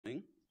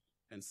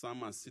and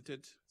some are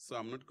seated. So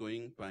I'm not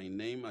going by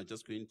name. I'm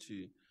just going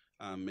to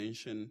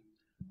mention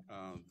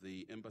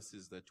the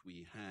embassies that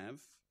we have.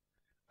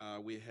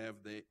 We have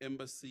the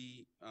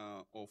Embassy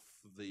of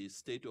the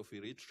State of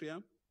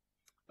Eritrea,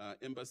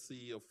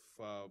 Embassy of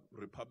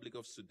Republic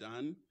of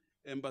Sudan,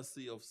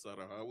 Embassy of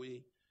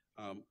Sahrawi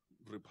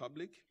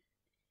Republic,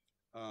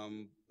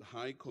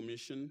 High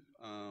Commission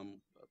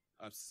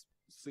of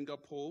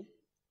Singapore.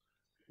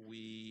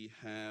 We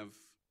have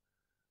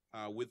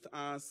with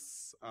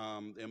us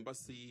the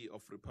Embassy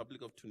of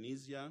Republic of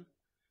Tunisia,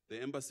 the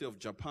Embassy of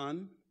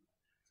Japan,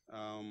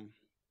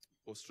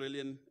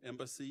 Australian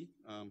Embassy,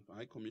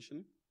 High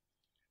Commission,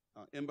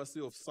 Embassy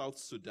of South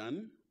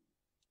Sudan,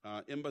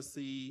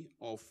 Embassy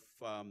of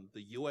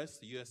the US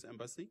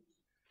Embassy.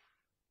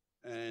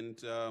 And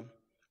I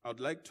would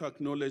like to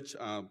acknowledge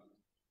our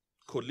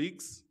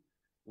colleagues.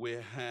 We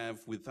have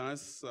with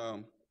us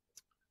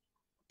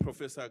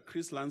Professor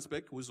Chris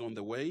Landsbeck, who's on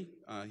the way.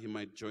 He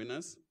might join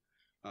us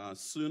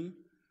soon.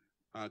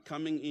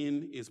 Coming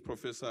in is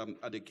Professor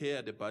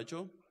Adeke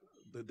Adebajo,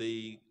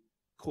 the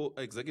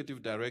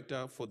co-executive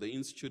director for the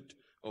Institute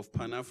of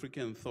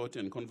Pan-African Thought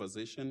and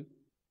Conversation.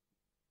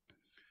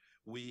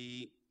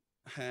 We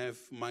have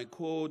my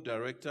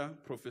co-director,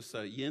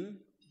 Professor Yin,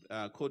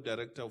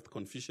 co-director of the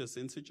Confucius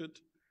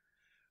Institute.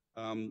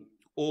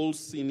 All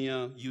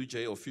senior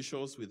UJ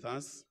officials with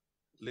us,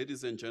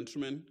 ladies and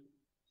gentlemen,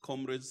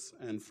 comrades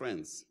and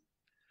friends.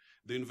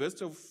 The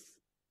University of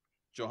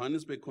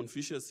Johannesburg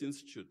Confucius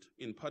Institute,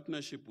 in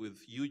partnership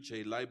with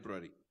UJ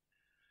Library,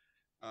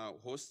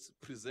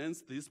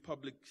 presents this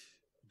public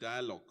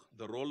dialogue,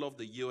 the role of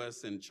the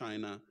US and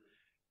China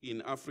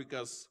in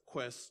Africa's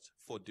quest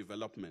for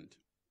development.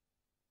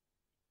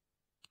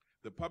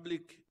 The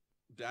public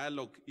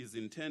dialogue is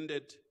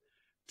intended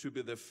to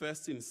be the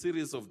first in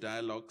series of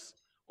dialogues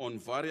on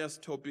various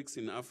topics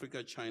in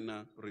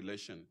Africa-China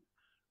relation.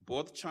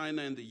 Both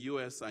China and the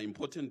US are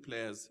important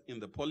players in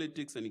the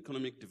politics and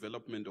economic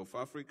development of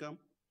Africa.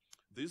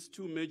 These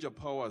two major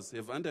powers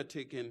have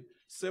undertaken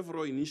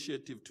several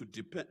initiatives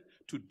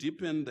to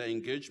deepen their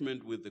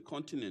engagement with the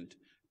continent,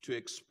 to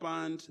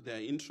expand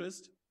their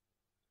interest.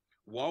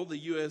 While the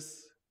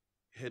US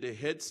had a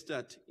head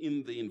start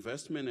in the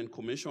investment and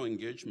commercial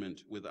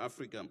engagement with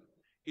Africa,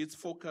 its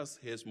focus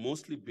has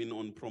mostly been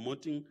on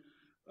promoting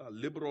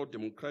liberal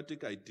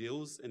democratic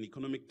ideals and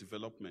economic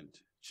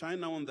development.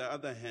 China, on the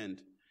other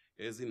hand,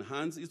 has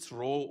enhanced its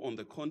role on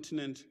the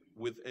continent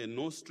with a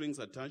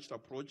no-strings-attached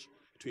approach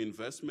to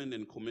investment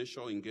and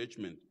commercial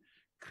engagement,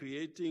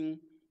 creating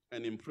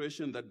an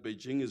impression that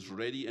Beijing is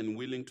ready and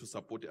willing to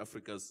support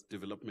Africa's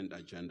development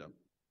agenda.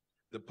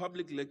 The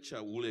public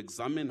lecture will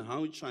examine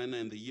how China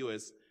and the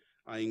US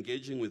are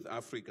engaging with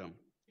Africa.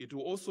 It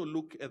will also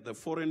look at the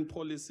foreign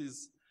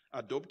policies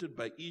adopted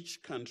by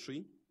each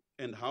country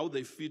and how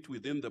they fit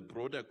within the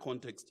broader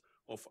context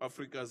of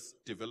Africa's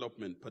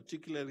development,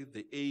 particularly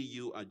the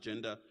AU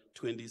Agenda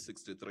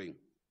 2063.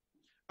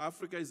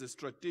 Africa is a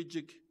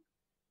strategic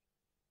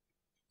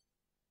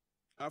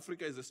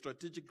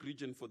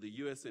region for the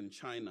US and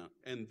China,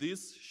 and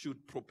this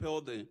should propel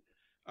the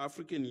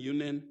African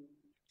Union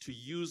to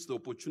use the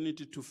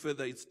opportunity to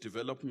further its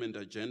development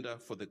agenda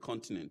for the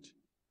continent.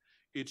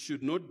 It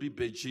should not be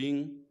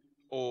Beijing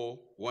or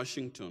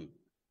Washington,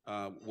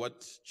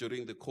 what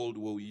during the Cold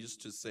War we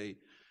used to say,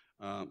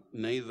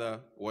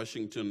 neither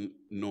Washington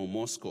nor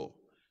Moscow.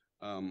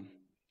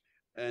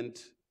 And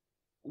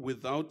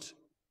without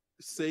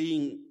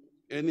saying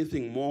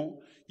anything more,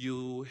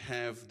 you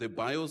have the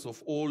bios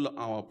of all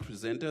our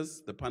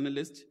presenters, the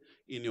panelists,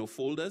 in your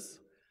folders.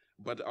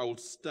 But I'll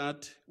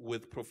start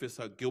with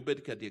Professor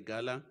Gilbert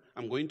Kadiagala.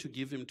 I'm going to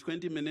give him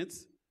 20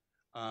 minutes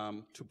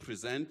to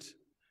present,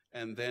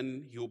 and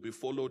then he'll be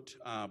followed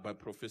by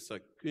Professor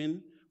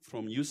Quinn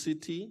from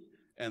UCT,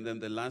 and then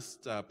the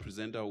last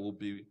presenter will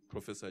be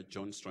Professor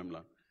John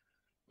Stremler.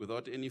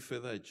 Without any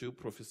further ado,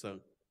 Professor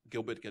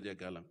Gilbert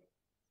Kadiagala.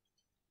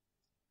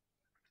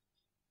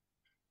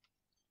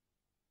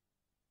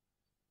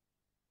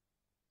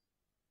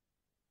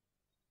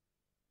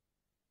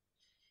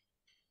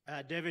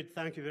 David,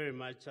 thank you very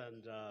much,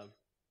 and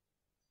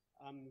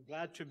I'm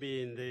glad to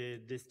be in the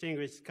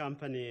distinguished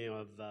company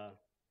of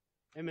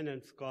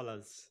eminent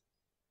scholars,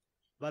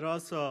 but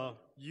also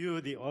you,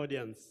 the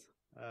audience,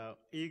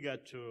 eager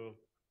to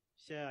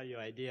share your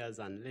ideas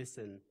and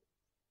listen,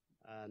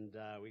 and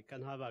we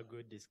can have a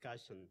good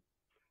discussion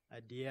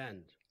at the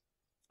end.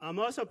 I'm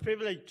also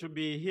privileged to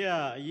be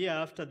here a year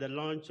after the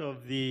launch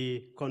of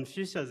the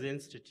Confucius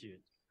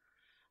Institute,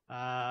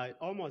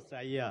 almost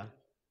a year.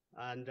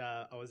 And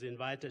I was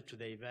invited to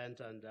the event,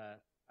 and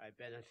I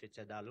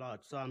benefited a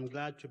lot. So I'm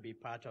glad to be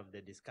part of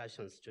the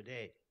discussions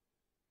today.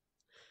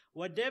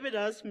 What David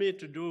asked me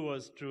to do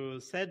was to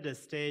set the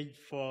stage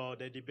for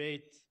the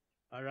debate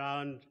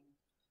around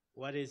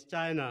what is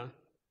China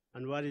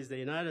and what is the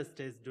United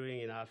States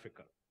doing in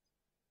Africa.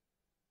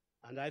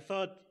 And I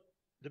thought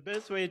the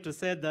best way to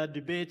set that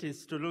debate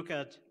is to look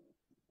at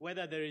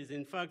whether there is,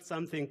 in fact,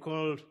 something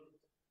called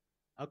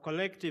a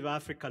collective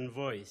African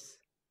voice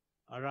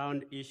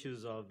around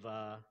issues of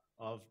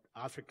of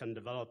African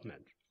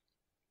development.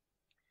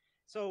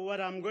 So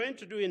what I'm going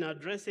to do in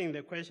addressing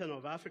the question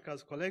of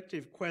Africa's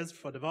collective quest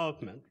for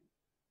development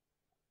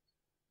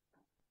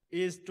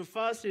is to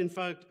first, in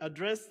fact,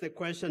 address the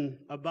question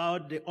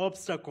about the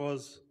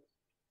obstacles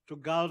to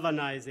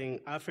galvanizing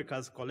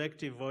Africa's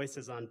collective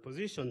voices and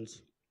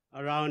positions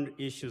around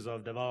issues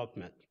of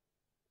development.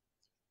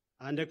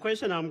 And the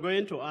question I'm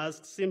going to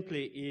ask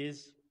simply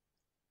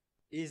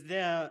is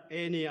there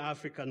any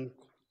African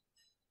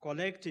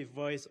collective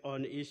voice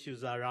on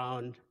issues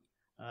around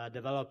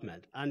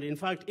development? And in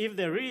fact, if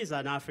there is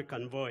an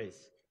African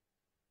voice,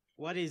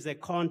 what is the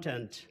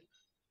content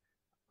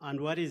and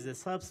what is the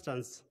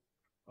substance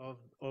of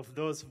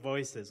those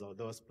voices or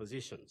those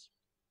positions?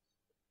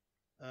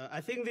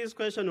 I think this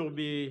question will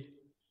be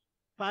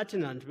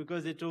pertinent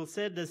because it will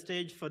set the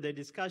stage for the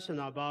discussion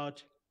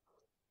about,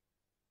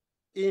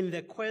 in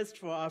the quest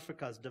for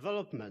Africa's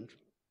development,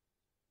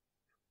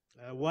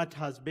 what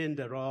has been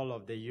the role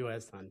of the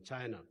US and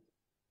China.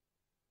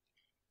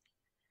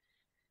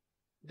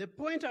 The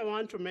point I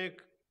want to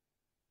make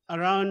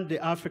around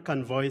the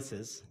African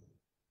voices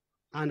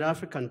and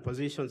African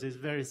positions is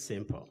very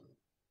simple.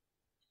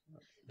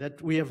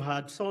 That we have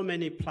had so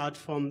many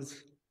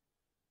platforms,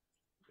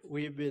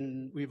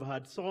 we've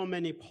had so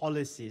many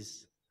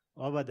policies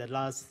over the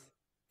last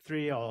 5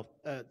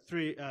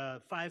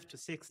 to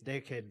 6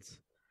 decades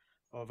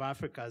of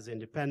Africa's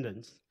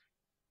independence.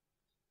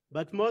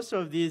 But most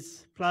of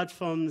these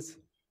platforms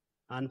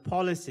and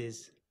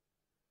policies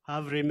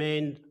have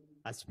remained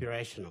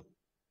aspirational.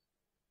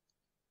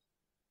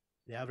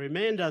 They have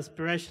remained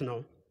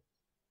aspirational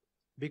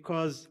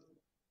because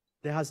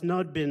there has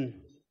not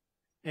been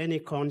any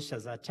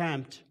conscious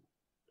attempt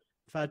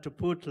to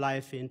put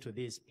life into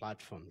these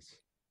platforms,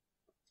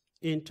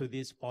 into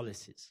these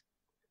policies.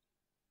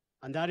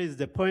 And that is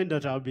the point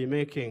that I'll be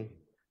making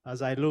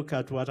as I look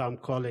at what I'm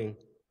calling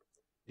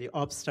the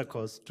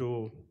obstacles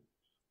to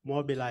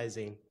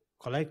mobilizing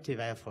collective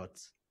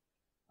efforts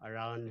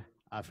around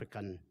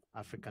African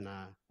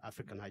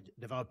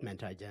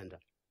development agenda.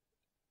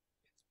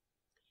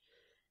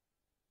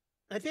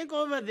 I think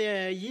over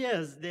the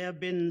years, there have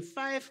been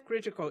 5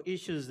 critical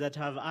issues that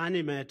have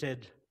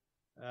animated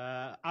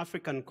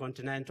African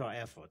continental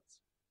efforts.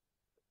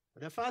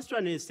 The first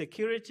one is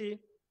security.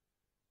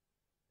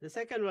 The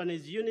second one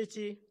is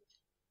unity.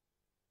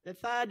 The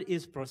third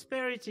is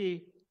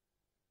prosperity.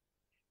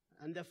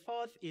 And the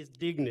fourth is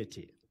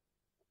dignity.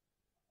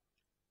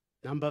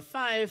 Number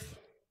 5,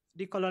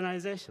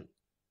 decolonization.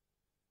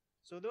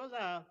 So those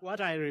are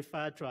what I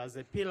refer to as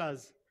the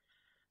pillars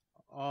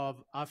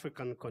of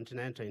African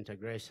continental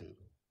integration.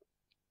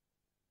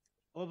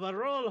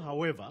 Overall,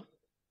 however,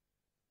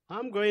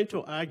 I'm going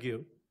to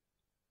argue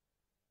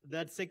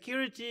that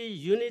security,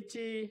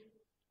 unity,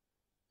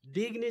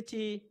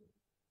 dignity,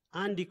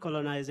 and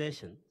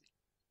decolonization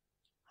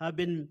have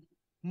been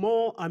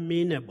more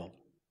amenable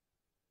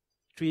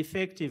to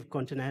effective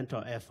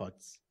continental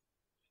efforts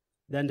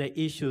than the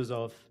issues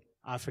of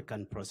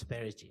African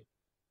prosperity.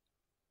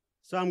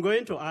 So I'm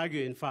going to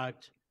argue, in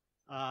fact,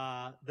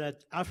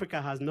 that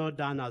Africa has not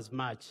done as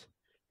much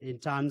in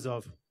terms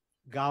of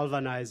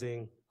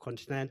galvanizing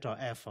continental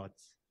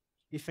efforts,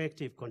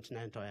 effective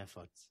continental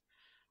efforts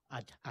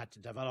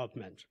at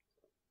development.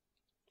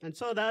 And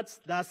so that's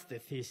the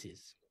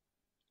thesis.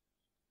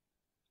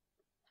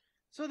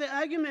 So the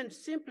argument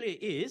simply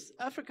is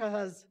Africa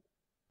has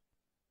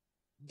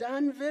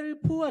done very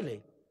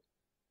poorly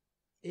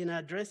in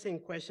addressing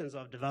questions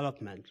of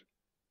development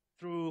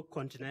through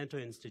continental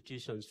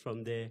institutions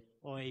from the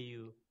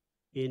OAU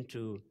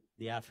into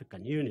the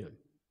African Union.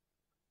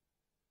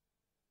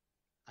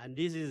 And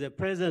this is a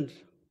present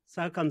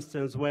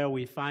circumstance where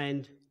we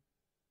find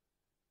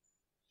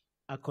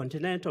a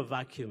continental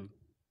vacuum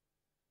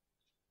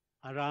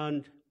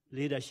around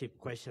leadership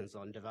questions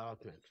on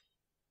development.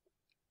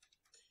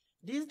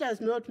 This does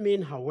not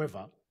mean,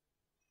 however,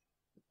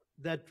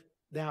 that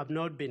there have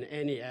not been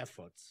any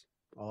efforts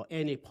or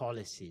any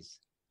policies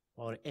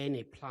or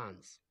any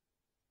plans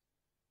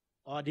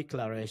or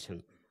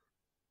declarations.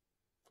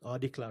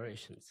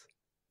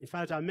 In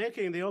fact, I'm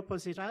making the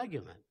opposite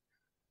argument,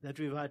 that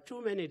we've had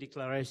too many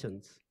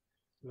declarations,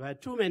 we've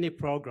had too many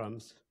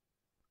programs,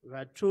 we've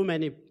had too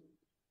many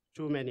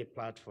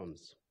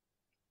platforms,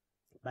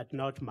 but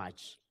not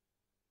much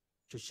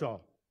to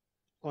show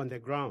on the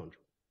ground.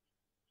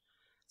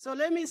 So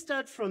let me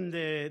start from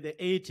the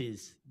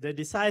 80s, the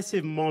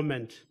decisive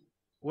moment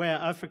where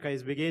Africa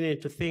is beginning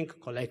to think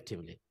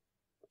collectively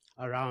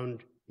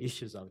around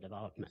issues of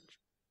development.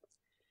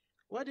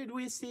 What did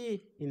we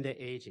see in the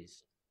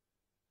 80s?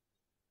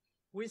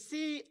 We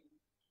see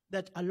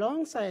that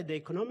alongside the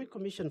Economic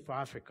Commission for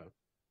Africa,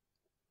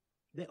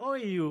 the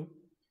OAU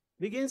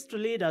begins to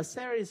lead a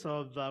series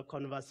of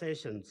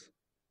conversations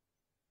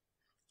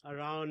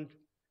around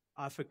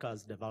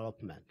Africa's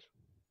development.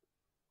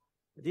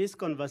 These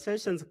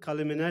conversations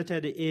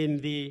culminated in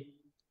the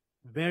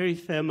very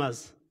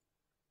famous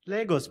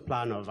Lagos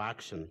Plan of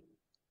Action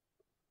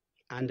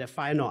and the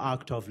final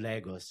act of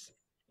Lagos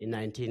in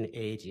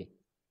 1980.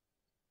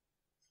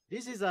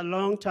 This is a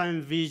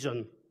long-time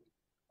vision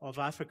of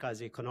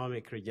Africa's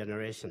economic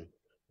regeneration,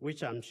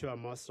 which I'm sure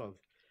most of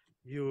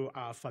you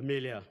are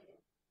familiar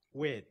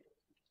with.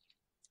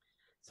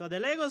 So the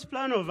Lagos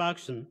Plan of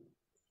Action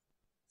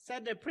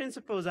set the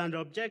principles and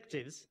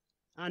objectives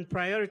and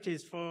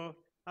priorities for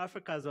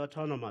Africa's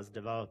autonomous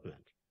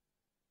development.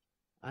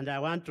 And I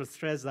want to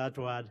stress that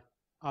word,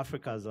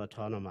 Africa's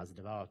autonomous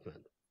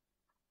development.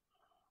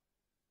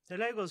 The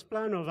Lagos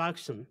Plan of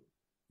Action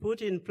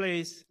put in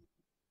place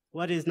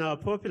what is now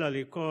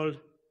popularly called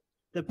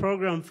the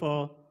Program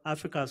for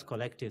Africa's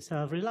Collective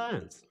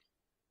Self-Reliance.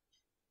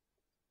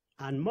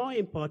 And more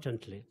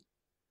importantly,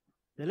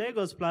 the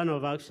Lagos Plan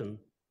of Action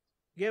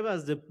gave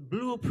us the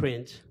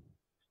blueprint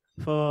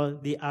for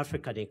the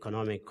African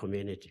Economic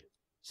Community.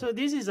 So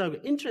this is an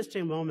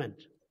interesting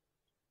moment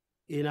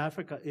in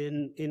Africa,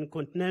 in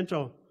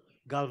continental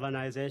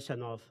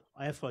galvanization of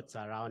efforts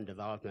around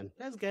development.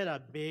 Let's get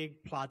a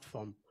big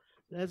platform.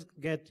 Let's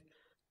get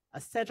a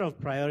set of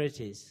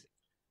priorities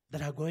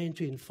that are going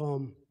to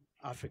inform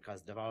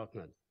Africa's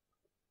development.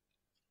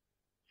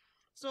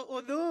 So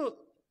although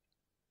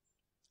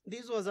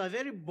this was a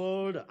very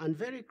bold and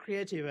very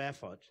creative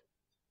effort,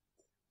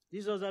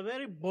 this was a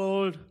very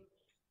bold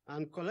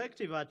and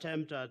collective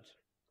attempt at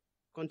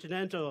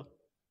continental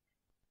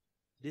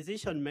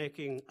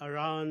decision-making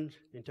around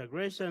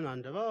integration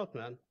and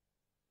development,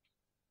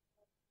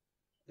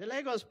 the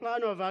Lagos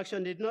Plan of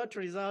Action did not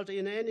result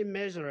in any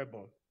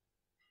measurable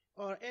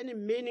or any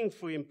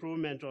meaningful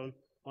improvement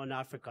on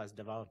Africa's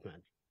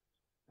development.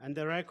 And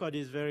the record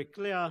is very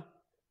clear.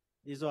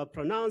 These were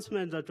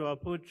pronouncements that were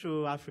put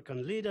to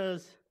African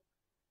leaders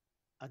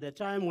at the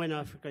time when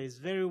Africa is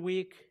very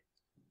weak,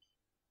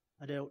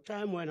 at a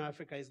time when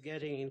Africa is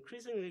getting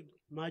increasingly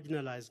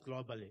marginalized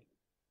globally.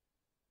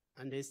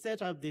 And they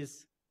set up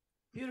these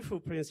beautiful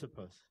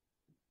principles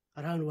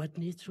around what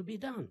needs to be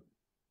done.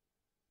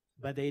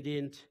 But they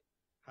didn't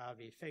have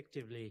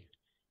effectively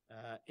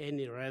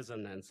any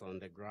resonance on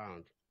the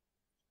ground.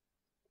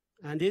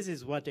 And this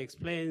is what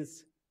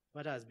explains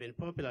what has been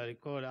popularly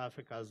called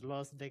Africa's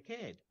lost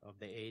decade of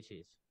the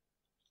 80s.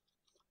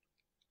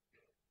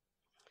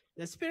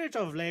 The spirit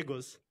of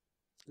Lagos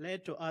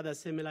led to other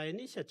similar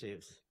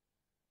initiatives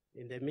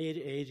in the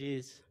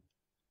mid-80s,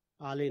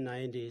 early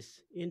 90s,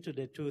 into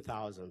the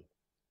 2000s.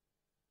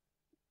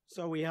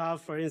 So we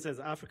have, for instance,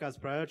 Africa's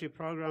Priority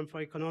Program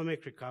for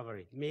Economic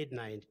Recovery,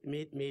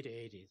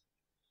 mid-80s.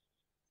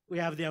 We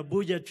have the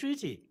Abuja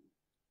Treaty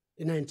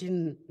in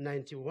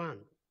 1991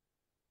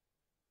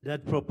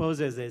 that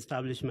proposes the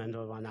establishment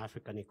of an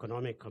African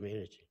Economic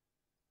Community,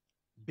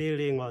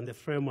 building on the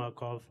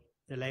framework of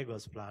the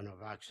Lagos Plan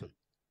of Action.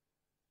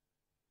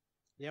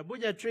 The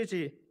Abuja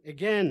Treaty,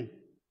 again,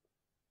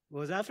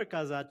 was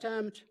Africa's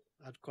attempt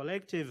at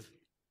collective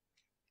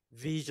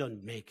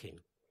vision-making.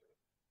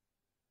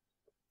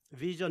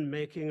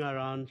 Vision-making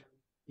around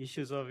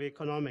issues of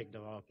economic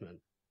development.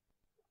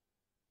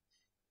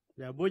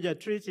 The Abuja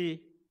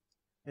Treaty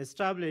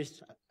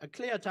established a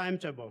clear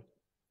timetable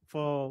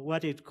for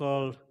what it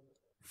called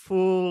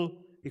full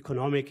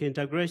economic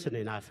integration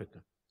in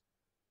Africa.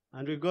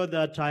 And we got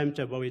that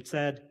timetable, it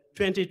said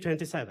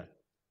 2027.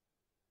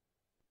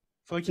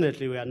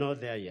 Fortunately, we are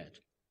not there yet.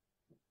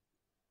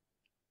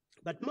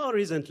 But more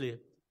recently,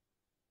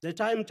 the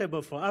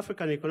timetable for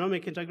African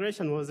economic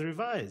integration was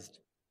revised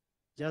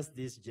just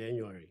this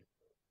January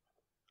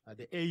at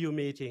the AU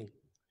meeting,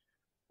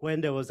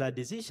 when there was a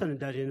decision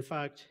that, in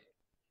fact,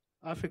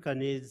 Africa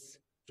needs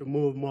to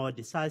move more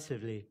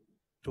decisively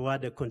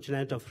toward the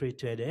continental free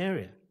trade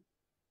area.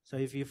 So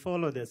if you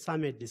follow the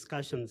summit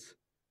discussions,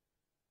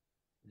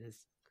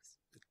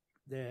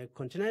 the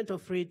continental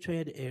free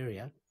trade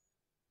area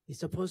is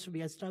supposed to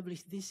be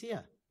established this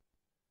year.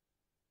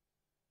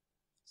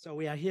 So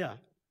we are here,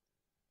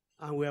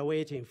 and we are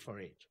waiting for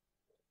it.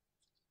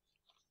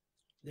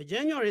 The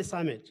January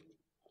summit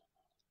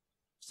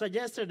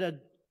suggested that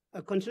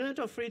a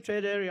continental free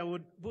trade area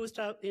would boost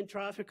up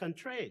intra-African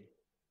trade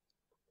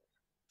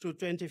to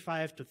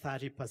 25 to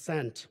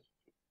 30%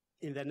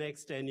 in the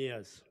next 10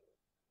 years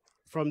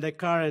from the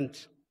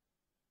current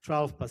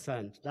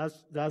 12%.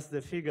 That's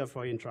the figure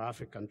for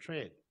intra-African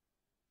trade.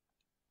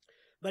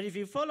 But if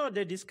you follow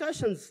the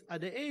discussions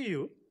at the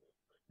AU,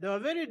 there were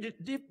very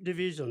deep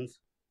divisions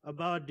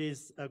about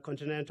this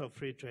continental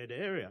free trade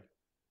area.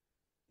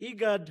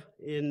 IGAD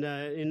in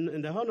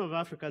the Horn of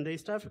Africa and the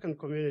East African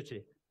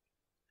community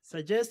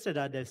suggested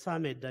at the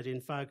summit that, in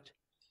fact,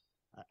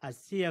 a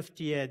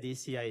CFTA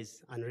this year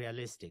is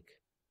unrealistic.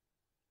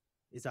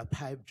 It's a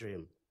pipe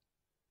dream.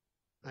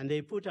 And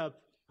they put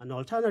up an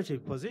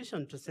alternative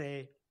position to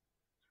say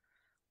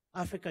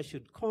Africa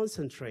should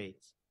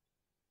concentrate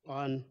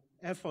on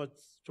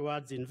efforts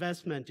towards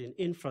investment in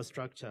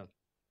infrastructure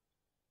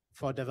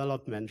for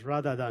development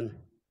rather than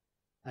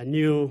a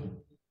new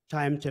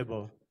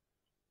timetable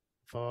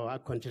for a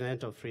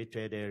continental free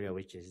trade area,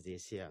 which is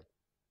this year.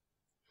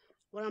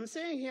 What I'm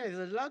saying here is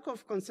the lack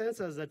of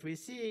consensus that we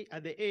see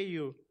at the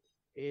AU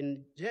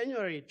in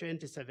January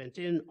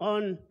 2017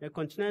 on the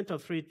continental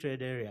free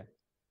trade area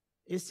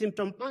is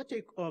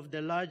symptomatic of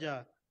the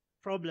larger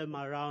problem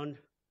around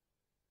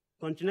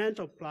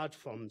continental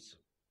platforms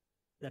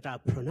that are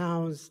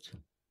pronounced,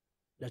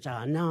 that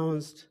are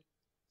announced,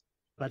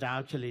 but are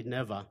actually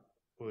never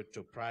put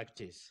to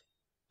practice.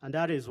 And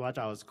that is what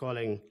I was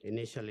calling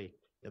initially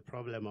the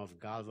problem of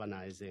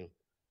galvanizing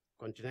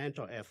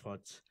continental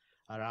efforts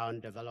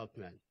around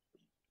development.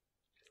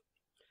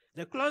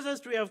 The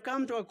closest we have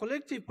come to a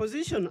collective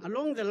position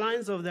along the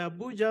lines of the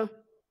Abuja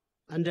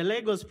and the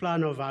Lagos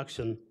Plan of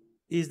Action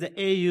is the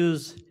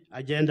AU's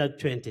Agenda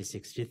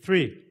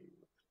 2063,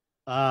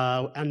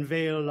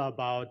 unveiled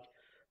about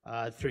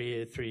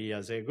three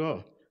years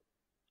ago.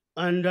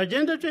 And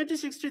Agenda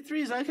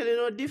 2063 is actually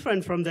no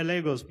different from the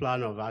Lagos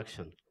Plan of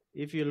Action,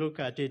 if you look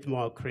at it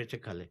more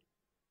critically.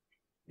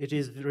 It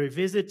is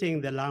revisiting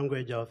the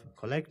language of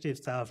collective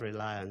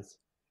self-reliance,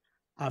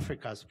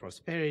 Africa's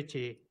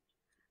prosperity,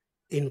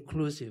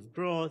 inclusive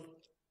growth,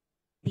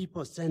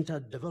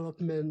 people-centered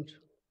development,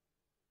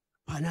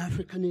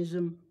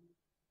 Pan-Africanism,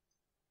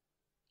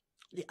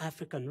 the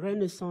African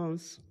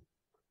Renaissance,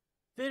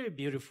 very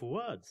beautiful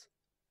words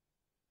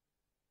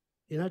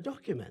in a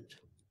document.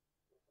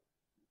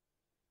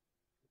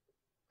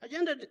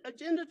 Agenda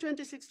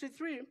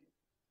 2063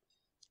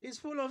 is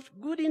full of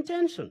good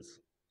intentions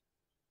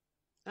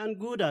and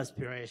good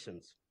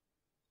aspirations.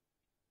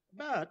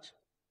 But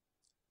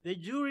the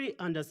jury,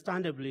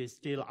 understandably, is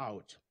still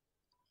out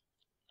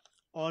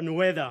on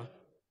whether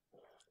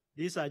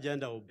this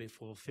agenda will be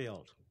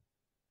fulfilled,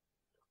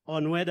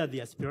 on whether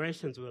the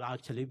aspirations will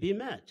actually be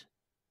met.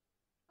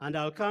 And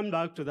I'll come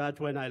back to that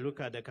when I look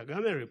at the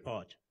Kagame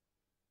report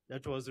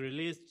that was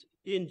released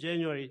in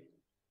January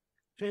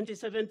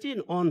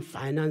 2017 on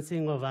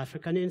financing of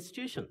African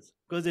institutions.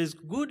 Because there's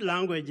good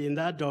language in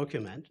that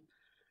document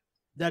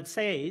that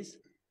says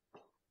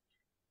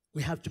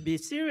we have to be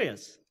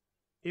serious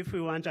if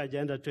we want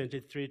Agenda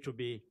 23 to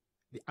be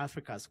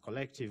Africa's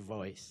collective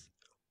voice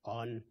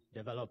on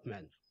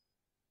development.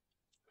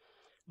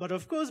 But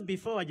of course,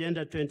 before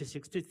Agenda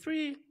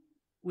 2063,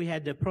 we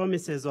had the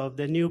promises of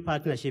the new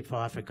Partnership for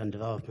African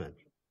Development,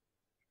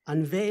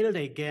 unveiled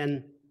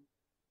again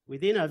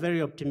within a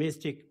very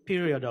optimistic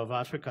period of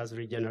Africa's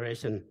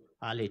regeneration,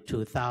 early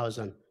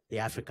 2000, the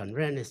African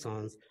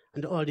Renaissance,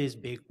 and all these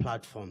big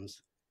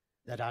platforms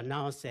that are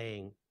now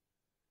saying,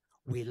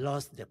 we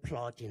lost the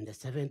plot in the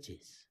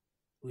 70s,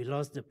 we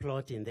lost the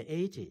plot in the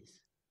 80s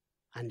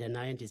and the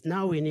 90s.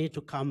 Now we need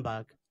to come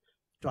back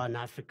to an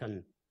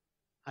Africa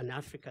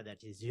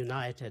that is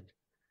united,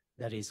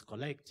 that is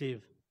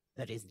collective,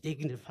 that is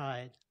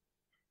dignified,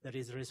 that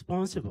is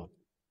responsible.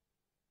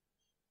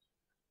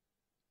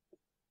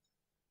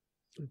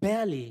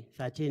 Barely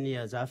 13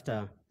 years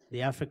after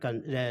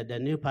the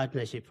new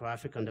Partnership for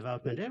African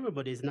Development,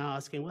 everybody is now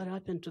asking, what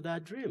happened to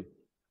that dream?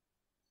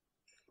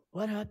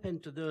 What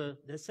happened to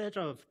the set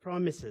of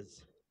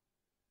promises,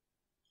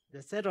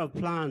 the set of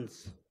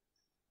plans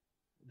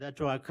that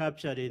were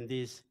captured in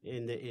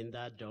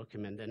that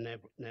document, the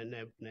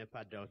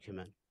NEPA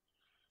document?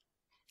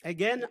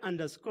 Again,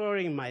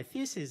 underscoring my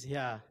thesis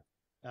here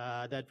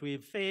that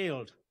we've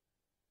failed,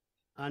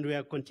 and we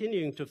are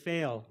continuing to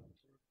fail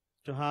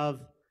to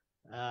have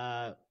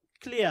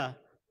clear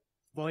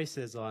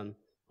voices on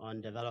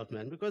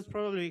development, because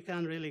probably we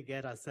can't really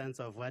get a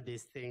sense of what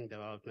this thing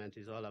development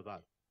is all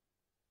about.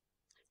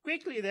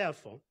 Quickly,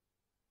 therefore,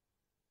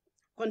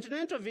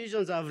 continental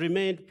visions have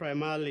remained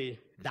primarily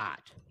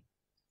that,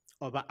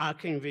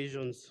 overarching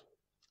visions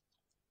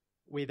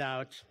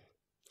without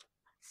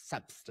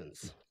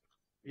substance,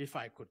 if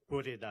I could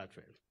put it that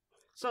way.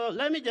 So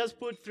let me just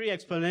put three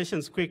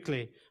explanations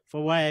quickly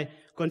for why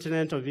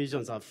continental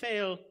visions have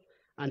failed,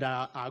 and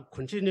I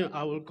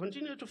will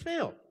continue to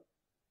fail.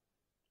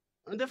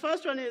 And the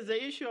first one is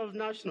the issue of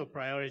national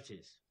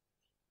priorities.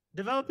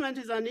 Development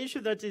is an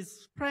issue that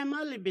is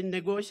primarily been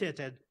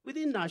negotiated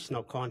within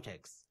national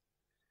contexts.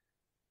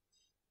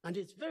 And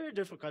it's very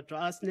difficult to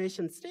ask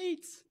nation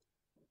states,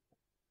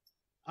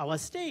 our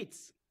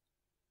states,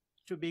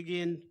 to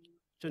begin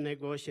to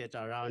negotiate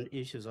around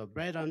issues of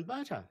bread and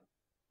butter.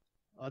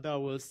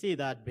 Although we'll see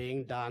that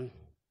being done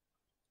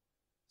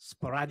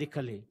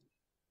sporadically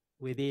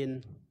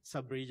within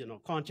sub-regional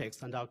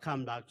contexts, and I'll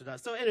come back to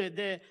that. So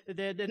anyway,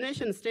 the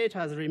nation state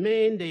has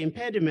remained the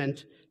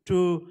impediment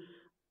to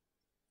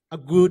a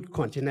good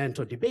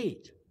continental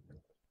debate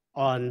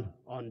on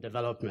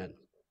development.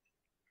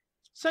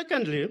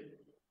 Secondly,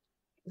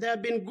 there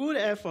have been good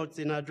efforts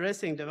in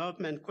addressing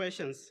development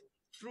questions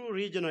through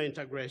regional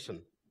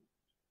integration.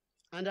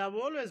 And I've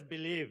always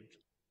believed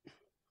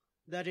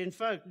that, in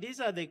fact, these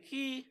are the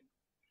key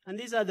and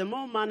these are the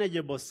more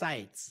manageable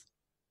sites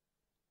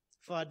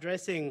for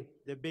addressing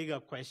the bigger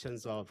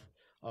questions of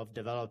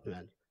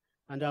development.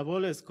 And I've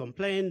always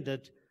complained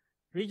that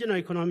regional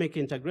economic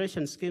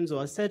integration schemes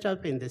were set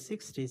up in the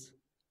 60s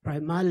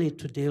primarily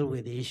to deal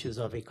with the issues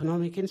of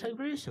economic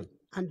integration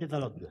and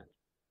development.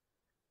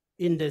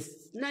 In the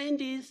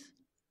 90s,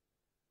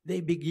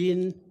 they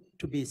begin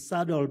to be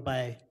saddled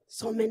by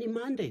so many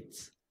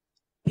mandates: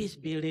 peace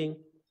building,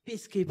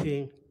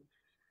 peacekeeping.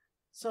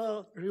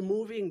 So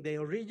removing the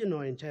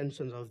original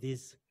intentions of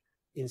these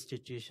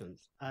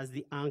institutions as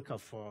the anchor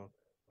for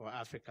for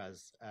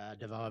Africa's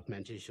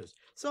development issues.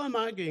 So I'm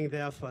arguing,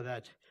 therefore,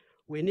 that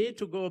we need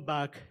to go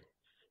back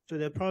to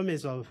the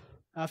promise of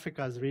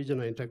Africa's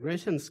regional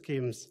integration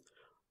schemes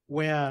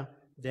where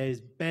there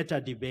is better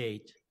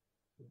debate,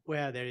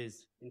 where there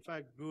is, in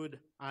fact, good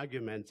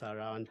arguments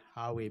around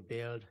how we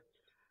build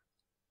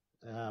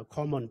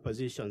common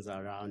positions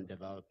around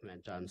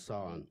development and so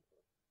on.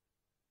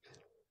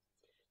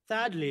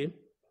 Thirdly,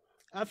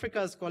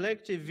 Africa's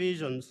collective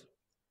visions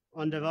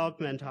on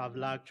development have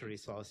lacked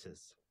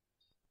resources.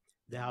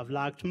 They have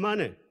lacked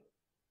money.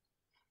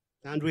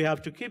 And we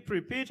have to keep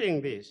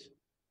repeating this.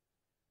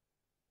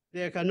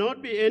 There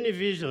cannot be any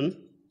vision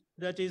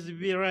that is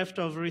bereft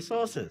of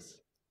resources.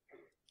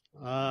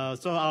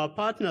 So our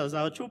partners,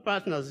 our two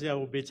partners here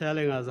will be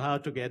telling us how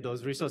to get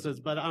those resources,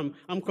 but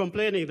I'm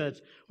complaining that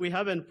we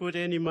haven't put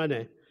any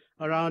money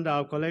around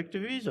our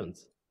collective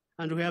visions,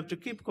 and we have to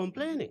keep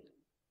complaining.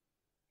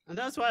 And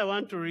that's why I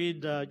want to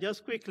read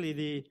just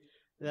quickly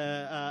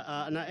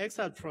an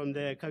excerpt from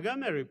the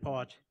Kagame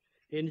report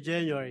in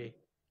January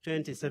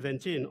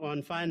 2017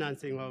 on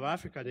financing of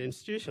African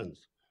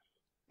institutions.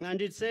 And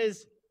it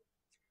says,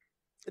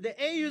 the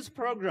AU's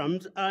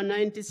programs are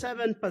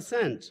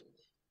 97%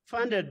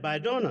 funded by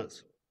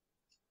donors.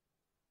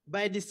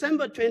 By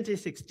December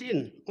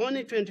 2016,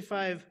 only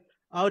 25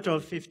 out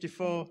of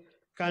 54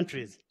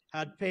 countries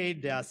had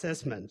paid their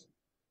assessment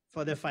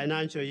for the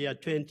financial year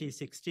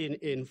 2016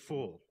 in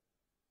full.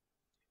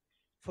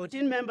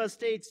 14 member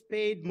states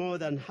paid more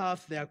than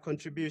half their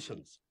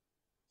contributions,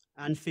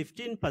 and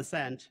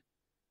 15%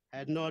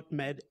 had not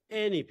made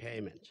any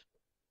payment.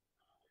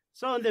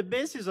 So on the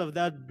basis of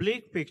that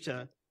bleak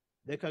picture,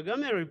 the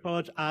Kagame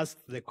report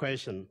asked the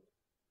question,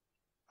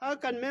 how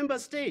can member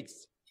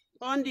states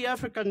on the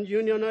African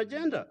Union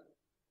agenda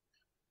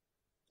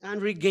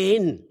and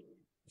regain,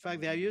 in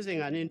fact, they are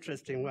using an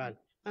interesting word,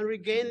 and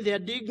regain their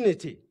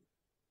dignity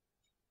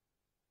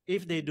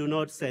if they do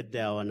not set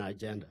their own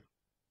agenda?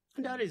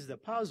 And that is the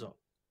puzzle.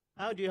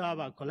 How do you have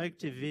a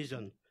collective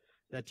vision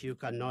that you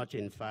cannot,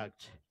 in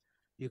fact,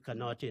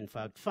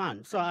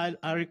 fund? So I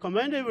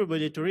recommend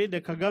everybody to read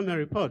the Kagame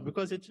report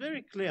because it's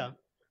very clear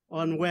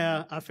on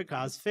where Africa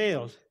has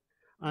failed.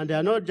 And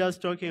they're not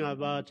just talking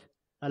about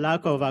a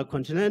lack of a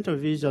continental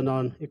vision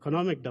on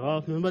economic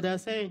development, but they're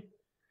saying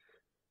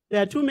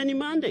there are too many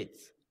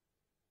mandates.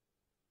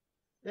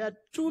 There are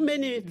too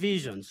many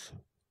visions.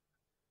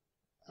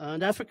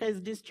 And Africa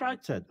is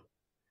distracted.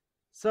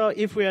 So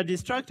if we are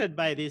distracted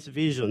by these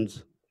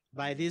visions,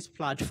 by these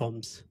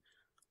platforms,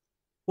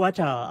 what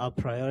are our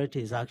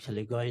priorities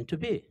actually going to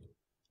be?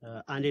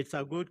 And it's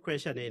a good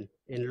question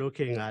in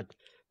looking at,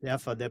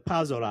 therefore, the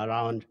puzzle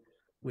around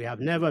we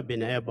have never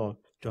been able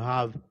to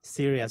have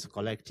serious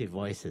collective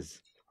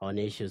voices on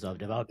issues of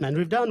development.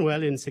 We've done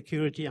well in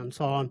security and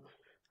so on,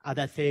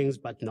 other things,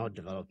 but not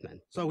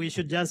development. So we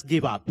should just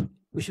give up.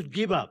 We should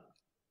give up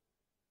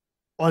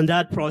on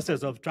that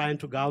process of trying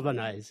to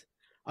galvanize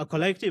a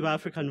collective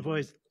African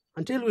voice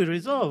until we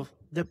resolve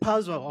the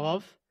puzzle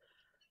of,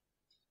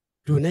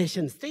 do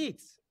nation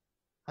states,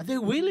 are they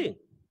willing?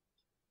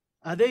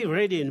 Are they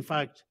ready, in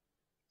fact,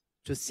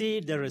 to see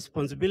the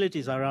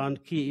responsibilities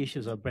around key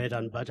issues of bread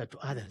and butter to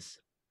others,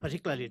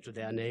 particularly to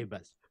their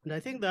neighbors? And I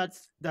think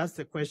that's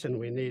the question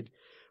we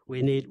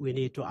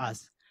need to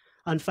ask.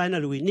 And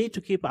finally, we need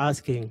to keep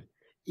asking,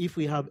 if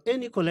we have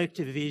any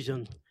collective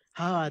vision,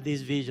 how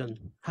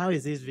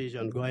is this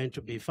vision going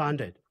to be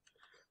funded?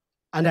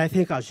 And I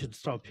think I should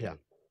stop here.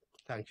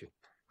 Thank you.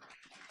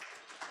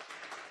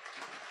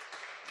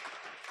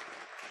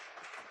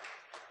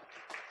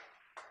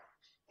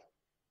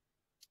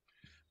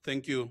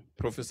 Thank you,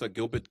 Professor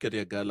Gilbert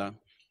Kediagala.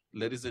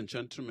 Ladies and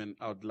gentlemen,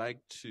 I would like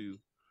to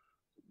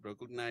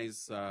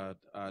recognize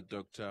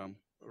Dr.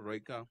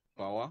 Reika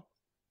Bauer,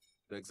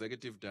 the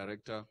Executive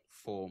Director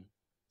for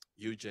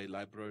UJ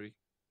Library,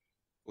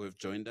 who have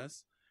joined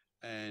us.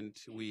 And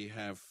we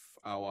have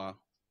our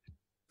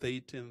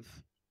 13th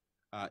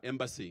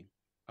embassy,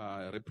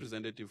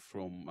 representative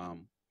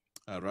from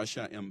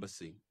Russia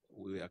Embassy.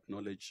 We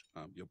acknowledge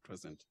your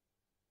presence.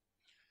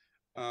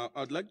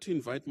 I'd like to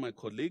invite my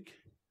colleague,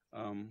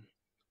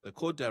 the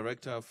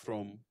co-director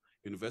from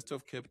University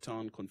of Cape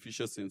Town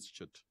Confucius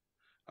Institute,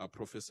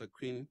 Professor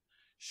Quinn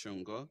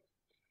Shongo.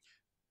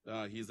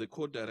 He's a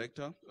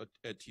co-director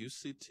at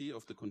UCT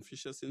of the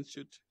Confucius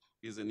Institute.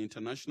 He's an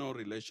international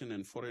relation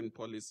and foreign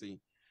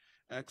policy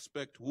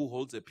expert who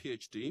holds a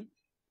PhD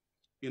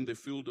in the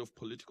field of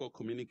political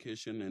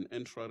communication and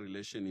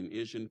intra-relation in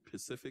Asian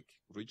Pacific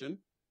region.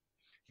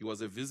 He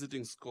was a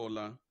visiting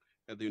scholar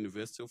at the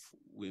University of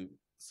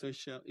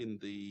Winchester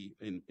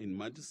in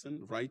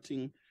Madison,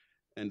 writing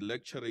and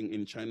lecturing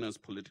in China's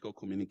political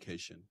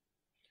communication.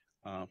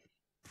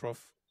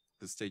 Prof,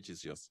 the stage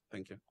is yours.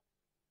 Thank you.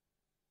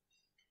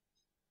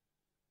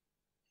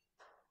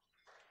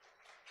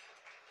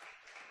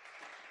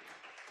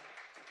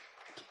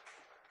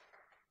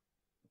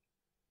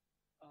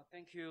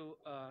 Thank you,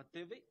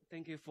 David.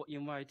 Thank you for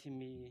inviting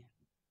me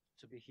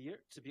to be here,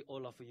 to be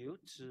all of you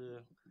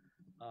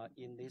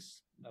in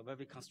this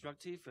very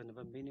constructive and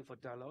very meaningful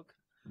dialogue.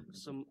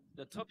 So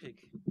the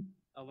topic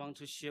I want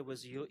to share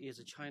with you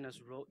is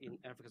China's role in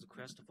Africa's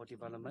quest for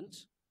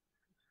development,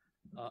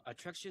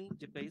 attraction,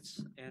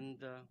 debates,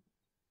 and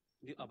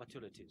new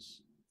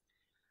opportunities.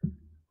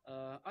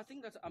 I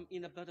think that I'm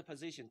in a better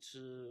position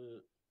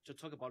to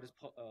talk about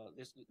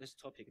this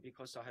topic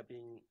because I have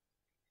been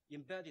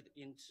embedded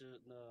into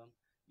the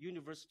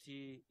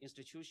university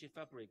institution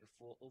fabric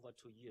for over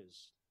 2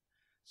 years.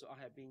 So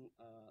I have been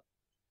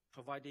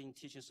providing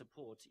teaching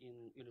support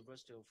in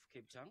University of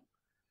Cape Town.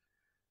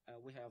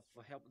 We have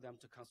helped them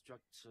to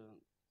construct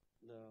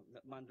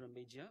the Mandarin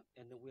media,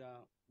 and we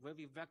are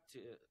very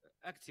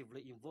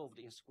actively involved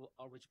in school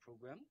outreach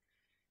program.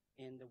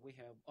 And we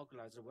have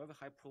organized a very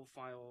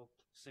high-profile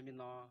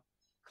seminar,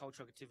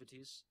 cultural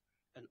activities,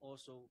 and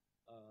also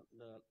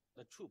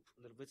the troop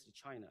that visited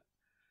China.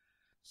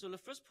 So the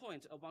first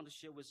point I want to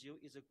share with you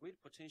is a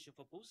great potential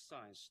for both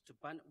sides to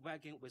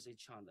bandwagon with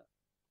each other.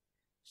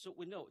 So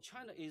we know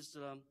China is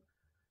the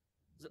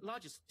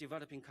largest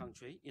developing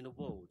country in the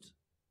world,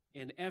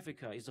 and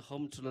Africa is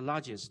home to the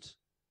largest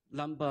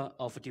number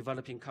of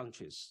developing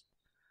countries.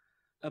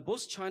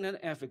 Both China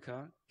and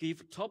Africa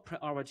give top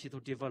priority to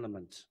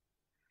development,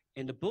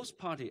 and both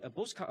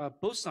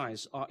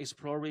sides are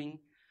exploring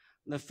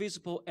the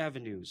feasible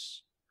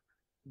avenues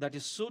that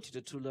is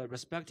suited to the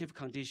respective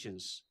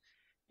conditions,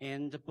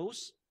 and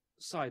both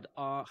sides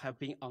have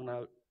been on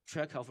a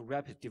track of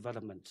rapid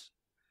development.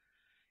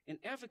 And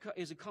Africa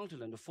is a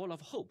continent full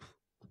of hope,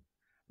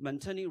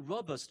 maintaining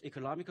robust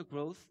economic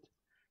growth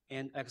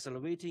and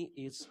accelerating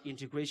its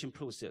integration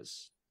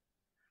process.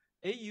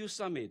 AU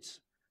Summit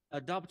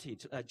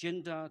adopted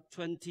Agenda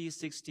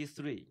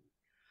 2063.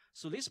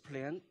 So this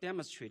plan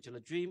demonstrates the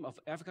dream of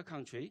Africa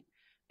country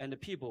and the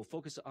people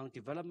focused on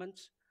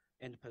development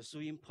and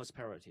pursuing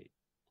prosperity.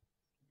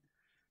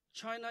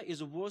 China is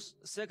the world's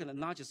second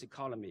largest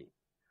economy,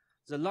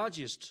 the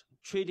largest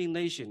trading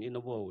nation in the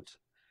world,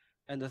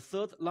 and the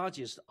third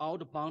largest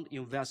outbound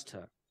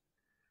investor.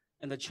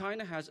 And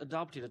China has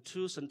adopted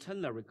 2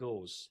 centenary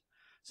goals.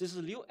 This is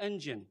a new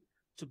engine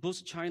to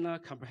boost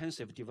China's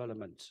comprehensive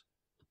development.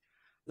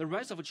 The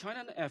rise of China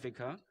and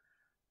Africa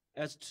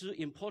as 2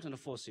 important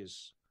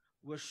forces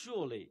will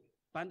surely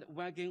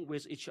bandwagon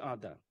with each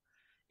other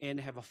and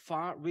have a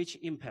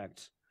far-reaching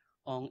impact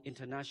on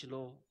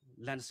international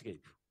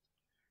landscape.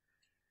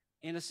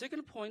 And the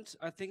second point,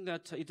 I think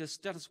that it is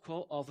status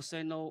quo of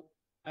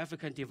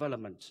Sino-African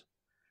development.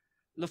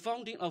 The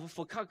founding of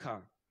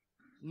FOCACA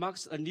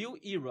marks a new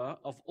era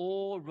of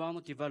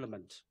all-round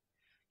development.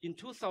 In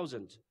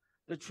 2000,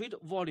 the trade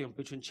volume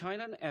between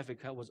China and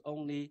Africa was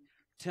only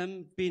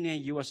 $10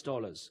 billion,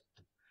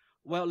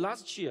 while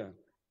last year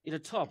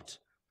it topped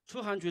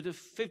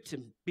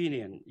 $250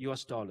 billion.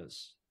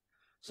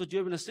 So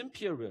during the same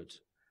period,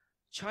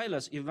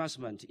 China's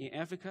investment in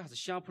Africa has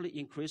sharply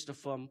increased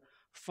from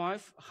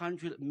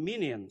 $500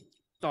 million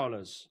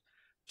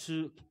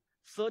to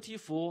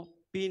 $34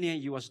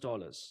 billion.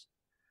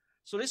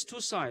 So these 2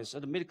 sides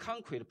have made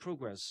concrete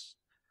progress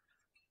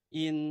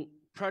in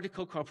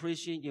practical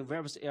cooperation in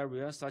various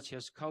areas such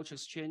as culture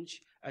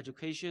exchange,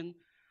 education,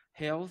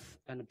 health,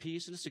 and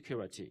peace and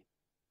security.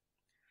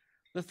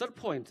 The third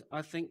point,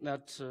 I think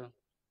that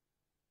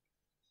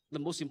the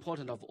most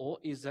important of all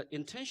is the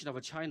intention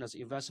of China's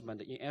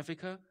investment in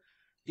Africa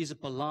is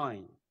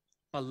blind,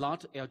 but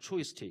not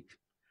altruistic.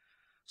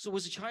 So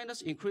with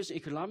China's increased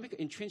economic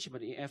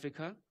entrenchment in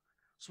Africa,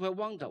 so I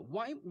wonder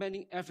why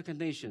many African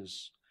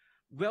nations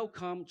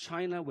welcome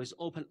China with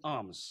open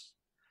arms.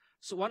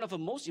 So one of the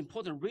most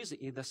important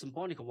reasons is the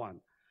symbolic one.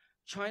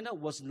 China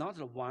was not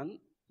the one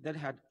that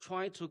had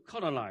tried to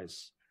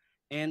colonize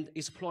and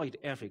exploit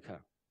Africa.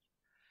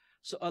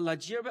 So a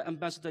Nigerian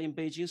ambassador in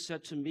Beijing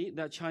said to me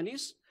that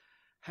Chinese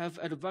have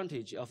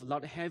advantage of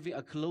not having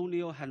a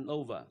colonial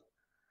handover.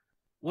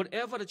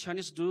 Whatever the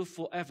Chinese do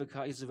for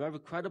Africa is very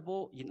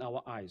credible in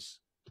our eyes.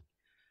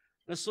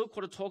 The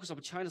so-called talks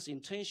of China's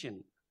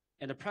intention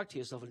and the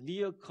practice of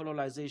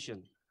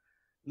neo-colonization,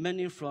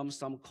 many from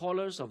some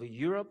scholars of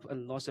Europe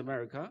and North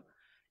America,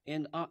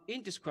 and are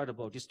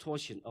indescribable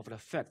distortion of the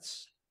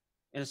facts,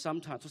 and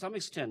sometimes, to some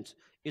extent,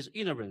 is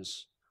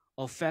ignorance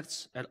of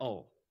facts at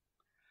all.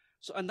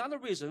 So another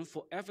reason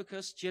for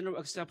Africa's general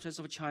acceptance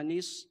of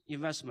Chinese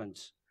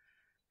investment,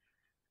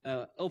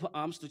 open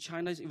arms to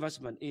China's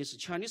investment, is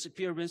Chinese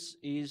experience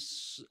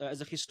is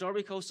as a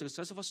historical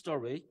successful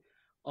story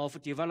of a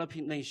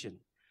developing nation.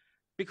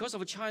 Because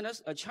of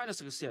China's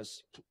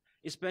success,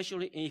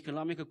 especially in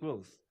economic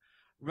growth,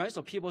 rise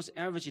of people's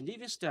average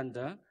living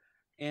standard,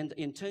 and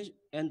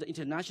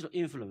international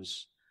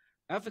influence,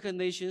 African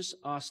nations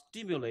are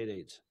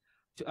stimulated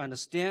to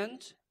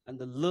understand and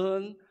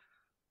learn,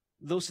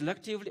 though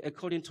selectively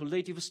according to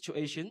relative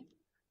situation.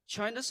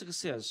 China's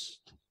success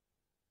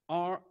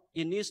are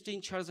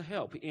enlisting China's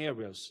help in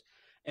areas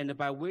and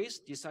by ways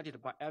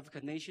decided by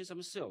African nations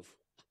themselves.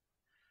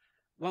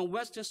 One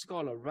Western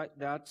scholar wrote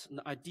that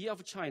the idea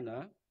of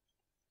China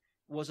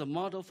was a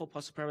model for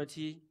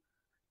prosperity,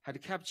 had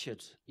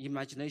captured the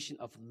imagination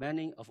of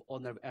many of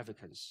ordinary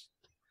Africans.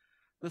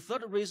 The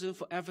third reason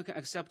for African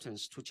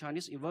acceptance to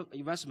Chinese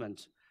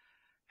investment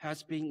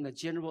has been the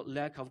general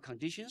lack of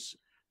conditions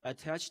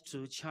attached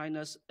to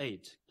China's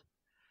aid.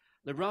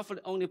 The roughly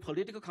only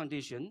political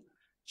condition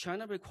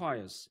China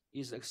requires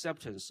is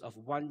acceptance of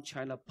one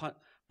China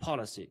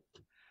policy.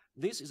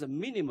 This is a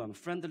minimum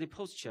friendly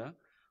posture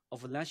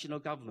of the national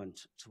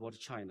government toward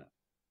China.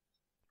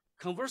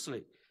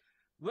 Conversely,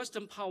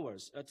 Western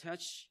powers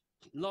attach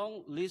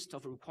long list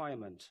of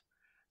requirements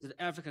that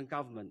African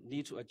government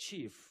need to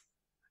achieve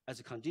as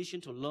a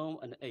condition to loan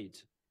and aid.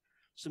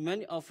 So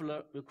many of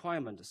the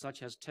requirements,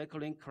 such as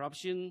tackling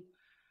corruption,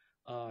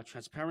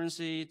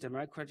 transparency,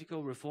 democratic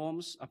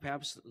reforms, are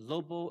perhaps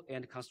noble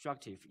and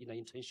constructive in their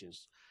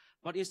intentions.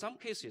 But in some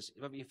cases,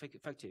 it will be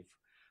effective.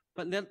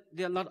 But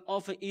they are not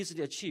often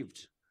easily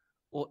achieved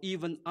or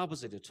even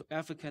opposite to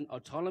African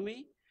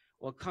autonomy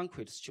or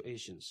concrete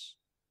situations,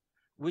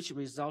 which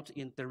result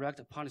in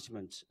direct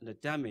punishment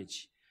and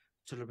damage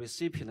to the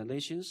recipient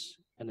nations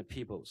and the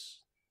peoples.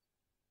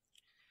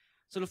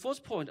 So the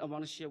first point I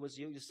want to share with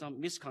you is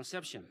some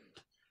misconception.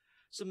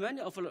 So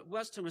many of the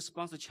Western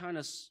response to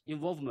China's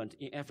involvement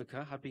in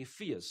Africa have been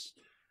fierce,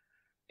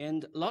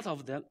 and a lot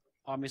of them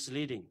are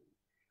misleading.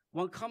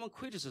 One common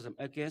criticism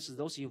against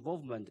those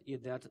involvement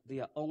is that they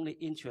are only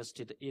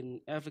interested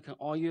in African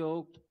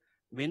oil,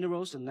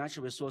 minerals, and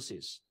natural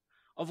resources.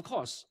 Of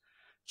course,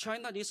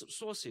 China needs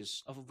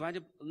sources of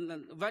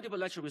valuable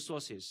natural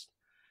resources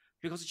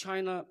because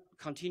China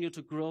continues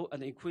to grow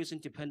and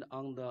increasingly depend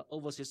on the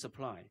overseas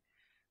supply.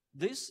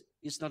 This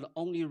is not the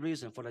only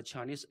reason for the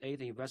Chinese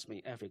aid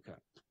investment in Africa.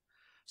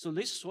 So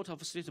this sort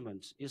of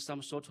statement is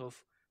some sort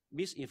of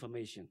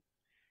misinformation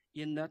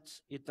in that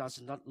it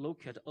does not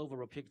look at the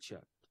overall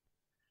picture.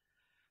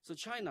 So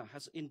China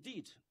has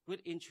indeed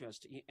great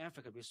interest in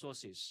African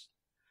resources,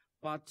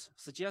 but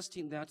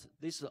suggesting that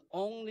this is the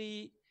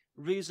only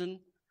reason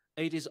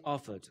aid is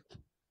offered,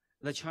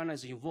 that China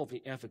is involved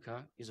in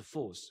Africa, is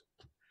false.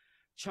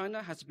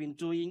 China has been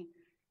doing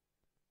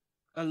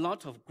a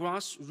lot of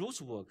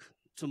grassroots work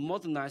to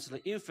modernize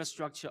the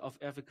infrastructure of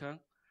Africa,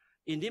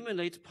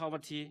 eliminate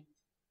poverty,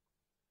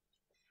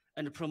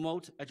 and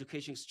promote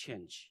education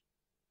exchange.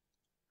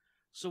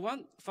 So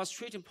one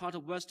frustrating part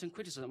of Western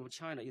criticism of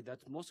China is that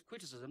most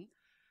criticism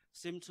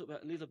seems to be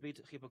a little bit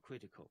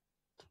hypocritical.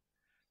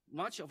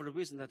 Much of the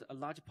reason that a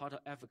large part of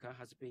Africa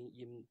has been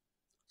in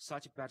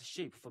such bad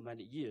shape for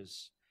many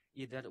years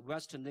is that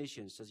Western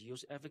nations has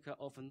used Africa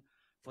often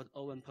for their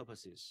own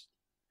purposes.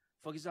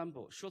 For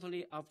example,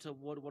 shortly after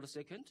World War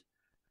II,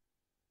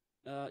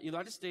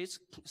 United States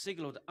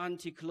signaled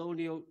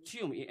anti-colonial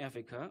tune in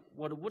Africa,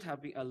 what would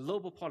have been a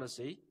global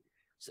policy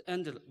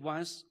ended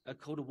once a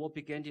Cold War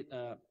began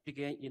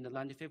in the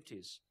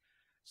 1950s.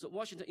 So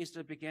Washington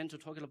instead began to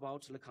talk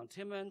about the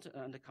containment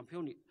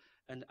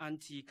and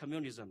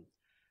anti-communism,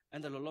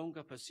 and no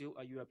longer pursue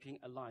a European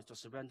alliance to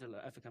surrender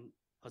the African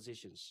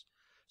positions.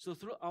 So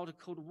throughout the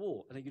Cold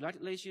War, the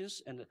United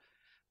Nations and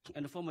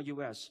the former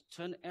US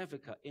turned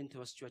Africa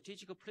into a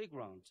strategic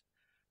playground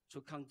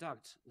to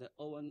conduct their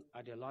own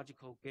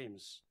ideological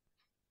games,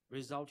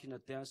 resulting in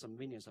the deaths of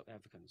millions of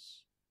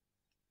Africans.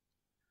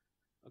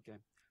 Okay,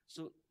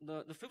 so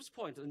the fifth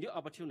point, the new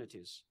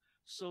opportunities.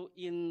 So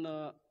in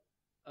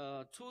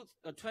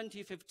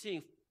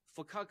 2015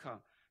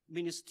 FOCACA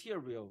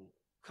Ministerial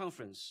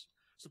Conference,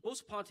 so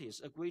both parties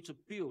agreed to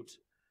build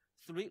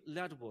 3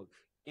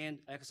 networks and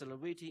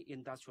accelerating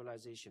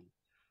industrialization,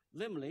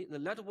 namely the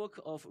network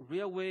of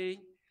railway,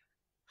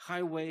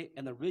 highway,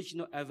 and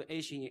regional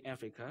aviation in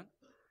Africa,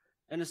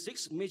 and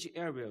 6 major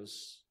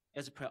areas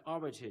as a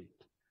priority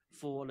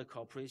for the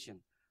cooperation,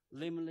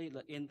 namely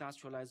the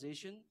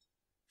industrialization,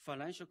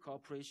 financial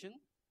cooperation,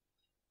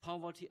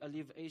 poverty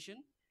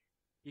alleviation,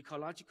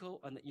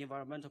 ecological and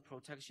environmental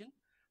protection,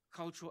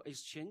 cultural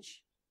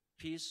exchange,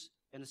 peace,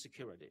 and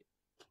security.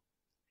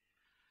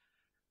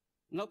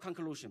 Now,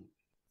 conclusion.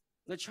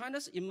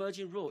 China's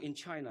emerging role in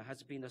China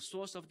has been a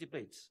source of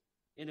debate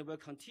and it will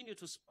continue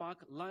to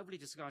spark lively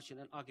discussion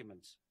and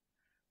argument.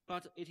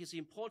 But it is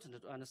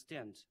important to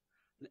understand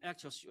the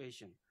actual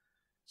situation.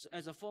 So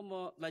as a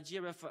former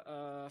Nigeria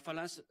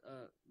finance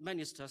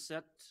minister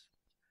said,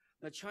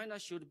 that China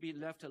should be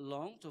left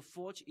alone to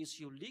forge its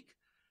unique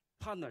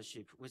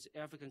partnership with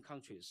African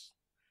countries,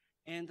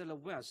 and the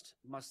West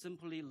must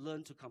simply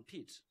learn to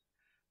compete.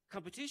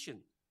 Competition,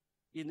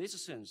 in this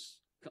sense,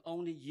 can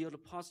only yield a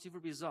positive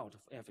result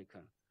of Africa,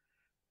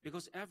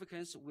 because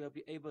Africans will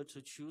be able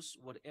to choose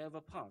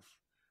whatever path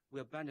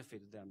will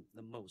benefit them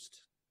the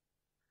most.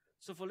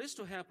 So for this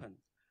to happen,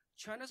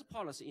 China's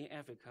policy in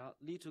Africa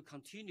need to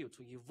continue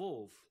to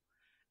evolve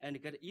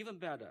and get even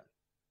better.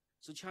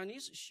 So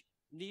Chinese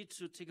need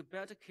to take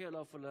better care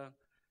of the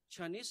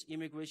Chinese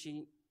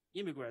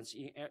immigrants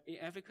in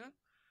Africa,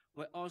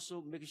 while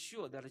also make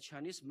sure that the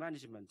Chinese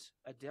management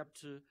adapt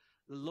to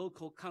the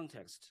local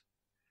context.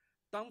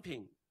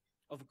 Dumping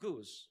of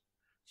goods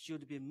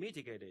should be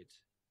mitigated.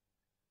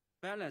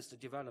 Balanced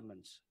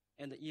development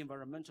and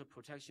environmental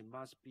protection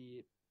must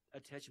be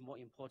attached more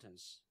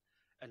importance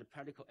and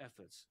practical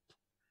efforts.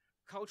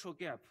 Cultural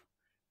gap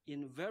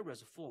in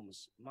various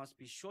forms must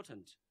be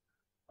shortened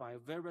by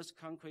various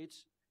concrete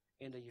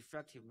and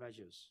effective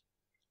measures.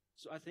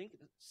 So I think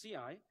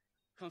CI,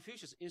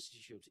 Confucius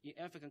Institute in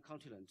African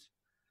continent,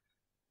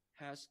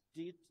 has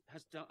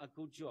done a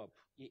good job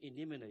in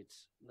eliminate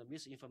the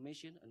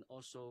misinformation and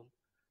also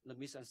the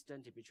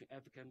misunderstanding between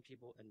African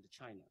people and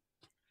China.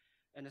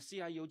 And the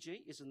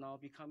CIUJ is now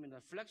becoming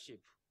a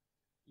flagship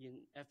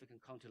in African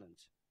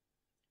continent.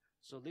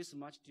 So this is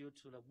much due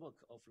to the work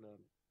of the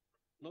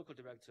local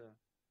director,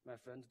 my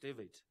friend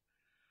David.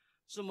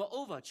 So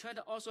moreover,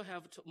 China also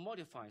have to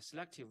modify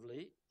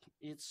selectively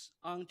its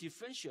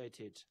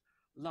undifferentiated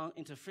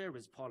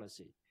non-interference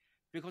policy,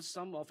 because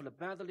some of the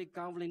badly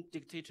governing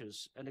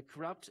dictators and the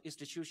corrupt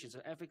institutions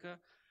in Africa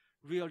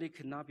really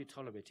cannot be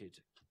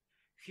tolerated.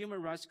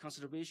 Human rights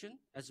consideration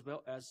as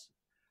well as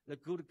the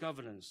good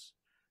governance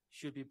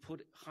should be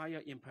put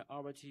higher in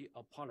priority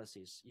of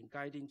policies in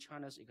guiding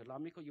China's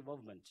economic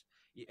involvement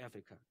in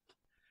Africa.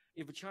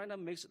 If China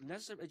makes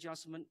lesser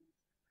adjustment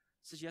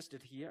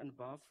suggested here and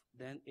above,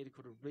 then it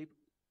could reap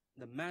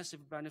the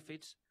massive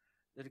benefits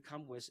that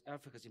come with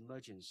Africa's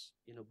emergence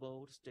in a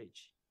world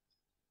stage.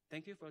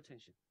 Thank you for your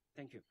attention.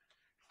 Thank you.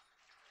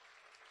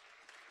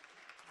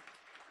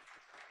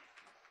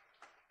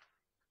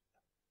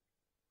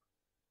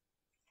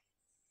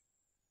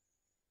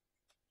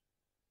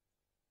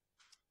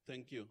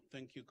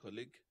 Thank you,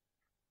 colleague.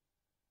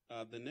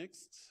 The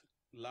next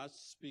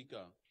last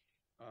speaker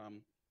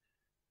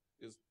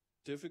is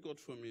difficult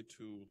for me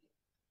to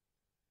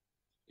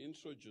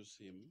introduce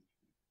him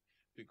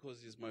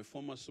because he's my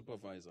former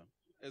supervisor.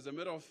 As a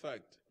matter of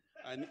fact,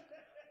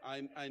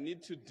 I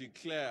need to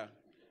declare,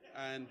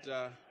 and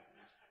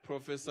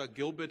Professor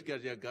Gilbert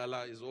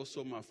Gadiagala is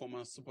also my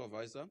former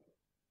supervisor.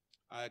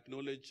 I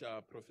acknowledge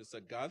Professor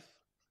Garth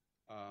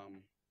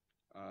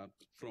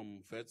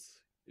from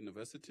Wits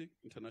University,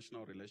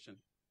 International Relations.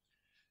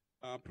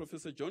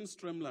 Professor John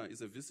Stremler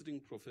is a visiting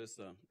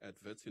professor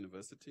at Wits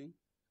University.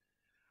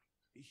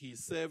 He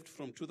served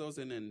from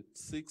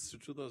 2006 to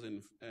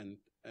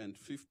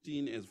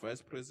 2015 as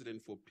Vice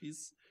President for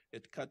Peace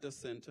at Carter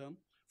Center.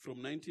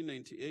 From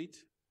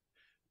 1998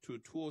 to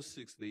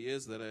 2006, the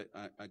years that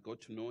I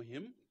got to know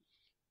him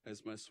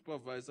as my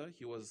supervisor,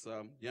 he was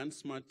Jan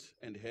Smart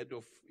and head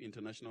of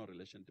International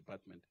Relations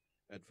Department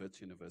at Wits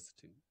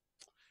University.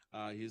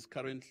 He's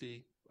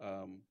currently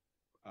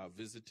a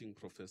visiting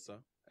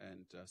professor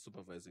and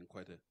supervising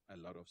quite a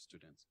lot of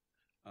students.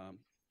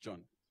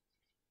 John,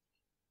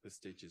 the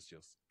stage is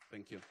yours.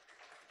 Thank you.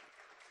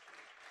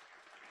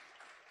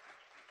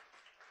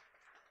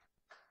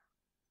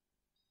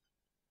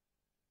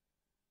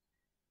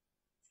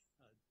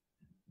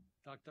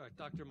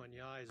 Dr.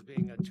 Manyai is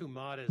being too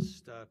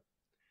modest.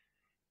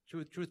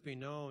 Truth be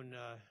known,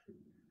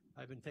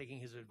 I've been taking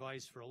his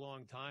advice for a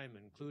long time,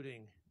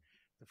 including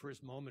the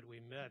first moment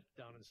we met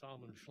down in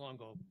Solomon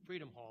Shlongo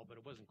Freedom Hall, but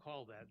it wasn't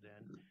called that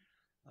then,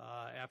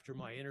 after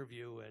my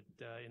interview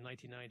in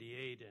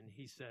 1998, and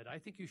he said, I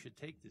think you should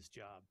take this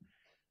job.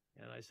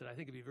 And I said, I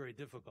think it'd be very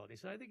difficult. He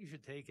said, I think you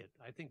should take it.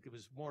 I think it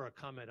was more a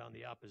comment on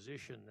the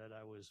opposition that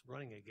I was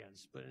running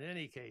against. But in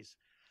any case,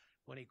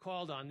 when he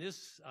called on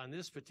this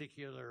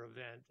particular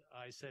event,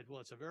 I said,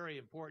 well, it's a very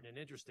important and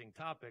interesting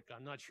topic.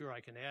 I'm not sure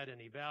I can add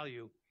any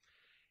value.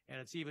 And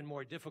it's even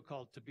more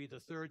difficult to be the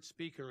third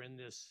speaker in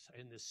this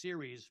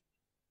series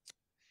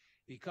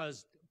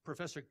because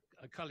Professor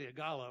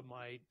Kaliagala,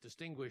 my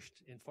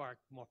distinguished, in far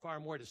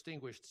more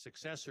distinguished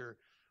successor,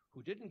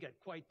 who didn't get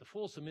quite the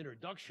fulsome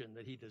introduction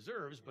that he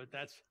deserves, but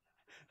that's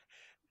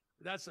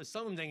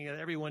something that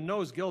everyone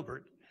knows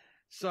Gilbert.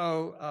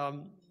 So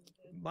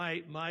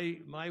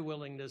my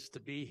willingness to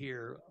be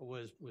here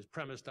was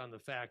premised on the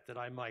fact that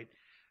I might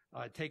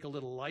take a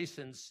little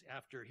license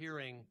after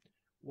hearing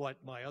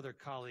what my other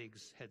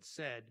colleagues had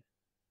said,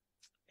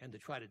 and to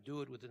try to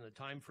do it within the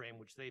time frame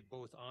which they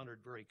both honored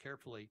very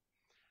carefully.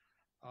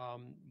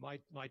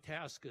 My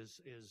task is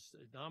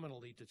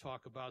nominally to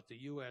talk about the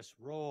U.S.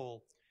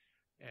 role,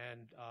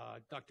 and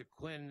Dr.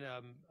 Quinn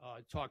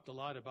talked a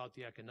lot about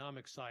the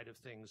economic side of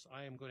things.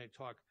 I am going to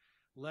talk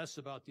less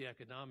about the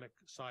economic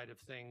side of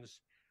things,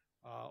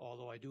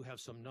 although I do have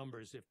some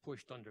numbers if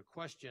pushed under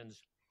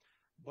questions.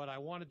 But I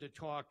wanted to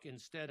talk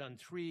instead on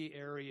three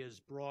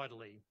areas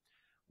broadly.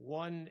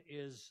 One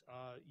is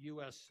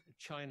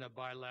U.S.-China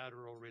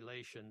bilateral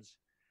relations.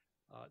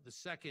 The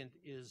second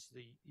is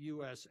the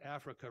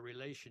U.S.-Africa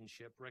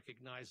relationship,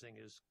 recognizing,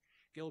 as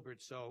Gilbert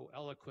so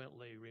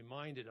eloquently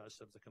reminded us,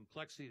 of the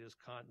complexity of this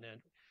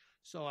continent.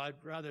 So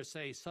I'd rather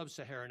say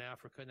sub-Saharan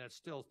Africa, and that's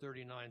still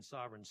 39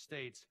 sovereign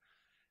states.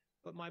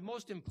 But my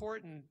most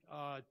important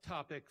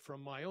topic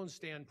from my own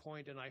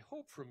standpoint, and I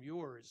hope from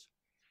yours,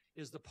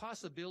 is the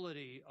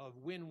possibility of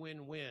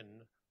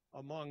win-win-win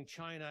among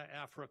China,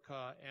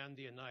 Africa, and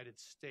the United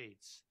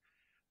States.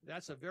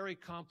 That's a very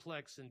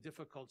complex and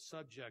difficult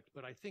subject,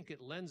 but I think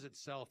it lends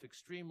itself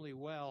extremely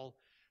well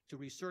to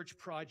research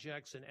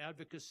projects and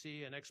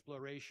advocacy and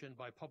exploration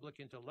by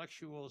public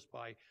intellectuals,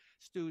 by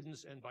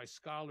students, and by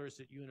scholars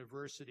at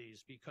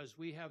universities, because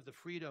we have the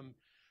freedom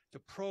to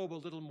probe a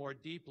little more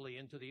deeply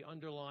into the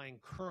underlying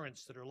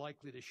currents that are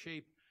likely to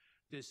shape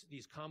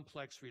these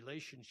complex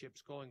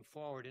relationships going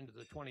forward into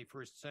the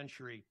 21st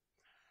century.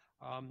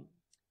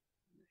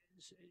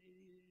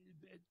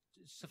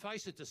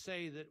 suffice it to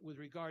say that with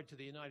regard to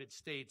the United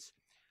States,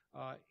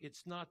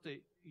 it's not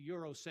the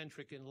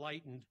Eurocentric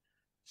enlightened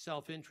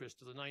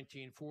self-interest of the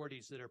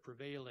 1940s that are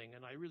prevailing.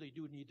 And I really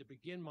do need to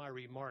begin my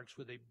remarks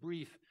with a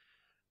brief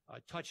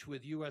touch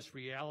with U.S.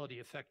 reality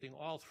affecting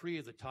all three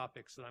of the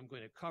topics that I'm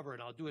going to cover,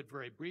 and I'll do it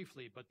very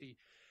briefly. But the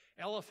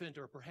elephant,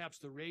 or perhaps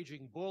the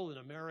raging bull in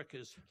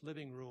America's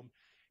living room,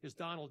 is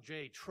Donald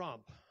J.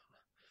 Trump.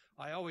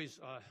 I always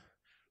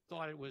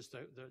thought it was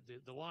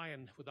the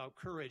lion without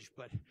courage,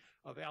 but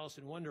of Alice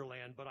in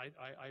Wonderland. But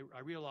I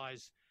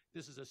realize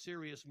this is a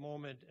serious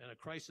moment and a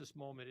crisis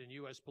moment in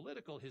U.S.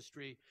 political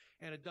history,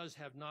 and it does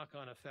have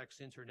knock-on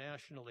effects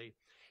internationally.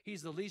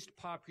 He's the least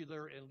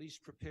popular and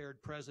least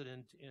prepared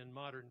president in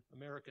modern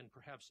American,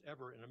 perhaps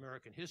ever in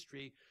American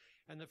history.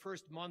 And the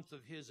first month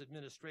of his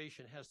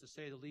administration has, to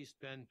say the least,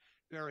 been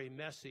very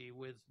messy,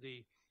 with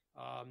the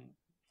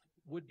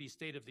would-be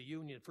State of the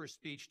Union first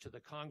speech to the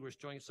Congress,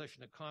 joint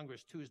session of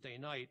Congress Tuesday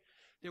night.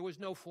 There was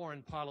no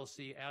foreign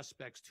policy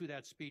aspects to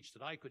that speech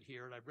that I could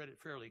hear, and I've read it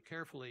fairly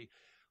carefully.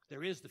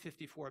 There is the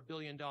 $54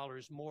 billion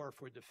more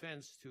for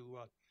defense to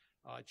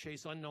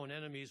chase unknown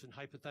enemies and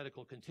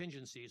hypothetical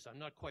contingencies. I'm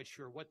not quite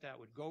sure what that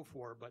would go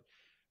for, but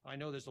I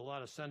know there's a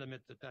lot of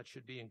sentiment that that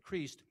should be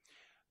increased.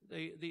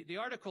 The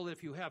article,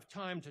 if you have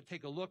time to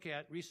take a look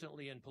at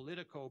recently in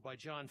Politico by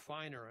John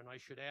Feiner, and I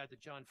should add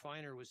that John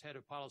Feiner was head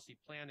of policy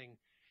planning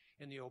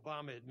in the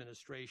Obama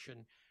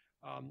administration,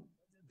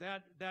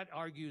 that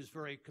argues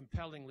very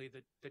compellingly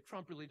that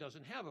Trump really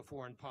doesn't have a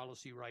foreign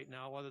policy right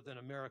now other than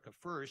America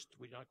first.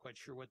 We're not quite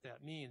sure what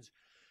that means.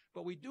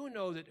 But we do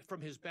know that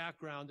from his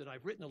background, and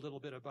I've written a little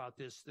bit about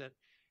this, that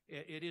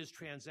it is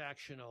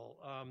transactional.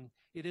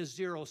 It is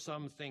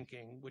zero-sum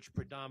thinking which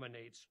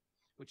predominates,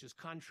 which is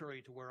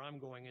contrary to where I'm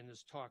going in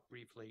this talk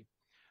briefly.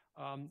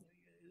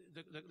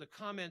 The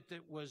comment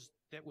that was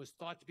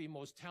thought to be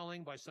most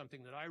telling by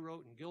something that I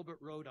wrote and Gilbert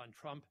wrote on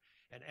Trump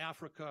and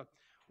Africa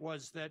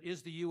was that,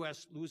 is the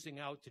U.S. losing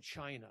out to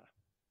China?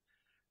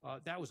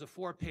 That was a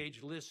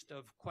 4-page list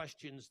of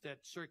questions that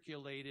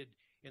circulated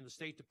in the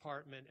State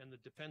Department and the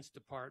Defense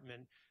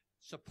Department,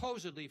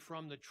 supposedly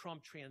from the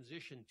Trump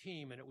transition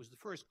team, and it was the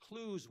first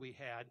clues we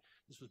had.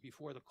 This was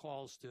before the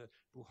calls to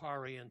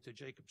Buhari and to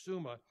Jacob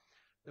Zuma.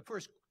 The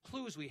first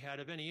clues we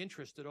had of any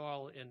interest at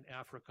all in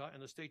Africa,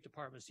 and the State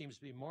Department seems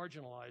to be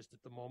marginalized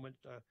at the moment,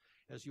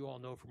 as you all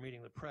know from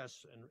reading the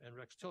press and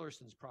Rex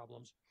Tillerson's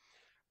problems.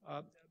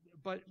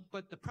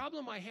 But the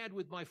problem I had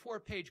with my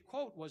 4-page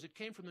quote was it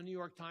came from the New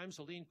York Times,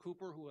 Helene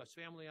Cooper, whose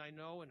family I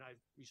know, and I've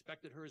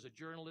respected her as a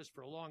journalist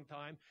for a long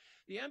time.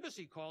 The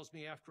embassy calls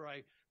me after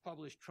I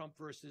published Trump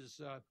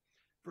versus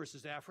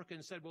Africa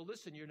and said, well,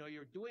 listen, you know,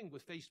 you're doing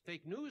with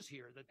fake news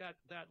here,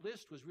 that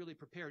list was really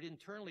prepared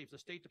internally for the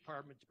State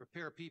Department to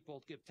prepare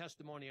people to give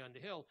testimony on the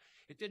Hill.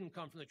 It didn't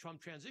come from the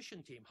Trump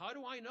transition team. How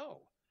do I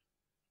know?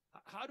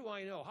 How do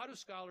I know? How do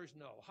scholars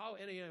know? How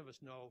any of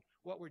us know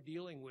what we're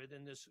dealing with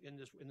in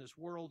this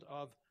world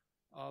of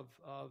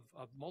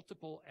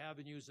multiple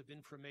avenues of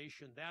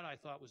information? That I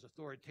thought was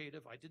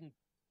authoritative. I didn't,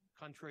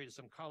 contrary to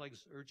some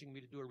colleagues urging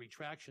me to do a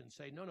retraction,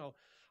 say, no,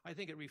 I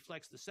think it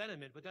reflects the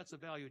sentiment, but that's a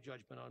value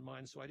judgment on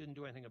mine, so I didn't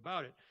do anything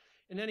about it.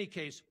 In any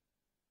case,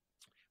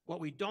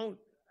 what we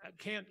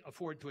can't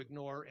afford to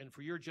ignore, and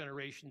for your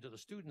generation, to the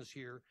students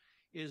here,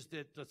 is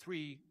that the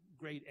three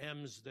great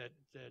M's that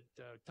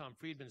Tom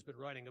Friedman's been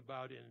writing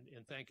about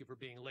in Thank You for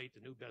Being Late, the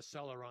new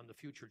bestseller on the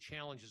future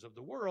challenges of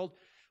the world,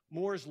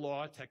 Moore's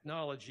Law,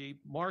 technology,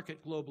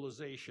 market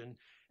globalization,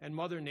 and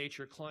Mother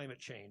Nature, climate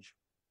change.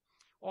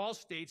 All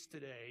states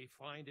today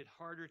find it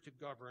harder to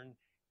govern,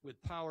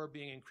 with power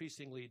being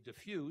increasingly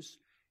diffuse,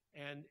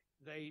 and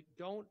they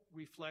don't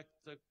reflect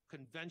the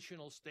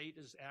conventional state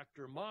as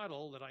actor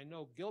model that I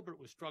know Gilbert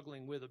was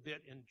struggling with a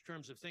bit in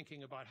terms of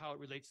thinking about how it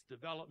relates to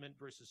development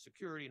versus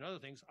security and other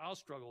things I'll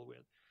struggle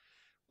with.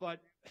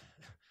 But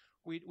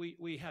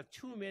we have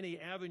too many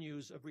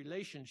avenues of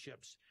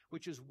relationships,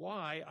 which is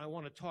why I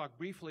want to talk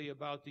briefly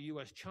about the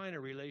U.S.-China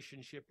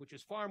relationship, which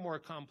is far more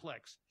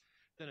complex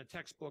than a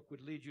textbook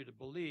would lead you to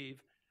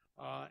believe.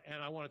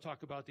 And I want to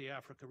talk about the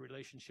Africa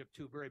relationship,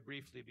 too, very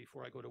briefly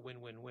before I go to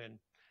win-win-win.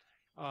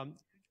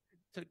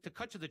 To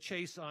cut to the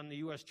chase on the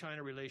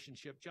U.S.-China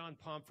relationship, John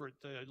Pomfret,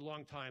 the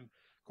longtime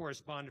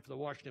correspondent for the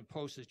Washington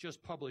Post, has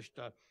just published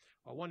a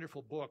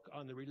wonderful book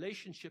on the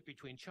relationship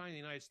between China and the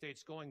United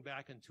States going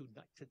back to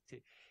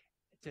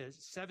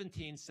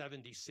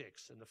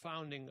 1776 and the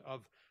founding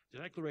of the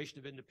Declaration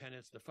of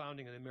Independence, the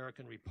founding of the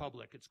American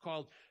Republic. It's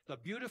called The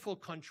Beautiful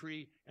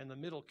Country and the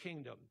Middle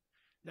Kingdom.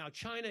 Now,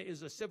 China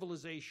is a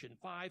civilization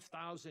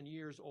 5,000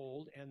 years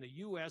old, and the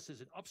U.S.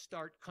 is an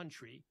upstart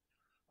country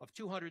of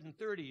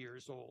 230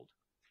 years old.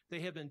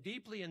 They have been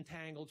deeply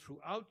entangled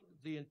throughout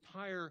the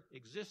entire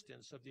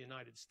existence of the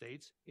United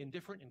States in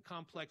different and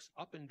complex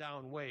up and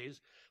down ways,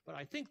 but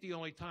I think the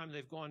only time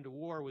they've gone to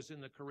war was in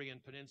the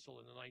Korean Peninsula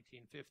in the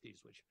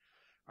 1950s, which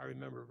I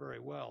remember very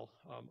well.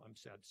 I'm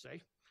sad to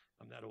say,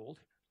 I'm that old.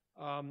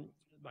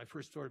 My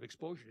first sort of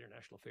exposure to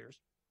international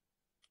affairs.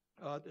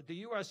 The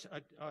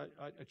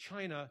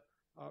U.S.-China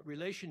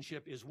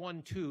relationship is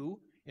 1-2.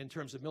 in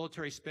terms of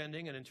military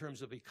spending and in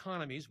terms of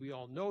economies. We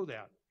all know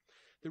that.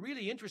 The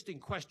really interesting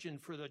question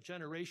for the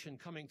generation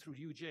coming through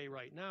UJ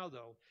right now,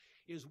 though,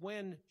 is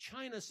when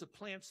China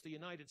supplants the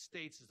United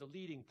States as the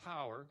leading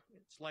power,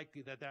 it's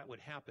likely that that would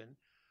happen.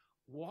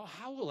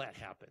 How will that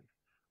happen?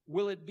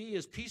 Will it be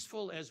as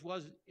peaceful as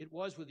it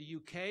was with the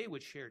UK,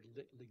 which shared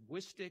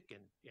linguistic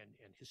and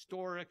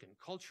historic and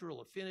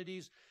cultural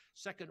affinities?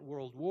 Second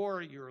World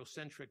War,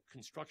 Eurocentric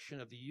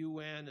construction of the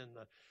UN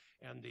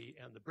and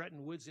the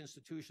Bretton Woods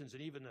institutions,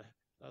 and even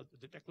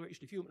the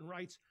Declaration of Human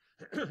Rights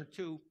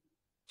to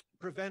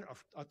prevent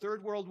a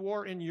third world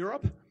war in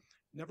Europe.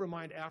 Never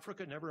mind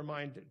Africa, never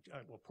mind,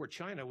 well, poor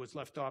China was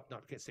left off,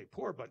 not, I can't say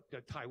poor, but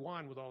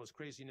Taiwan with all this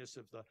craziness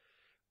of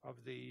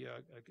the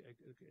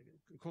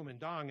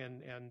Kuomintang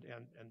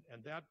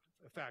and that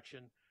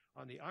faction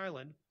on the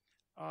island.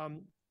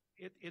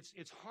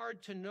 It's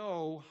hard to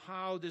know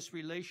how this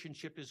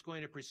relationship is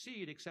going to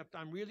proceed, except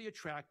I'm really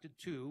attracted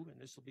to, and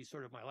this will be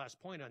sort of my last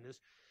point on this,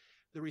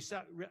 the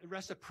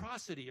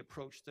reciprocity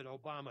approach that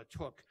Obama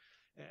took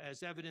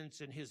as evidence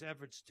in his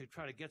efforts to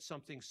try to get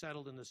something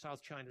settled in the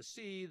South China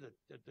Sea,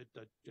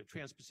 the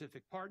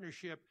Trans-Pacific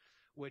Partnership,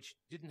 which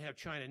didn't have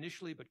China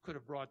initially but could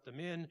have brought them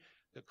in,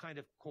 the kind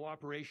of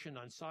cooperation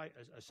on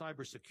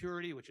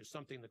cybersecurity, which is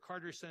something the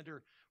Carter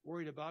Center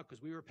worried about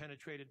because we were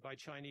penetrated by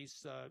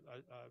Chinese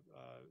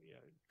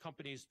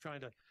companies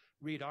trying to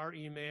read our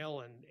email,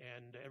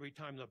 and every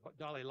time the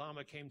Dalai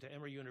Lama came to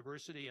Emory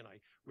University, and I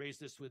raised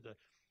this with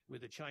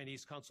the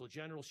Chinese Consul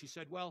General, she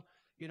said, well,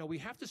 you know, we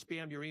have to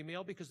spam your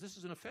email because this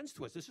is an offense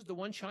to us. This is the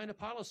one China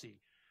policy.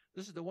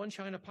 This is the one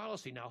China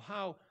policy. Now,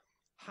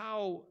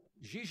 how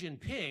Xi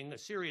Jinping, a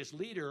serious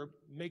leader,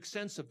 makes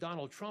sense of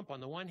Donald Trump, on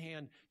the one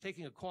hand,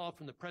 taking a call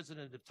from the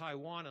president of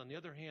Taiwan, on the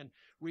other hand,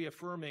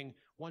 reaffirming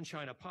one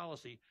China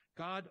policy,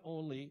 God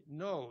only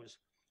knows.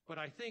 But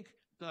I think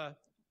the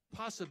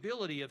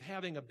possibility of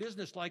having a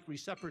business-like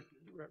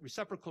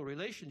reciprocal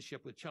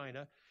relationship with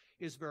China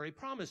is very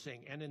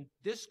promising. And in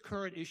this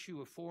current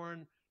issue of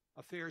Foreign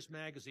Affairs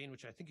magazine,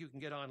 which I think you can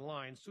get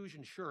online,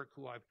 Susan Shirk,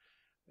 who I've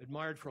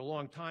admired for a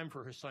long time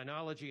for her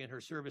sinology and her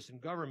service in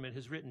government,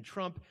 has written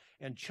Trump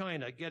and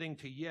China getting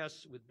to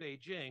yes with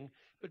Beijing.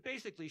 But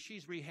basically,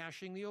 she's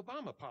rehashing the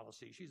Obama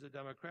policy. She's a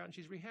Democrat, and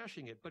she's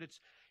rehashing it. But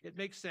it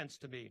makes sense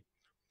to me.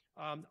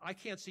 I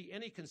can't see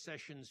any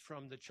concessions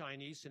from the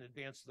Chinese in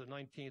advance of the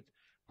 19th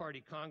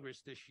Party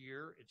Congress this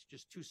year. It's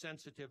just too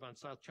sensitive on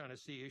South China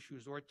Sea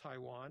issues or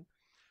Taiwan.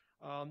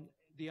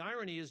 The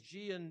irony is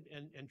Xi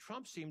and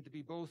Trump seem to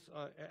be both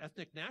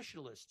ethnic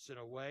nationalists in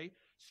a way,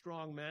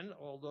 strong men,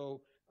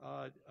 although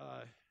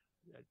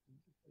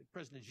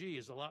President Xi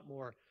is a lot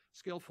more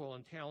skillful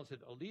and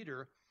talented a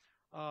leader.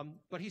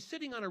 But he's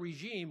sitting on a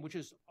regime which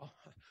is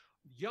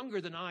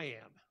younger than I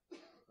am.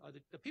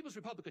 The People's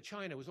Republic of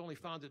China was only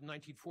founded in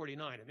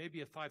 1949. It may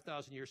be a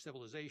 5,000-year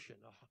civilization,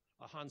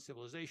 a Han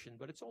civilization,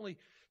 but it's only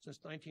since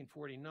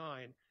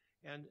 1949.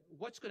 And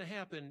what's going to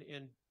happen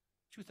in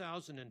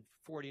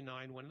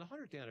 2049 when the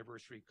 100th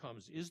anniversary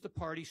comes? Is the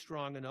party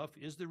strong enough?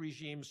 Is the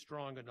regime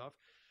strong enough?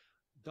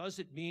 Does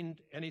it mean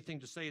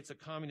anything to say it's a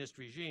communist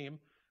regime?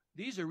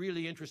 These are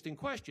really interesting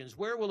questions.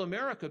 Where will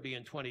America be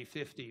in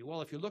 2050?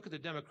 Well, if you look at the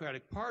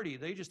Democratic Party,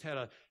 they just had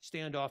a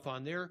standoff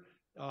on their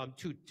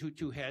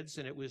two heads,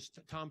 and it was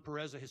Tom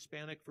Perez, a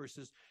Hispanic,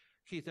 versus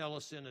Keith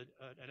Ellison,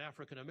 an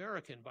African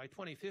American. By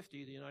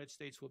 2050, the United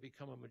States will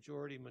become a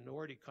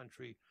majority-minority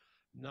country,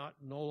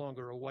 no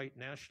longer a white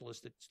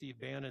nationalist that Steve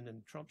Bannon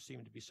and Trump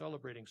seem to be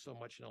celebrating so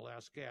much in the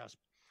last gasp.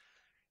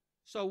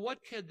 So what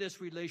could this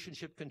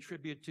relationship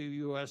contribute to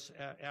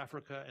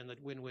U.S.-Africa and the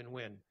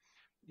win-win-win?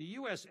 The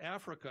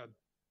U.S.-Africa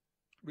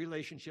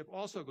relationship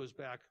also goes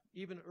back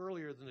even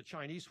earlier than the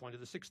Chinese one, to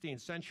the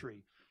 16th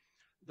century.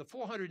 The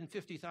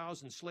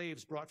 450,000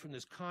 slaves brought from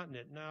this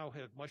continent now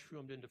have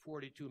mushroomed into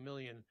 42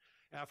 million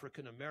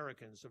African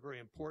Americans, a very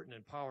important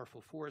and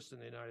powerful force in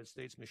the United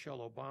States. Michelle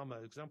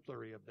Obama,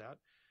 exemplary of that.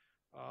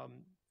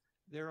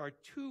 There are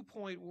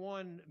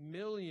 2.1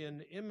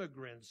 million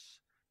immigrants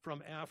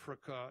from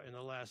Africa in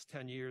the last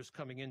 10 years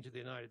coming into the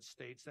United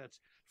States. That's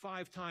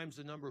 5 times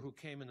the number who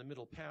came in the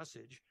Middle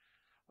Passage.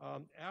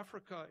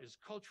 Africa is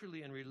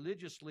culturally and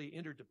religiously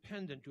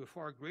interdependent to a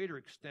far greater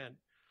extent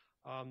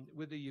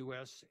with the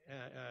U.S.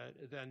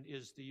 Than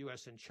is the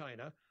U.S. and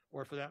China,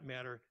 or for that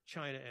matter,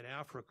 China and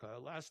Africa.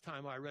 Last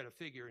time I read a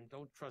figure, and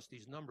don't trust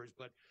these numbers,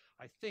 but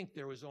I think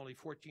there was only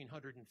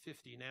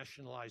 1,450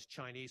 nationalized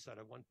Chinese out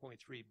of 1.3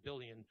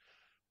 billion,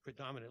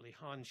 predominantly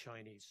Han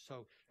Chinese.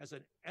 So as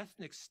an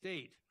ethnic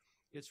state,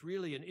 it's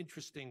really an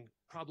interesting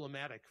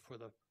problematic for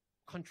the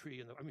country,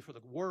 and for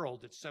the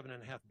world. It's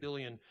 7.5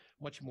 billion,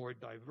 much more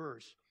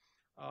diverse.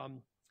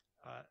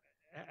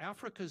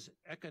 Africa's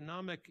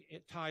economic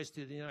ties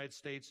to the United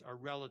States are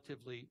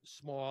relatively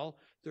small,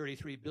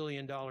 $33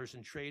 billion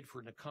in trade for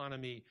an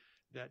economy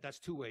that's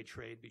two-way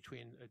trade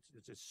between,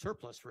 it's a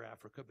surplus for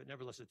Africa, but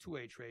nevertheless a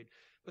two-way trade.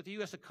 But the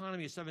U.S.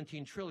 economy is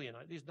 17 trillion.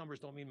 These numbers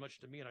don't mean much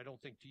to me, and I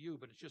don't think to you,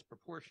 but it's just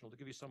proportional to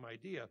give you some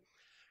idea.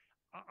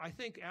 I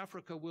think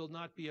Africa will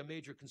not be a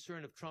major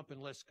concern of Trump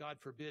unless, God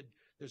forbid,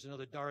 there's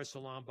another Dar es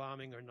Salaam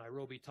bombing or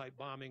Nairobi-type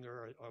bombing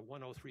or a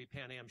 103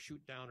 Pan Am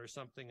shoot-down or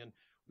something, and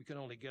we can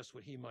only guess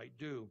what he might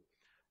do.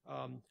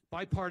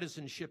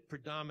 Bipartisanship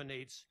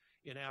predominates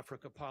in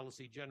Africa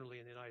policy generally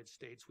in the United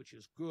States, which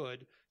is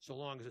good, so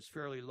long as it's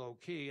fairly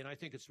low-key, and I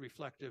think it's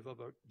reflective of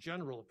a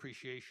general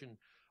appreciation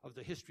of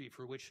the history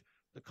for which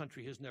the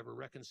country has never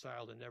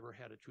reconciled and never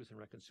had a Truth and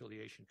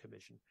Reconciliation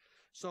Commission.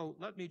 So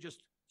let me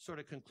just sort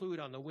of conclude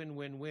on the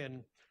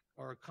win-win-win,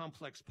 or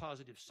complex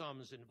positive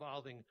sums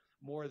involving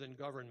more than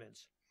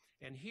governments.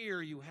 And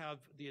here you have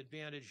the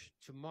advantage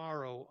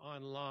tomorrow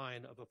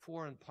online of a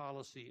foreign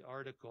policy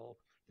article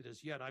that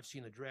is yet, I've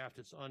seen the draft,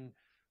 it's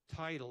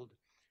untitled.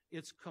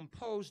 It's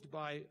composed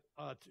by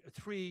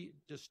three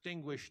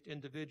distinguished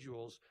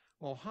individuals,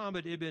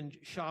 Mohammed Ibn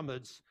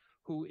Shamads,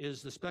 who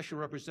is the Special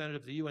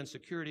Representative of the UN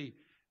Secretary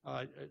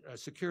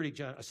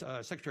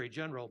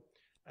General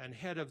and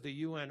head of the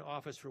UN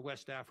Office for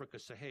West Africa,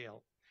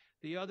 Sahel.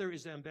 The other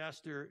is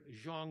Ambassador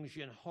Zhang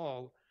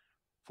Jinhao,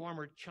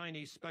 former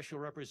Chinese Special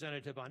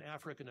Representative on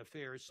African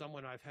Affairs,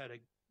 someone I've had a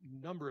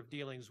number of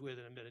dealings with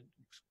and have been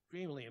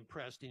extremely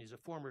impressed, and he's a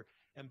former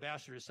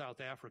ambassador to South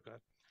Africa.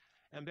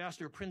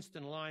 Ambassador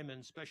Princeton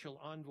Lyman, Special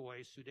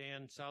Envoy,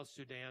 Sudan, South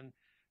Sudan,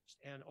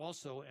 and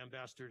also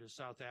Ambassador to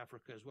South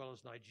Africa, as well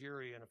as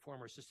Nigeria, and a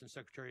former Assistant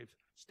Secretary of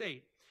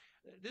State.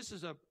 This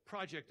is a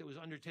project that was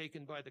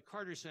undertaken by the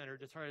Carter Center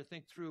to try to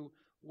think through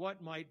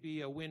what might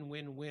be a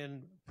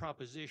win-win-win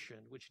proposition,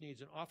 which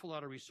needs an awful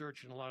lot of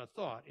research and a lot of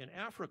thought. In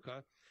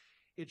Africa,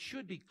 it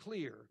should be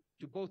clear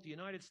to both the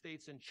United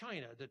States and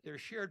China that their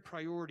shared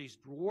priorities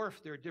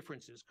dwarf their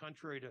differences,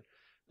 contrary to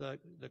the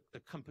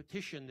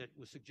competition that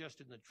was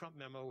suggested in the Trump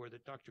memo or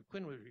that Dr.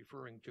 Quinn was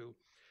referring to.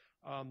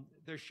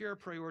 Their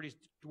shared priorities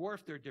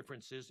dwarf their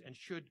differences and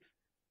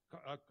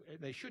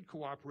they should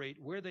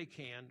cooperate where they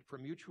can for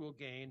mutual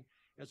gain,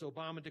 as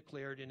Obama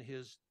declared in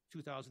his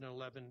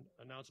 2011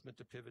 announcement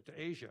to pivot to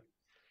Asia.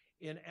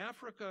 In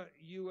Africa,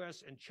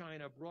 U.S. and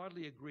China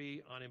broadly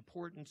agree on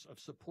importance of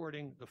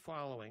supporting the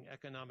following: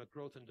 economic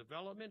growth and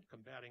development,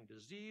 combating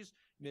disease,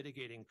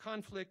 mitigating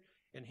conflict,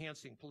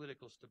 enhancing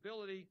political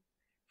stability,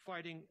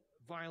 fighting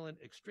violent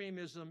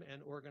extremism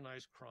and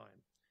organized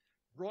crime.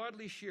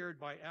 Broadly shared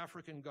by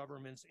African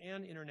governments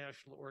and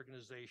international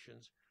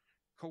organizations,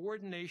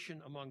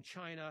 coordination among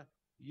China,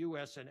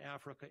 U.S., and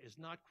Africa is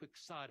not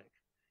quixotic.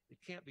 It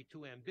can't be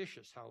too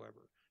ambitious,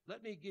 however.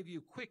 Let me give you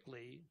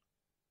quickly,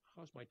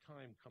 how's my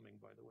time coming,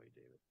 by the way,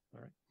 David?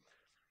 All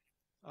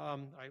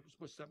right. I was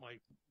supposed to set my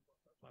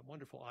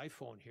wonderful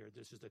iPhone here.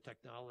 This is the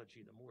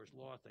technology, the Moore's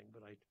Law thing,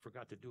 but I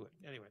forgot to do it.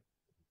 Anyway,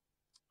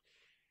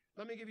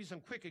 let me give you some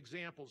quick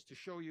examples to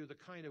show you the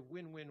kind of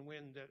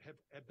win-win-win that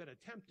have been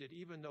attempted,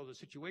 even though the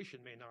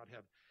situation may not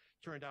have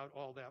turned out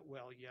all that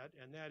well yet.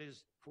 And that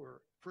is,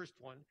 for first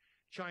one,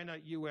 China,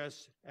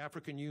 U.S.,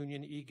 African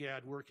Union,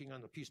 IGAD working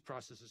on the peace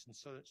processes in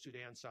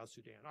Sudan, South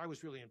Sudan. I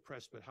was really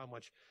impressed with how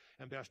much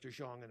Ambassador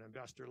Zhang and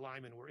Ambassador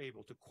Lyman were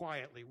able to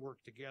quietly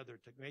work together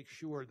to make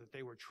sure that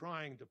they were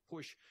trying to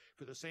push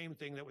for the same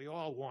thing that we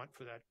all want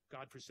for that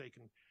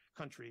godforsaken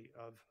country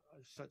of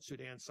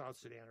Sudan, South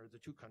Sudan, or the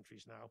two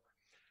countries now.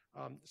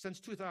 Since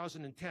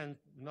 2010,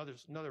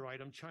 another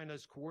item,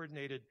 China's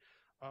coordinated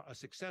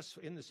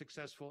the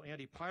successful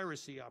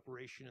anti-piracy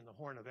operation in the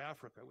Horn of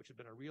Africa, which had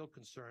been a real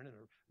concern and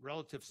a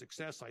relative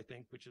success, I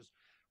think, which is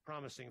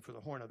promising for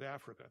the Horn of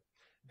Africa.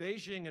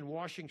 Beijing and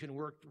Washington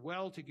worked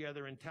well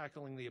together in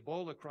tackling the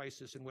Ebola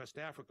crisis in West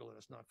Africa, let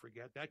us not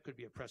forget. That could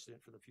be a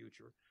precedent for the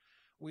future.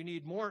 We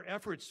need more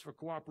efforts for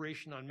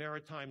cooperation on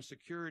maritime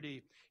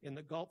security in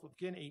the Gulf of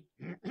Guinea,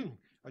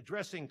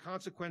 addressing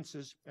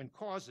consequences and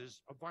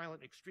causes of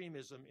violent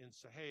extremism in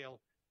Sahel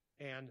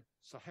and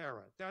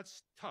Sahara.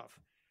 That's tough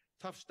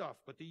stuff.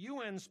 But the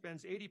UN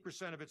spends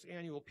 80% of its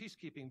annual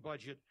peacekeeping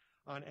budget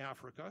on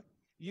Africa.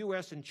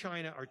 U.S. and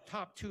China are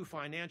top two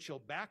financial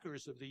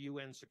backers of the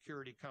UN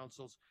Security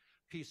Council's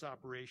peace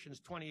operations,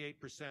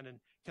 28% and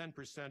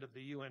 10% of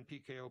the UN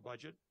PKO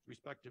budget,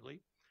 respectively.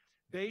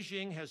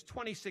 Beijing has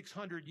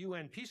 2,600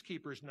 UN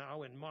peacekeepers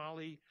now in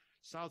Mali,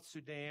 South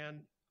Sudan,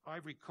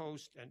 Ivory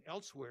Coast, and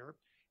elsewhere.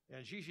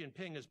 And Xi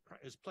Jinping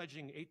is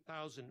pledging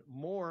 8,000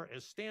 more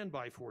as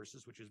standby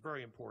forces, which is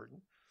very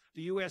important.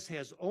 The U.S.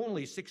 has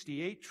only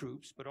 68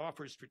 troops, but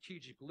offers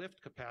strategic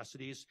lift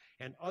capacities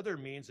and other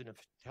means of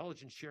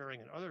intelligence sharing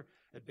and other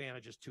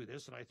advantages to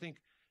this. And I think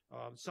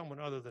someone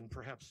other than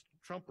perhaps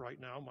Trump right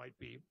now might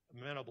be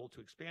amenable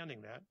to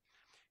expanding that.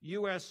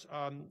 U.S.,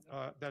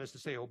 that is to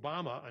say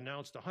Obama,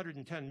 announced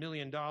 $110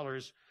 million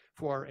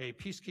for a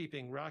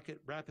peacekeeping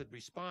rapid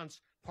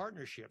response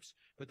partnerships,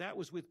 but that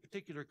was with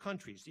particular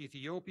countries: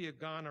 Ethiopia,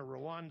 Ghana,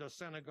 Rwanda,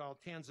 Senegal,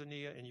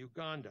 Tanzania, and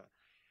Uganda.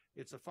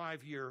 It's a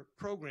 5-year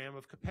program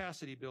of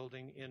capacity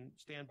building in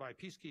standby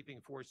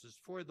peacekeeping forces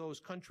for those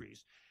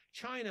countries.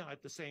 China,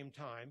 at the same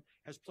time,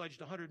 has pledged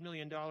 $100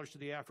 million to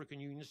the African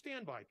Union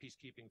standby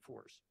peacekeeping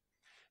force.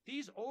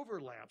 These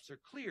overlaps are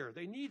clear.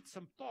 They need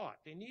some thought.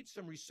 They need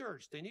some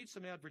research. They need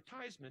some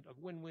advertisement of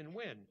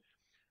win-win-win.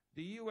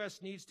 The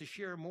U.S. needs to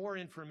share more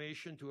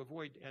information to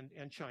avoid,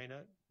 and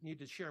China need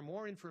to share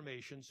more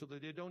information so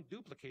that they don't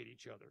duplicate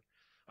each other.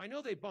 I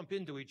know they bump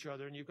into each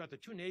other, and you've got the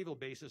two naval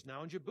bases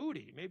now in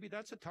Djibouti. Maybe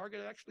that's a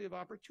target actually of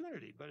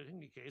opportunity, but in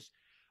any case,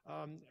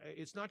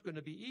 it's not going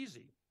to be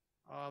easy.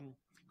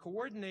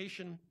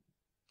 Coordination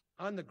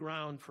on the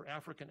ground for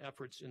African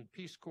efforts in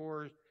Peace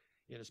Corps,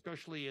 and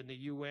especially in the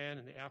UN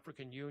and the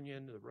African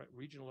Union, the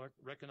regional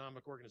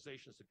economic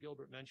organizations that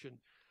Gilbert mentioned.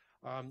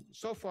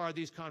 So far,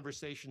 these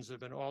conversations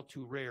have been all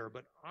too rare,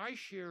 but I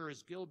share,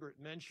 as Gilbert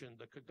mentioned,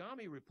 the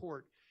Kagame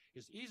report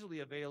is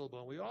easily available,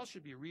 and we all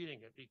should be reading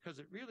it because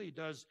it really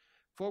does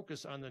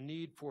focus on the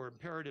need for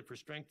imperative for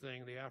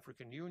strengthening the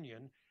African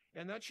Union,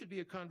 and that should be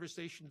a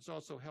conversation that's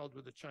also held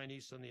with the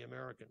Chinese and the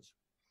Americans.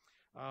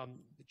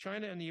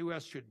 China and the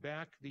U.S. should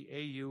back the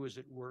AU as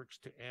it works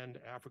to end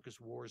Africa's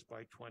wars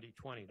by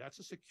 2020. That's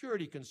a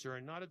security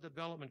concern, not a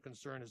development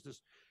concern, as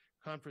this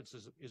conference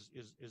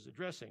is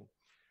addressing.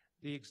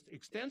 The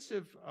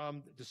extensive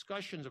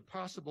discussions of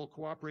possible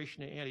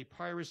cooperation in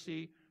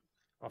anti-piracy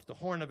off the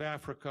Horn of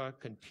Africa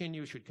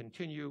should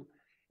continue,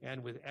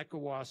 and with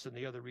ECOWAS and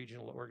the other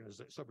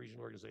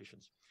sub-regional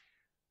organizations.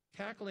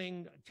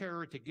 Tackling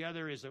terror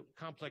together is a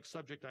complex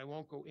subject I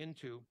won't go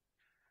into,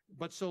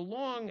 but so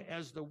long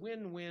as the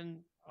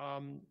win-win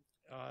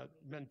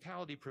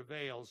mentality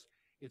prevails,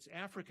 it's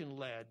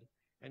African-led,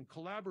 and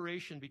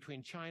collaboration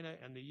between China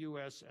and the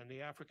U.S. and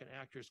the African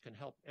actors can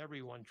help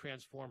everyone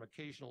transform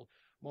occasional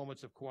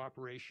moments of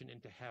cooperation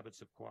into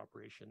habits of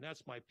cooperation.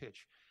 That's my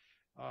pitch.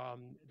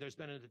 There's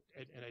been an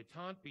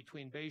entente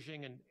between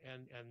Beijing and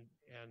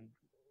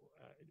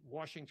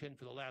Washington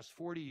for the last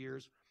 40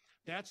 years.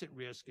 That's at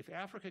risk. If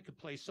Africa could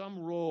play some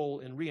role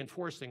in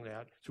reinforcing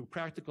that through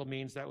practical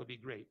means, that would be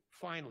great.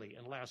 Finally,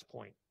 and last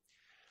point,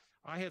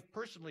 I have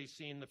personally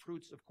seen the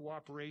fruits of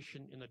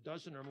cooperation in a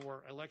dozen or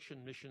more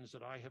election missions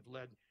that I have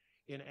led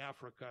in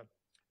Africa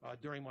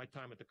during my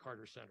time at the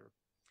Carter Center.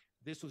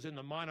 This was in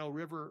the Mono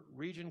River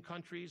region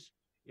countries.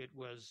 It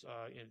was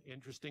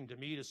interesting to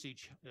me to see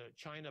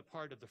China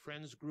part of the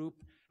Friends group.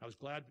 I was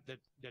glad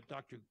that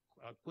Dr.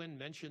 Quinn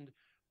mentioned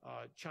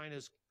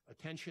China's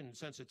attention and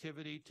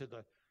sensitivity to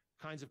the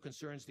kinds of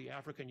concerns the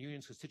African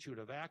Union's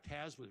Constitutive Act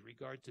has with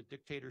regard to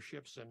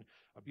dictatorships and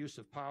abuse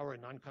of power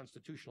and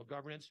non-constitutional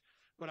governance.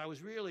 But I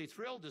was really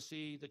thrilled to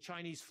see the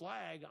Chinese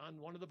flag on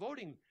one of the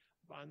voting,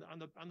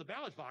 on the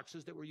ballot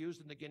boxes that were used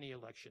in the Guinea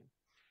election.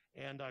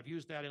 And I've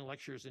used that in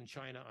lectures in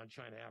China on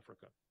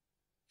China-Africa.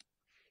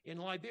 In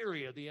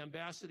Liberia, the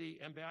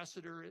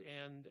ambassador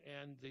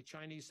and the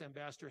Chinese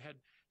ambassador had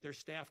their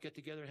staff get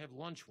together and have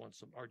lunch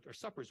or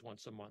suppers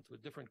once a month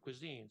with different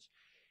cuisines.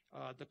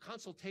 The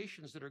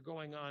consultations that are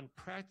going on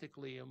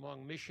practically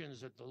among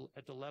missions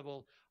at the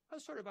level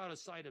sort of out of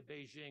sight of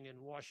Beijing and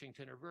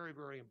Washington are very,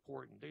 very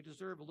important. They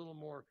deserve a little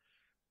more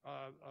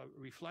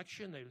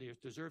reflection. They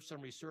deserve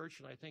some research,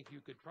 and I think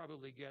you could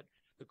probably get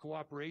the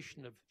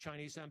cooperation of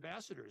Chinese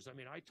ambassadors. I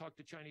mean, I talk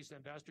to Chinese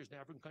ambassadors in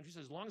African countries.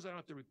 As long as I don't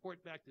have to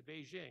report back to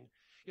Beijing,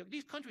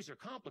 these countries are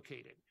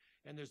complicated,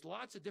 and there's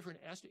lots of different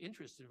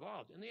interests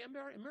involved. And the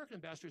American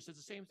ambassador says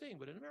the same thing,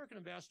 but an American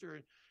ambassador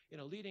in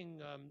a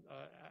leading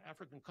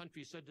African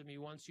country said to me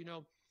once,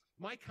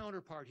 my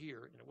counterpart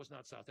here, and it was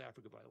not South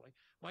Africa, by the way,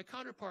 my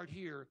counterpart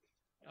here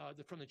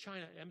from the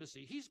China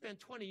embassy, he spent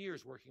 20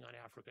 years working on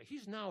Africa.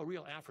 He's now a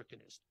real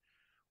Africanist.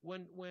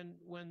 When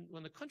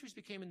the countries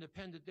became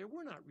independent, there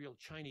were not real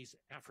Chinese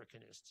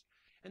Africanists,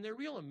 and they're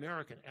real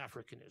American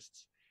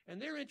Africanists.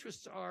 And their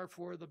interests are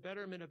for the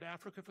betterment of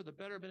Africa, for the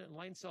betterment and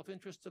enlightened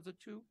self-interests of the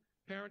two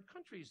parent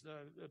countries,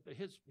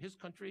 his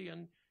country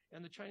and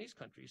the Chinese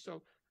country.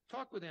 So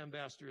talk with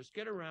ambassadors,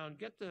 get around,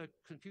 get the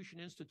Confucian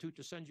Institute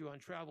to send you on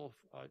travel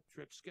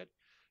trips, get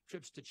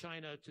trips to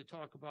China to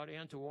talk about,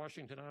 and to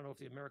Washington. I don't know if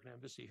the American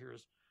embassy here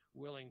is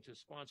willing to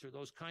sponsor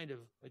those kind of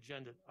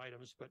agenda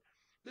items, but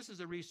this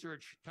is a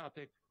research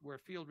topic where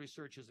field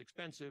research is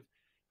expensive.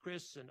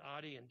 Chris and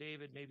Adi and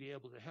David may be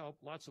able to help.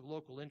 Lots of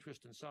local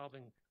interest in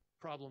solving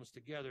problems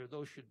together.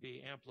 Those should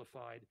be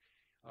amplified,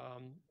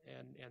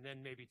 and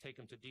then maybe take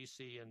them to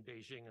DC and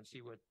Beijing and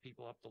see what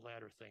people up the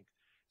ladder think.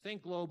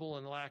 Think global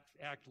and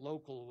act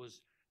local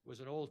was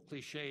an old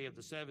cliche of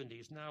the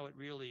 70s. Now it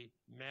really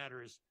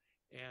matters,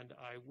 and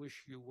I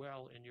wish you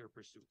well in your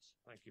pursuits.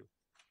 Thank you.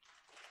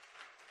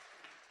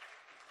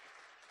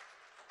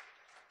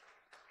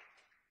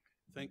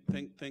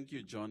 Thank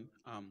you, John.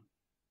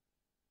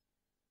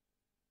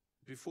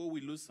 Before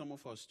we lose some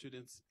of our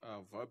students,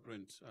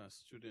 vibrant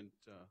students,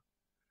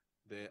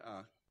 they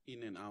are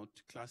in and out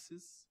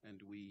classes,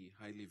 and we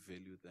highly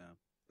value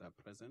their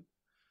presence.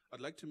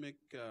 I'd like to make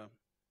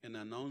an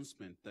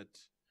announcement that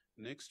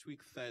next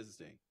week,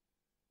 Thursday,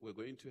 we're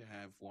going to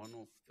have one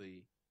of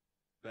the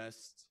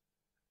best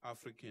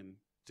African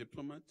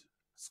diplomat,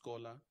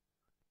 scholar,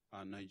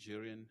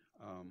 Nigerian,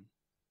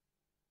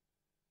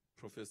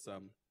 Professor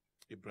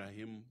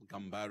Ibrahim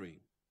Gambari.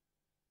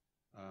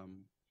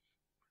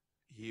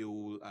 He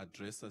will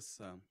address us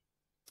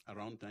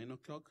around 9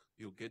 o'clock.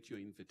 You'll get your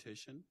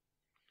invitation.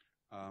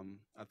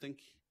 I think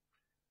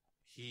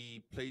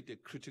He played a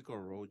critical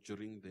role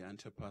during the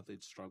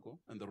anti-apartheid struggle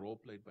and the role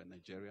played by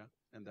Nigeria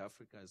and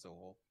Africa as a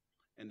whole.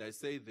 And I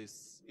say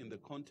this in the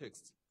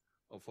context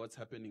of what's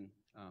happening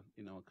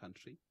in our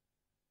country.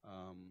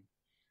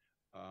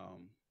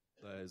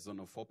 The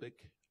xenophobic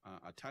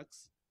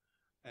attacks.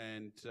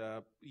 And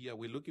yeah,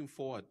 we're looking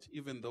forward,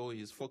 even though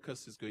his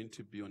focus is going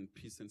to be on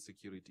peace and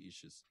security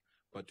issues,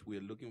 but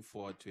we're looking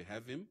forward to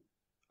have him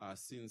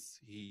since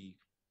he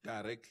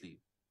directly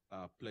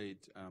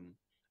played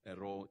a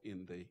role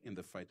in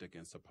the fight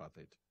against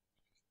apartheid.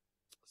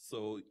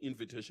 So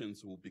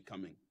invitations will be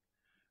coming.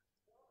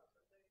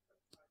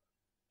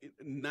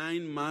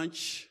 9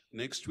 March,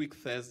 next week,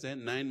 Thursday,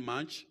 9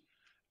 March,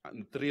 at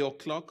 3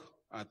 o'clock,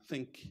 I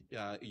think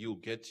you'll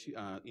get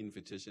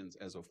invitations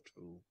as of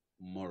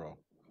tomorrow.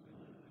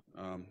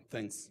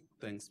 Thanks,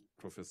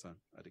 Professor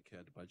Adike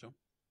Adebajo.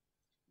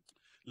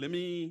 Let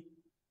me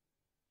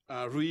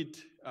read,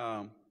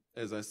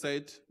 as I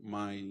said,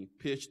 my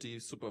PhD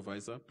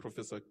supervisor,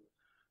 Professor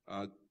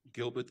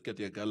Gilbert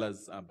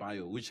Kadiagala's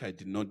bio, which I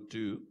did not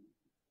do.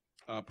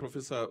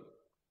 Professor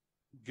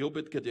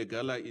Gilbert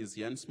Kadiagala is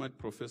Jan Smuts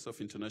Professor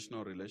of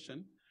International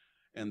Relations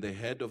and the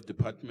head of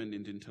Department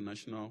in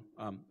International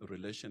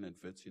Relations at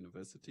Wits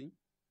University.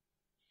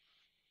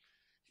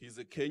 He's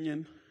a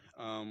Kenyan,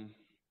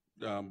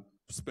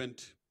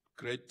 spent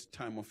great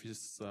time of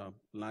his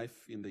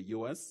life in the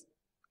US.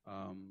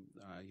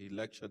 He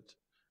lectured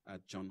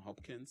at Johns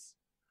Hopkins,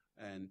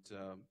 and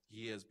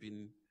he has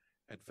been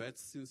at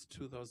Wits since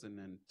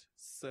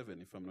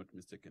 2007, if I'm not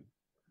mistaken.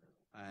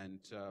 And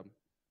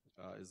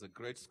is a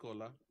great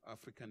scholar,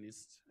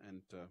 Africanist,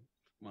 and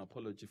my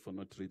apology for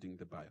not reading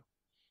the bio.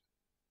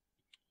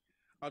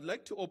 I'd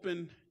like to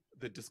open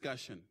the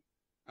discussion.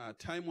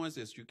 Time-wise,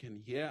 as you can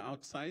hear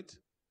outside,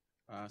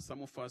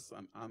 some of us,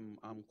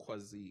 I'm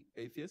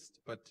quasi-atheist,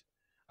 but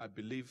I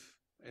believe,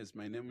 as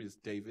my name is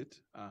David,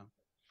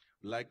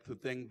 like to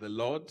thank the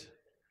Lord.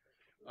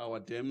 Our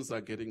dams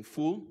are getting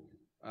full,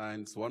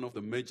 and it's one of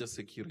the major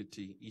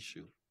security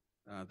issues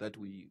that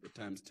we at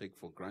times take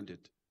for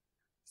granted.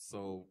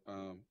 So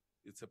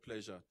it's a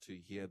pleasure to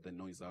hear the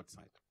noise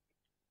outside.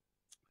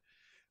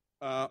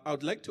 I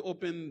would like to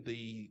open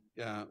the,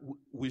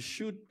 we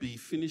should be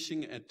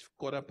finishing at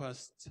quarter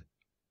past,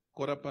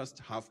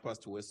 half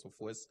past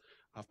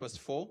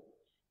 4,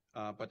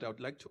 but I would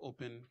like to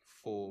open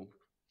for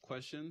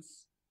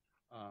questions,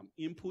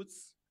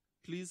 inputs.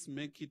 Please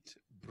make it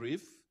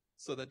brief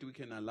so that we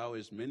can allow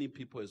as many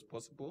people as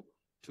possible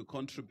to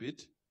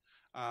contribute.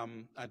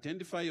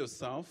 Identify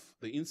yourself,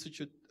 the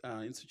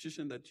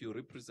institution that you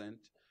represent,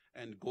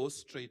 and go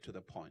straight to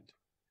the point.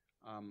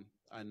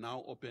 I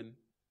now open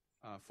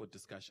for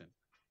discussion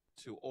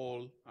to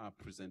all our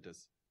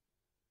presenters.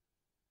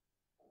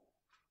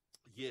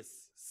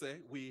 Yes, sir,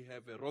 we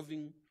have a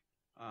roving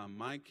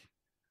mic.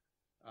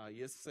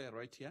 Yes, sir,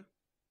 right here.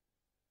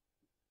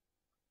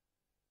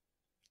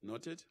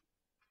 Noted.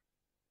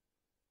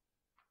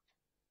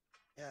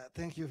 Yeah,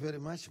 thank you very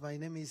much. My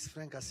name is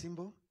Frank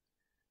Asimbo.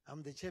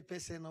 I'm the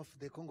chairperson of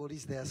the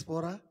Congolese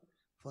diaspora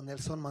for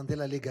Nelson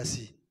Mandela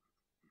Legacy.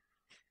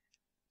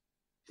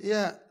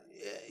 Yeah,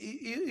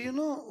 you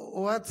know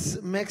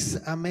what makes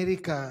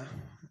America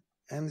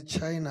and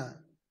China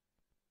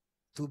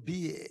to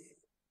be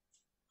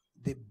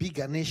the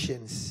bigger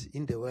nations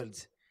in the world?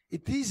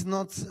 It is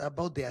not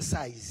about their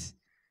size,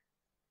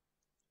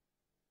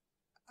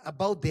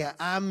 about their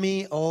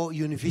army or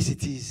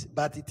universities,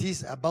 but it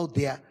is about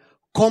their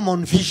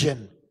common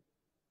vision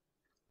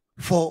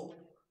for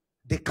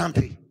the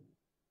country.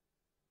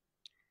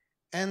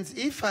 And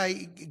if I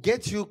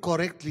get you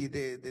correctly,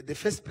 the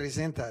first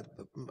presenter,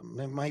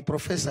 my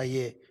professor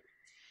here,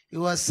 he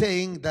was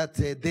saying that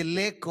the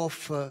lack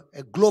of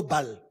a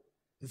global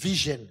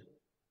vision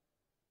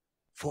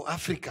for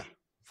Africa,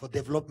 for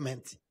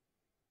development,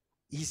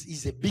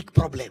 is a big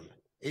problem,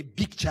 a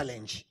big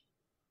challenge.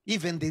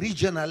 Even the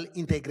regional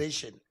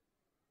integration.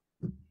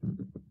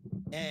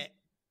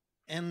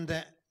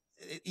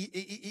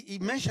 He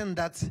mentioned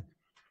that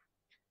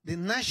the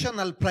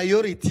national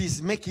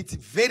priorities make it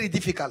very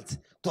difficult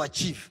to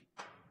achieve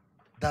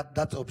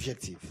that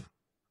objective.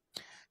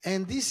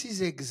 And this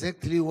is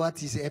exactly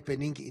what is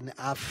happening in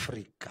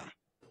Africa.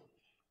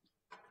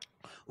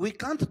 We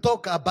can't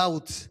talk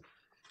about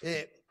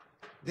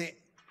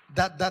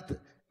that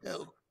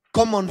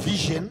common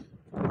vision,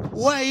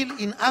 while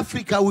in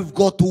Africa we've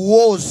got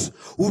wars,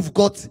 we've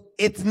got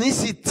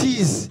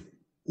ethnicities,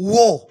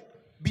 war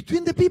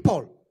between the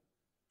people.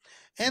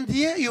 And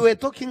here you were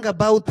talking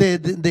about the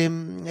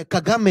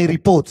Kagame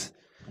report.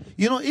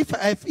 You know, if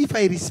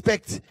I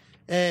respect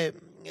the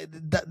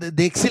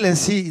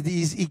excellency,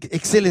 His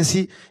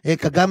Excellency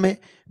Kagame,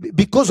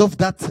 because of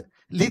that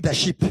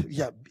leadership,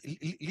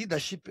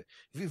 leadership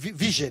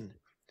vision,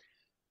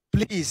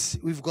 please,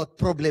 we've got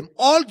problem.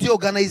 All the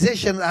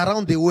organizations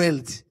around the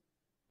world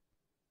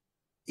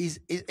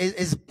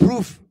is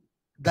proof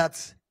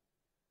that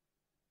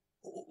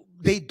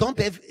they don't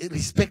have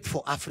respect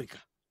for Africa.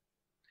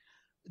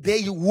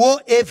 They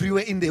war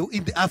everywhere in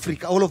the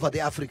Africa, all over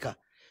the Africa,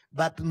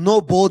 but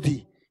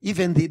nobody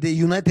even the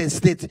United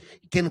States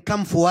can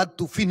come forward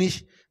to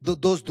finish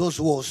those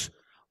wars.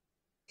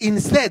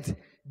 Instead,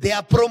 they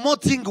are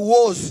promoting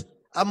wars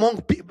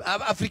among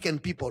African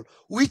people,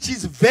 which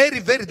is very,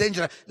 very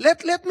dangerous.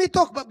 Let me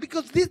talk, but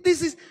because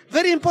this is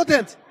very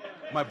important.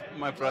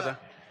 My brother,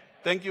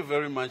 thank you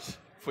very much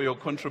for your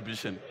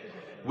contribution.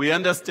 We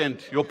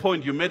understand your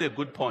point. You made a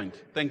good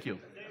point. Thank you.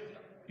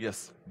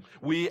 Yes.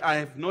 I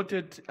have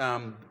noted,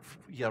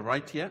 yeah,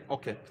 right here.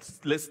 Okay,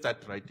 let's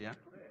start right here.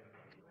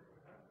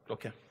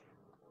 Okay.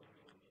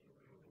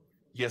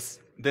 Yes,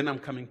 then I'm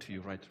coming to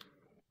you, right?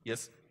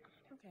 Yes?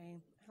 Okay,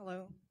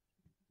 hello.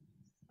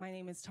 My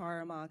name is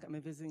Tara Mock. I'm a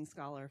visiting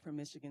scholar from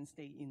Michigan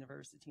State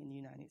University in the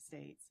United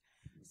States.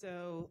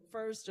 So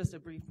first, just a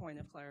brief point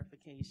of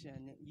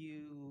clarification.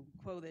 You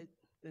quoted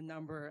the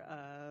number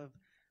of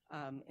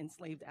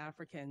enslaved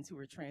Africans who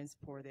were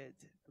transported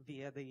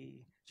via the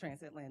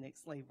transatlantic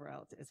slave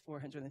route as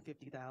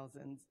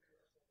 450,000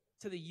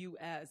 to the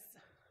U.S.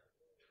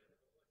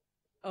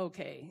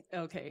 Okay,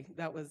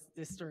 that was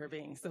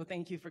disturbing. So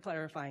thank you for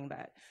clarifying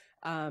that.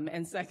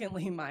 And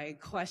secondly, my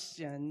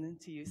question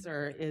to you,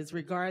 sir, is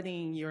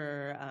regarding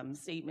your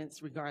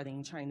statements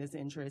regarding China's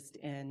interest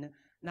in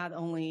not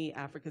only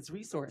Africa's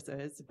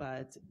resources,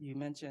 but you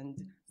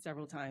mentioned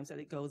several times that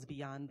it goes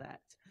beyond that.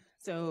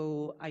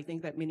 So I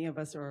think that many of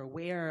us are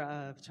aware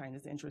of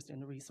China's interest in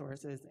the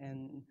resources,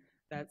 and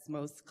that's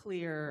most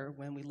clear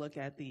when we look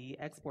at the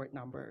export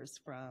numbers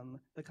from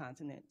the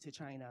continent to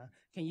China.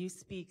 Can you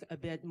speak a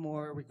bit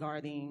more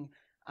regarding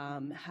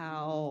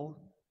how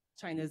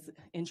China's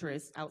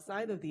interest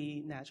outside of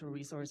the natural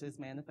resources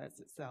manifests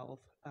itself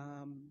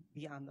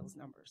beyond those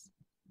numbers?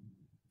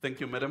 Thank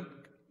you, madam.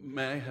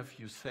 May I have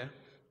you, sir?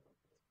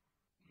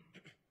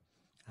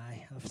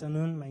 Hi,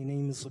 afternoon. My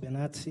name is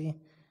Subenati.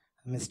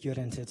 I'm a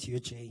student at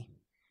UJ.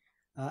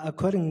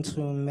 According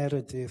to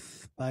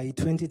Meredith, by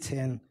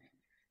 2010,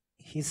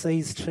 he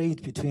says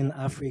trade between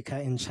Africa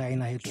and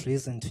China had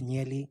risen to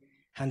nearly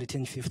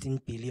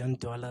 $115 billion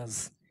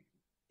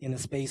in a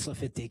space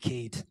of a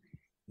decade.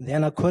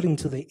 Then, according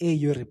to the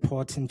AU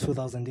report in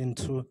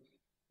 2002,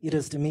 it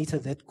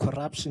estimated that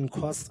corruption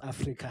costs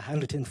Africa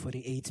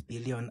 $148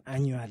 billion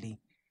annually.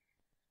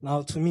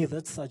 Now, to me,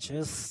 that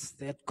suggests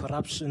that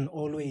corruption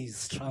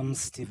always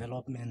trumps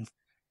development.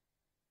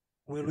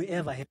 Will we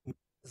ever have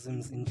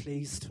mechanisms in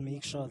place to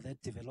make sure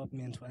that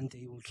development one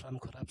day will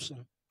trump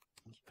corruption?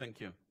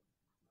 Thank you.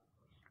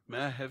 May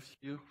I have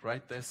you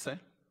right there, sir?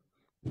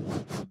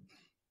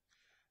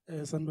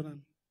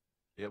 Sanibonani.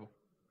 Yebo.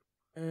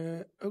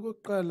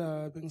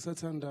 Okokuqala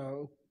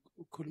bengisathanda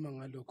ukukhuluma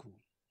ngalokhu.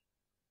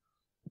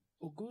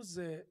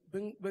 Ukuze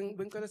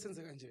bengicela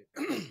senze kanje.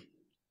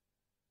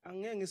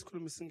 Angeke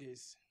ngisikhulume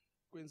isingisi.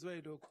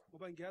 Kwenziwe lokho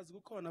ngoba ngiyazi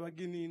kukhona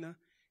abakinina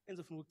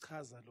enzofuna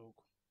ukuchaza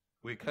lokho.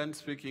 We can't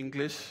speak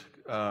English.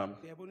 Okay.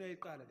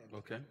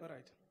 All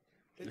right.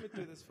 Let me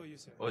do this for you,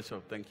 sir. Oh,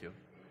 sure. Thank you.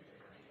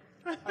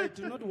 I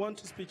do not want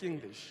to speak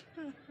English.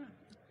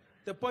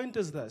 The point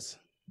is this.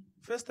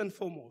 First and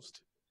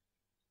foremost,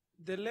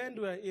 the land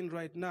we are in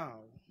right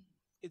now,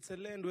 it's a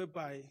land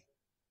whereby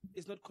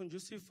it's not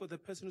conducive for the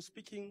person who's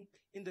speaking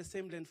in the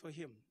same land for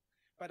him.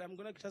 But I'm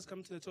going to just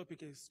come to the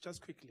topic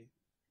just quickly.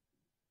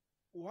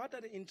 What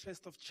are the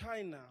interests of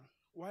China?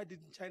 Why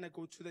didn't China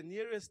go to the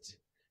nearest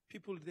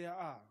people there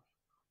are?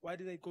 Why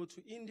did they go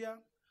to India?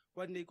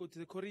 Why didn't they go to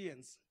the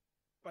Koreans?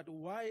 But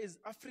why is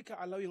Africa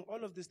allowing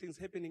all of these things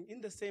happening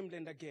in the same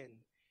land again?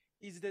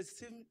 Is the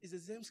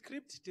same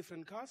script,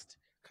 different cast,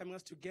 coming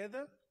us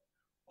together?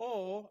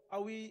 Or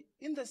are we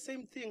in the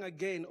same thing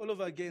again, all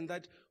over again,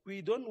 that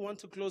we don't want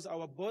to close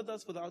our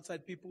borders for the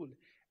outside people?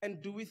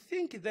 And do we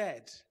think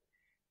that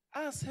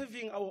us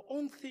having our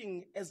own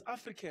thing as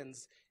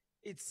Africans,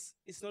 it's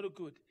not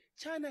good?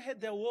 China had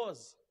their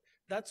wars.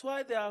 That's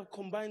why they are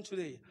combined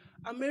today.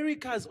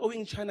 America is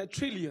owing China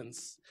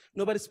trillions.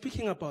 Nobody's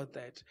speaking about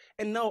that.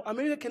 And now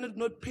America cannot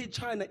not pay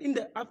China in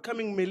the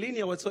upcoming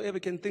millennia whatsoever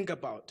can think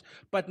about.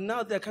 But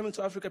now they're coming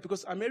to Africa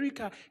because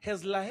America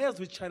has liaised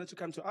with China to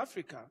come to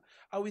Africa.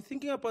 Are we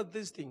thinking about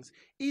these things?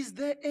 Is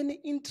there any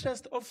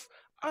interest of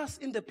us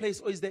in the place,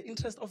 or is there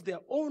interest of their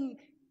own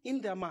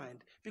in their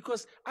mind?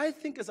 Because I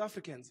think as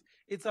Africans,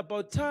 it's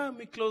about time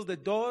we close the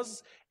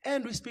doors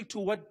and we speak to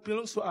what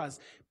belongs to us.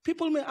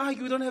 People may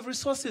argue we don't have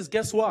resources.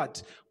 Guess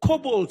what?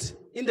 Cobalt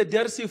in the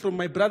DRC from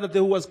my brother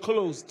there who was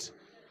closed.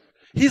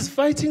 He's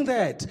fighting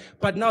that.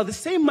 But now the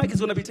same mic is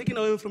going to be taken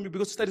away from you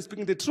because you started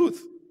speaking the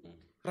truth.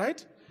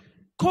 Right?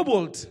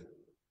 Cobalt.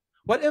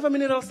 Whatever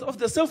minerals of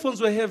the cell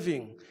phones we're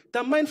having,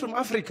 they're mined from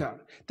Africa.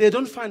 They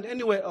don't find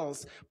anywhere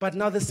else. But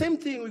now the same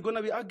thing we're going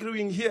to be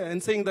arguing here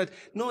and saying that,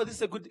 no,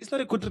 it's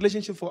not a good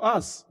relationship for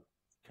us.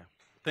 Okay.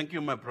 Thank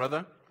you, my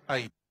brother.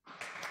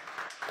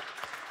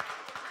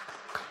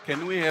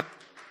 Can we have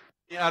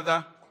any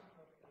other,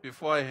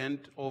 before I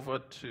hand over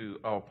to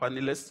our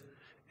panelists,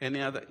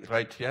 any other,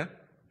 right here?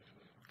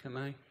 Can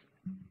I?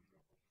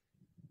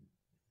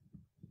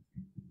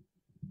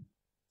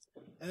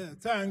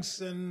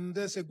 Thanks, and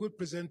that's a good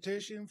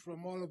presentation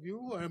from all of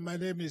you. My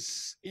name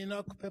is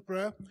Enoch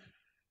Pepper.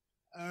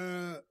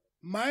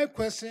 My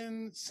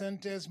question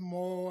centers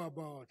more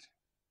about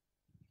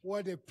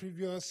what the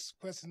previous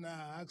questioner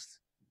asked.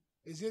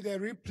 Is it a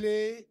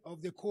replay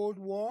of the Cold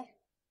War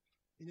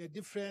in a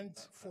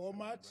different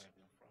format?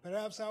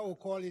 Perhaps I will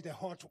call it a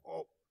hot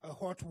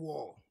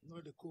war,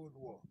 not a Cold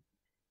War.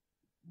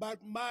 But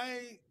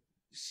my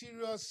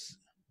serious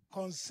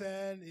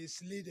concern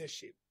is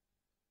leadership.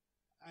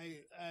 I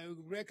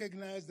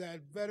recognize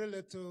that very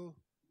little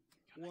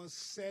was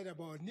said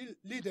about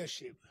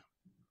leadership.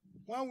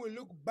 When we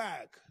look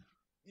back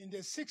in the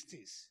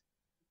 60s,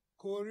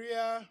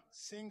 Korea,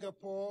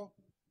 Singapore,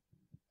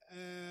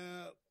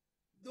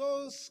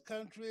 those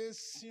countries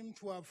seem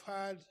to have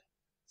had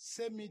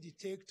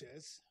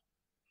semi-dictators.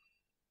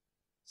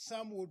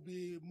 Some would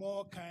be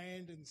more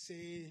kind and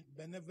say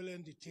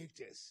benevolent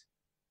dictators.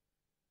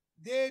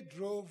 They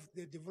drove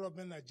the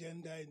development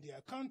agenda in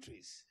their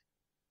countries.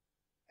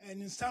 And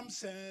in some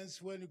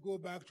sense, when you go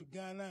back to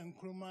Ghana and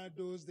Nkrumah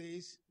those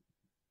days,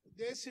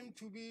 they seem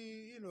to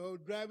be,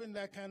 driving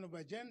that kind of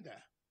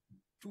agenda.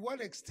 To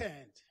what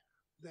extent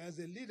does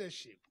the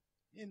leadership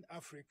in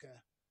Africa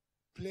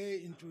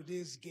play into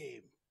this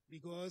game?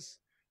 Because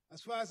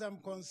as far as I'm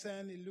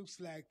concerned, it looks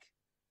like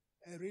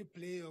a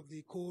replay of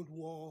the Cold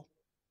War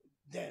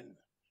then,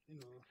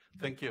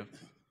 Thank you.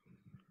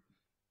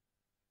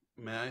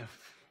 May I have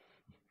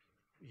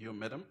you,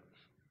 madam?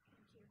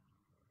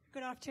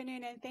 Good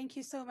afternoon, and thank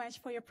you so much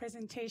for your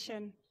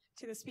presentation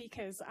to the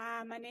speakers.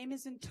 My name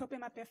is Ntope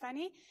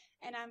Mapefani,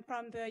 and I'm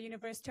from the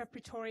University of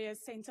Pretoria's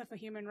Center for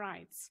Human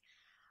Rights.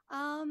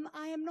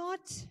 I am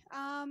not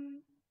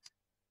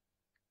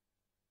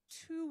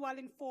too well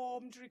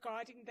informed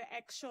regarding the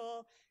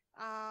actual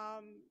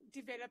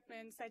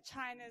developments that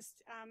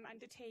China's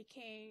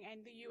undertaking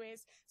and the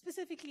US,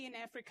 specifically in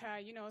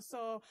Africa,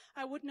 so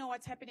I would know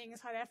what's happening in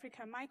South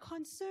Africa. My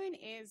concern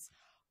is,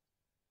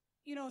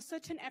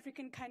 certain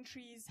African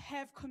countries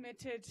have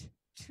committed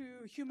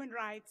to human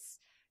rights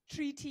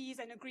treaties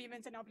and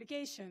agreements and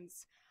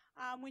obligations.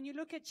 When you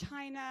look at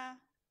China,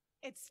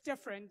 it's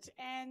different,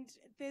 and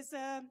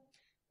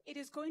it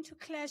is going to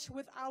clash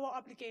with our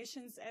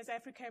obligations as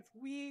Africa if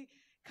we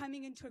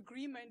coming into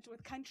agreement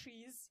with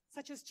countries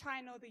such as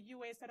China or the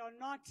US that are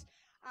not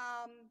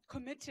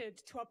committed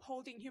to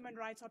upholding human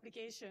rights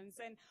obligations.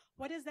 And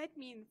what does that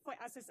mean for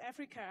us as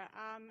Africa?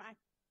 I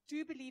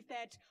do believe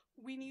that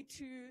we need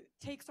to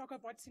take stock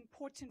of what's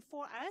important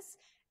for us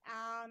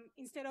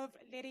instead of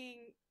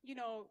letting,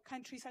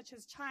 countries such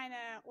as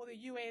China or the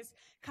US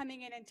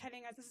coming in and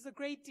telling us this is a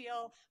great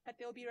deal, but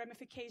there'll be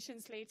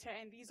ramifications later,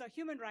 and these are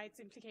human rights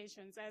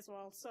implications as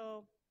well.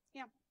 So,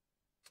 yeah.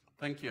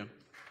 Thank you.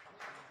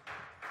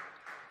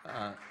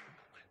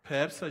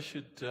 Perhaps I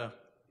should,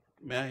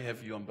 may I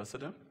have you,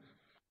 Ambassador?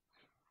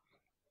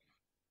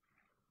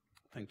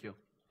 Thank you.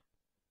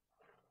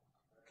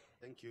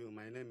 Thank you.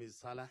 My name is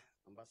Salah,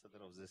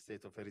 Ambassador of the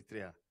State of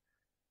Eritrea.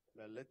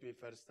 Well, let me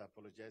first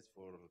apologize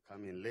for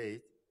coming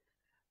late.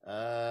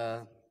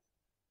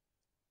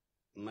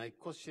 My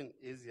question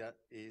is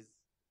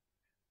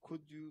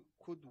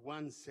could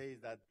one say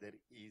that there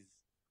is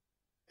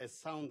a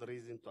sound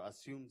reason to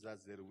assume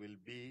that there will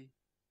be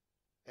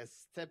a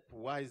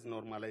stepwise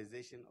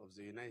normalization of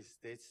the United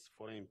States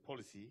foreign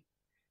policy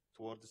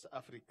towards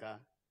Africa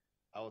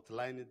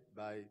outlined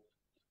by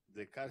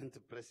the current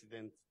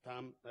President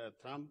Trump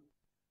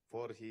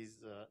for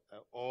his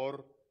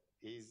or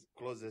his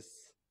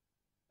closest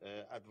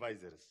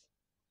advisors?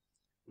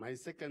 My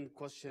second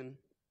question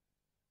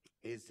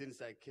is,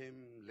 since I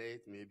came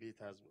late, maybe it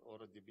has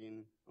already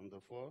been on the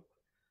floor,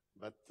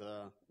 but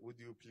would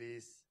you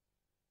please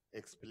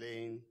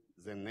explain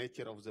the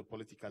nature of the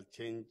political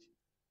change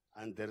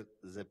under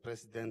the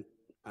President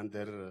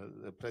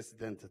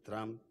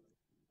Trump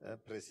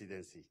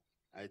presidency?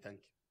 I thank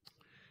you.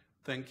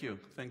 Thank you.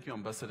 Thank you,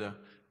 Ambassador.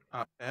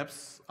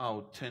 Perhaps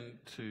I'll turn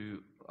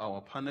to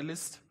our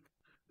panelists.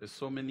 There's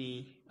so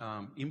many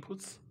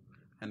inputs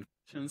and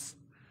questions,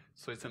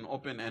 so it's an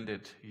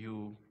open-ended.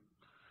 You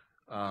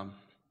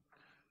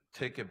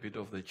take a bit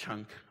of the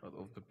chunk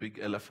of the big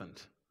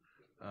elephant.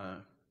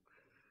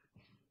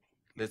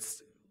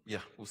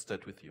 We'll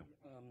start with you.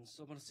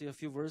 So I want to say a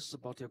few words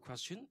about your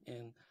question.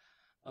 And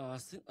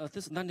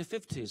since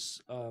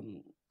 1950s,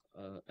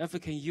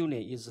 African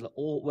Union is the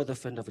all-weather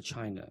friend of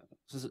China.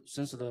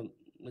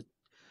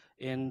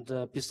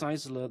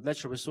 Besides the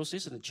natural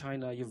resources,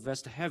 China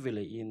invests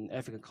heavily in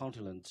African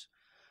continent.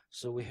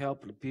 So we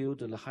help build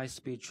the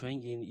high-speed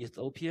train in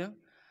Ethiopia.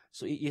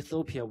 So in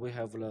Ethiopia, we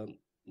have the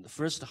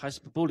first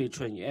high-speed bullet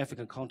train in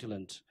African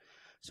continent.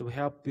 So we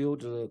help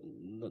build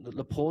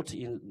the port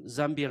in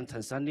Zambia and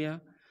Tanzania.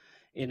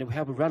 And we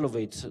help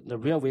renovate the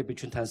railway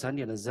between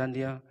Tanzania and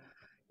Zambia.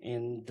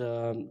 And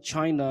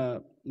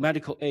China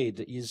medical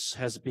aid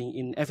has been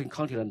in African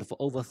continent for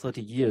over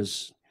 30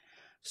 years.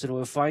 So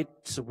we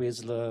fight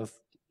with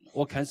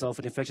all kinds of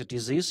infectious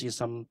disease in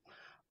some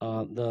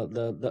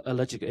the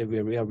allergic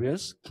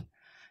areas.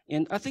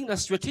 And I think that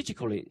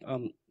strategically,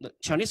 the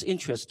Chinese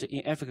interest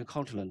in African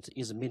continent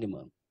is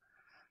minimum.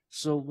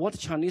 So what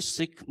Chinese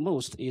seek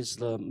most is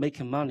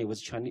making money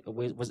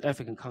with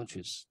African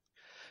countries.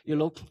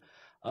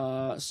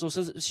 So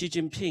since Xi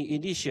Jinping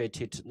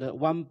initiated the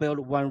One Belt,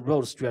 One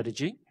Road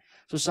strategy,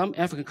 so some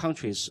African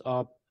countries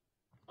are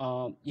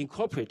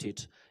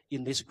incorporated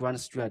in this grand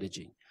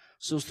strategy.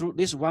 So through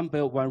this One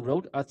Belt, One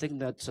Road, I think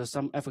that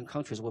some African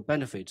countries will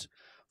benefit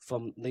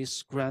from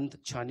this grand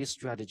Chinese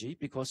strategy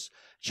because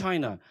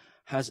China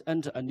has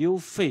entered a new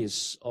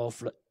phase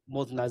of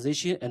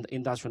modernization and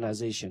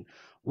industrialization.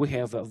 We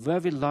have a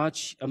very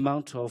large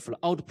amount of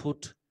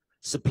output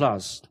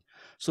surplus.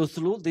 So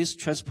through this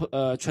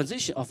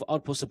transition of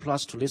output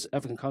surplus to these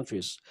African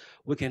countries,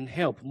 we can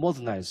help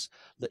modernize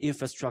the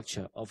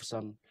infrastructure of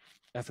some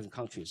African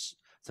countries,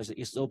 such as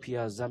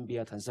Ethiopia,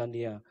 Zambia,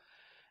 Tanzania,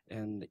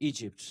 and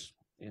Egypt,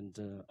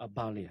 and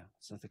Albania.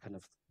 So the kind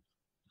of.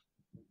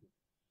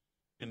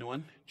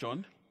 Anyone?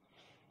 John?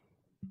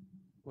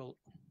 Well,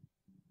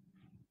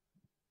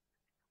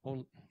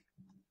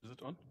 is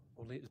it on?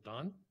 Only it's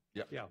on?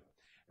 Yeah. Yeah.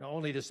 Now,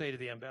 only to say to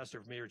the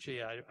ambassador from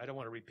Eritrea, I don't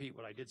want to repeat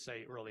what I did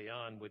say early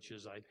on, which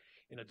is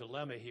in a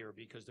dilemma here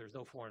because there's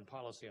no foreign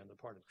policy on the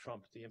part of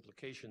Trump. The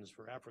implications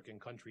for African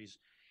countries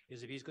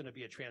is if he's going to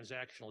be a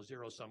transactional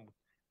zero-sum,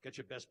 get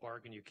your best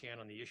bargain you can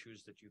on the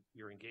issues that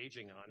you're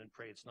engaging on and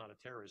pray it's not a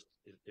terrorist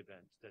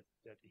event that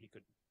he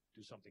could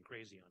do something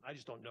crazy on. I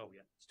just don't know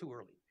yet. It's too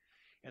early.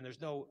 And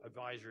there's no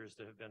advisors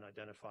that have been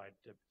identified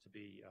to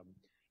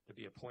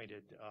be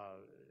appointed,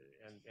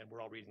 and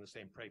we're all reading the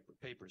same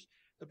papers.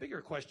 The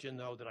bigger question,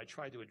 though, that I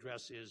tried to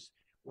address is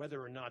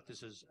whether or not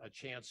this is a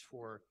chance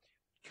for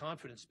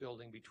confidence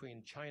building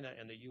between China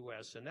and the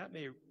U.S., and that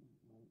may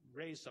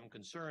raise some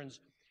concerns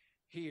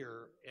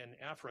here in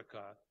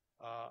Africa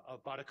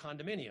about a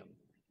condominium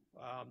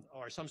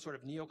or some sort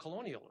of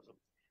neo-colonialism.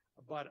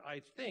 But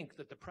I think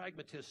that the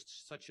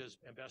pragmatists such as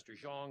Ambassador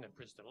Zhang and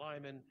Prince de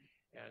Lyman,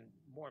 and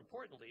more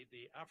importantly,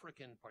 the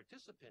African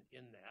participant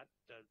in that,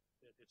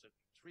 it's a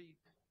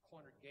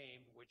three-cornered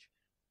game which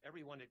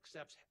everyone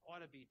accepts ought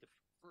to be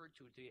deferred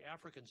to. The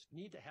Africans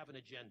need to have an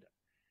agenda.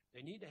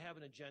 They need to have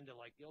an agenda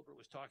like Gilbert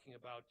was talking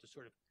about to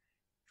sort of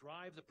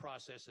drive the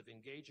process of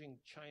engaging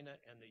China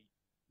and the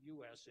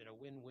U.S. in a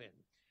win-win.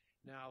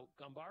 Now,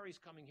 Gambari's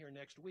coming here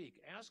next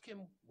week. Ask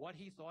him what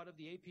he thought of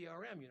the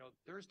APRM. You know,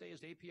 Thursday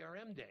is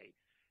APRM Day.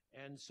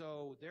 And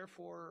so,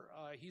 therefore,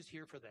 he's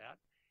here for that.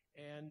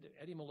 And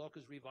Eddie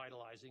Maloka's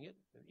revitalizing it.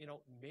 You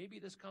know, maybe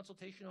this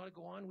consultation ought to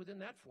go on within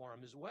that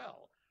forum as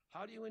well.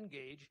 How do you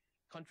engage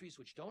countries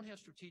which don't have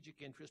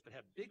strategic interests but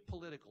have big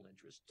political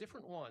interests,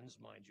 different ones,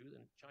 mind you,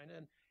 than China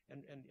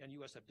and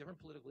U.S. have different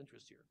political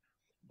interests here.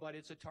 But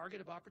it's a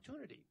target of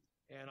opportunity.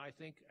 And I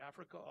think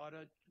Africa ought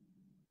to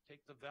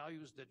take the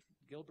values that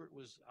Gilbert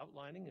was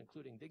outlining,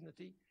 including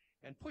dignity,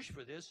 and push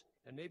for this,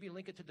 and maybe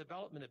link it to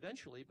development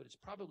eventually, but it's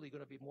probably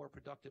going to be more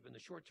productive in the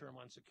short term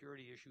on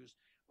security issues,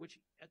 which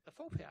at the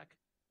FOPAC,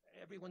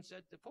 everyone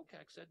said, the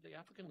FOPAC said the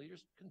African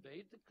leaders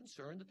conveyed the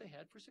concern that they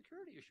had for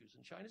security issues,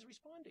 and China's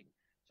responding.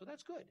 So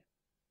that's good.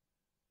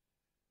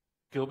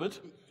 Gilbert?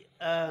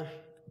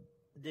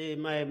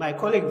 My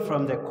colleague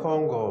from the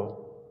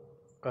Congo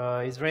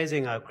is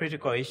raising a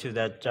critical issue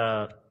that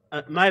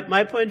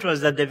my point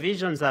was that the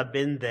visions have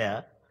been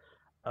there,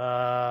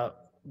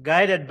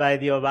 guided by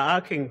the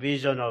overarching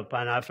vision of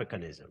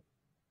Pan-Africanism.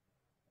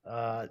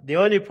 The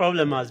only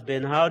problem has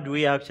been how do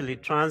we actually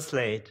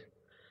translate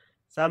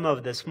some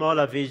of the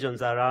smaller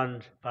visions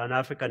around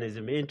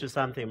Pan-Africanism into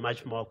something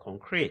much more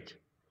concrete.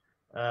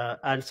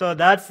 And so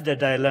that's the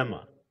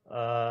dilemma.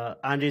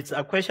 And it's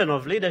a question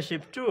of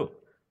leadership too.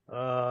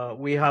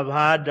 We have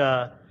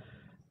had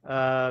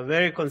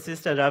very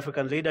consistent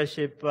African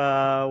leadership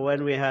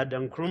when we had the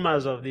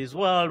Nkrumahs of this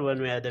world,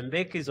 when we had the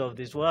Mbekis of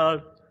this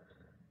world.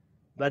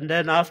 But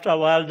then after a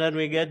while, then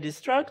we get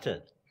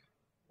distracted.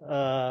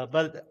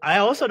 But I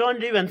also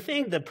don't even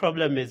think the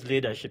problem is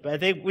leadership. I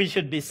think we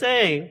should be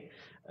saying,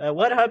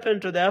 what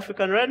happened to the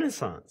African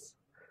Renaissance?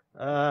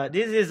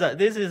 This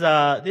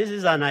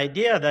is an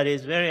idea that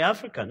is very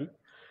African,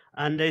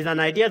 and is an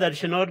idea that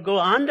should not go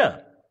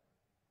under.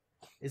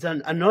 It's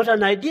not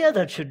an idea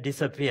that should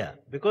disappear,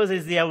 because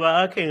it's the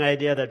overarching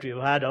idea that we've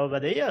had over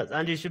the years,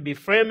 and it should be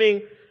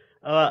framing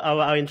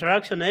our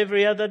interaction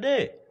every other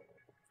day.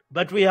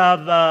 But we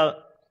have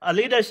a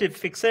leadership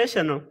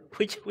fixation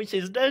which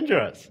is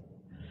dangerous.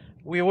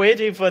 We're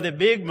waiting for the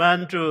big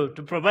man to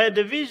provide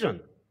the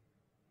vision.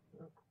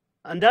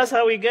 And that's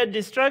how we get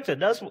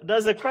distracted. That's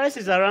the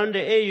crisis around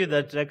the AU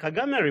that the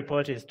Kagame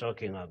report is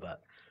talking about.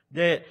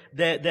 The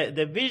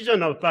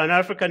vision of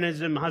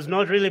Pan-Africanism has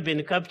not really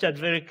been captured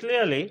very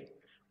clearly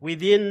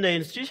within the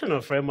institutional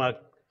framework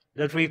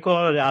that we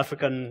call the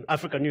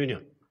African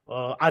Union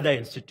or other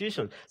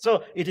institutions.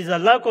 So it is a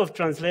lack of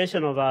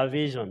translation of our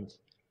visions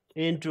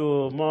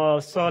into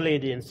more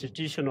solid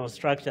institutional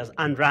structures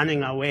and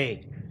running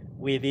away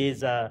with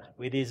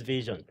this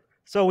vision.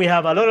 So we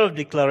have a lot of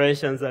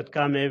declarations that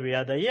come every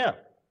other year,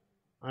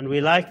 and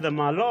we like them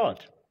a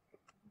lot.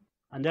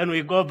 And then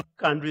we go back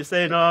and we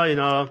say, no, you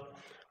know,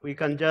 we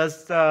can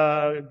just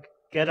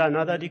get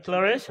another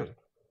declaration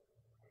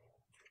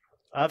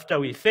after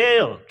we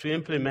fail to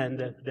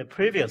implement the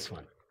previous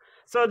one.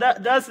 So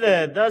that's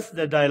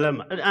the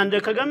dilemma. And the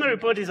Kagame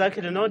report is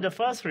actually not the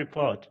first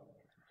report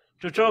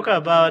to talk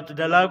about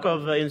the lack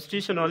of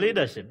institutional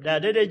leadership. The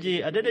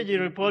Adedeji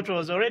report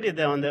was already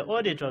there on the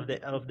audit of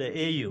the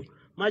AU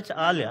much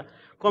earlier,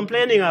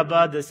 complaining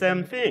about the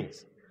same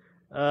things,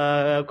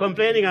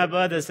 complaining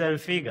about the same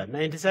figure,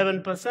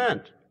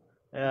 97%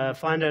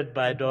 funded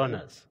by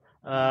donors.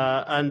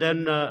 And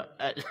then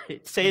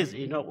it says,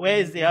 where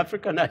is the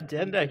African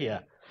agenda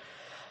here?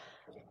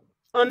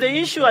 On the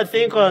issue, I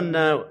think, on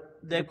the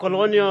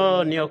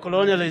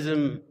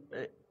neocolonialism,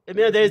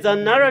 there is a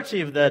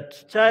narrative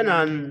that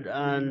China and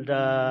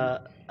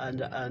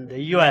the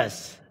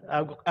US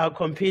are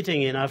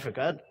competing in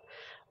Africa.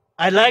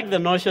 I like the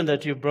notion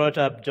that you brought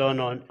up, John,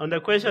 on the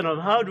question of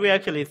how do we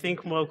actually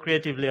think more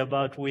creatively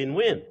about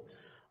win-win?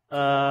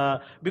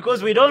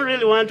 Because we don't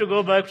really want to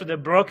go back to the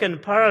broken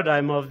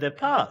paradigm of the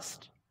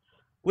past,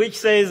 which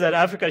says that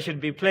Africa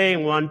should be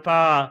playing one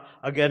power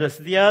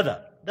against the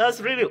other.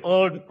 That's really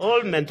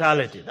old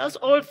mentality. That's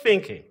old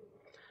thinking.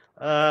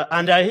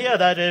 And I hear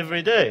that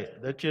every day,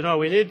 that,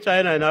 we need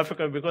China in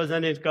Africa because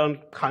then it can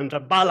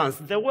counterbalance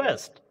the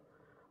West.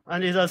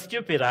 And it's a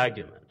stupid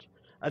argument.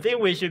 I think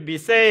we should be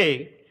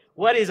saying,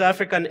 what is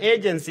African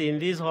agency in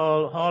this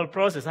whole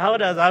process? How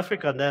does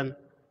Africa then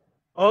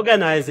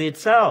organize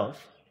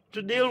itself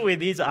to deal with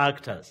these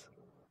actors,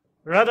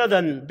 rather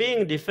than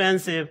being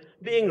defensive,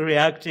 being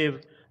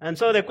reactive? And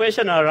so the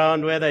question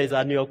around whether it's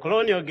a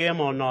neocolonial game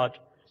or not,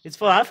 it's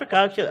for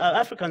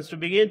Africans to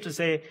begin to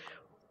say,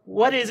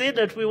 what is it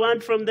that we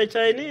want from the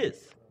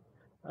Chinese?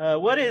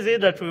 What is it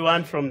that we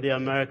want from the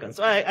Americans?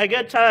 So I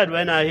get tired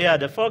when I hear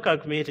the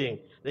FOCAC meeting,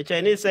 the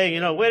Chinese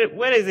saying,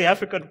 where is the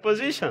African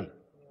position?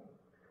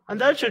 And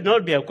that should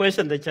not be a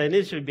question the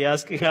Chinese should be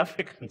asking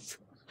Africans.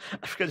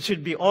 Africans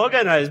should be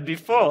organized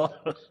before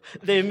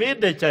they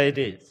meet the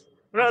Chinese,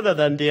 rather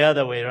than the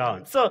other way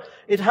around. So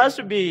it has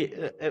to be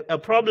a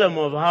problem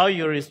of how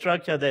you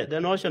restructure the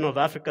notion of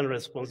African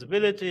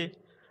responsibility,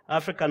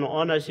 African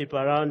ownership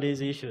around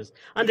these issues.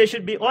 And there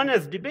should be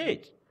honest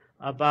debate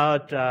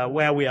about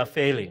where we are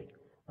failing.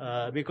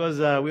 Because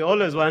we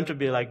always want to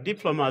be like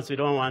diplomats, we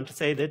don't want to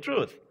say the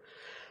truth.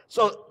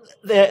 So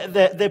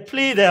the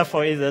plea,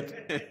 therefore, is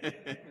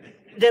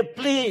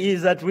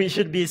that we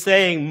should be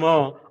saying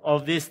more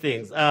of these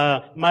things.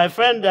 My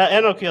friend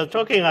Enoch, you're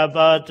talking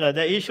about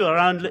the issue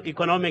around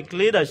economic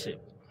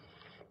leadership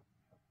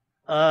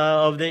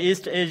of the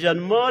East Asian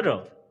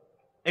model.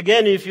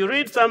 Again, if you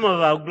read some of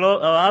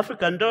our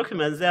African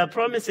documents, they are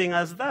promising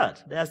us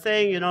that. They are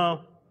saying,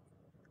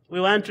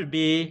 we want to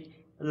be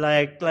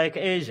like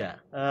Asia.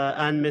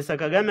 And Mr.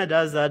 Kagame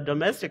does that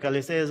domestically.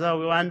 He says,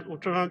 we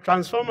want to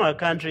transform our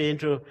country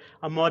into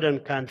a modern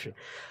country.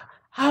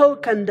 How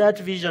can that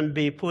vision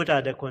be put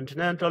at the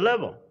continental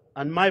level?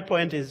 And my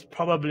point is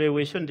probably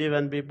we shouldn't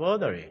even be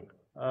bothering.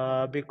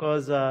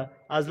 Because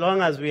as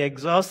long as we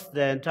exhaust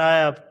the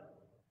entire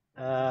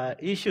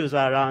issues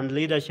around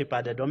leadership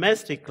at the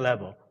domestic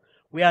level,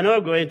 we are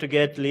not going to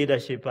get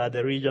leadership at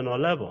the regional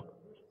level.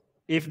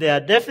 If there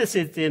are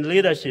deficits in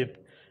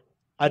leadership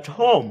at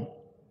home,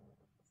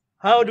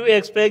 how do we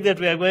expect that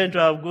we are going to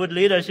have good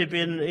leadership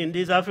in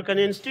these African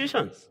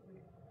institutions?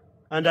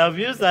 And I've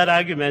used that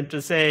argument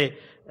to say,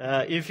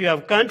 if you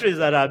have countries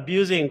that are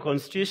abusing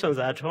constitutions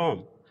at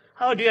home,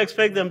 how do you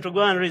expect them to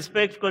go and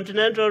respect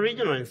continental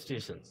regional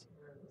institutions?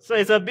 So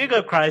it's a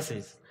bigger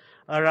crisis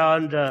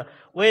around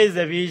where is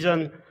the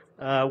vision,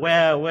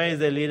 where is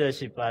the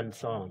leadership, and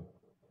so on.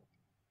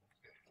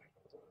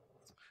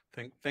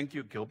 Thank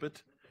you,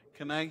 Gilbert.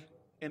 Can I,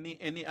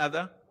 any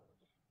other?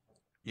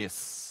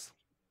 Yes.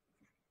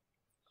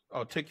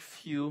 I'll take a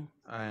few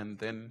and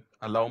then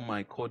allow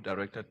my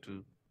co-director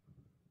to,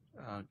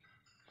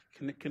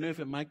 can you have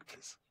a mic,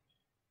 please?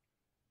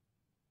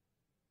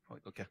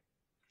 Okay,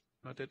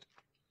 noted.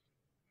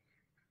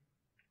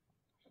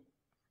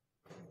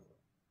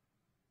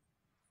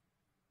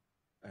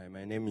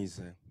 My name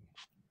is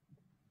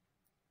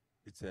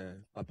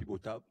Papi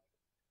Botab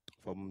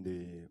from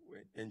the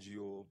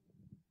NGO.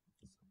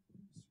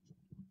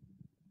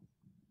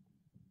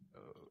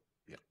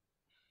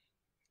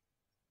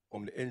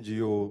 From the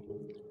NGO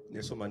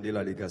Nelson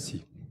Mandela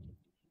Legacy.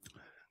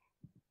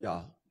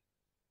 Yeah,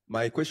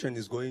 my question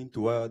is going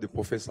to the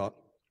professor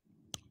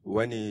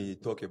when he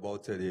talked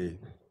about the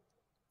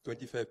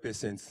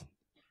 25%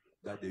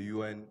 that the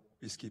UN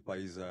peacekeeper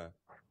is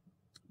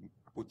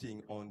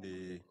putting on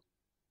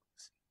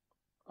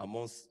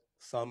amongst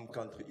some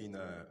countries in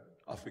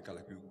Africa,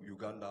 like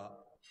Uganda,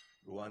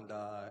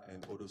 Rwanda,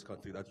 and all those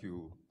countries that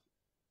you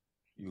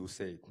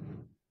said.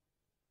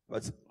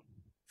 But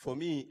for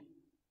me,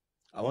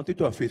 I wanted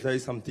to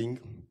emphasize something.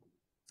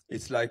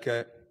 It's like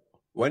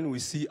when we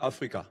see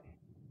Africa,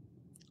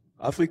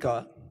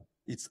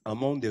 it's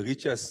among the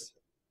richest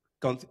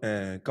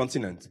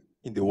continent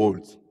in the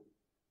world.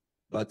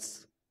 But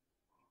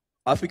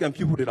African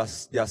people,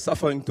 they are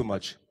suffering too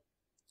much.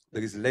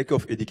 There is lack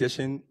of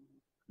education,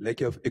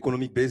 lack of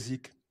economic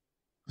basic.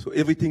 So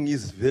everything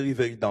is very,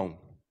 very down.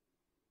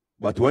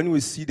 But when we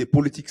see the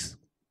politics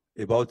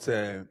about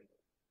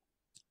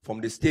from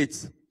the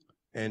States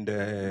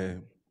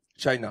and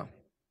China,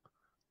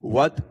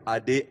 what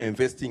are they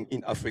investing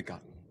in Africa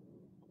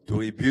to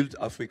rebuild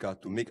Africa,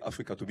 to make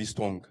Africa to be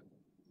strong.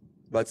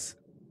 But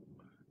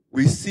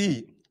we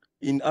see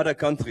in other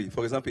countries,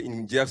 for example,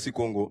 in DRC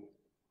Congo,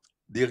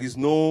 there is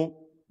no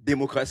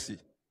democracy.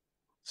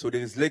 So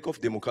there is lack of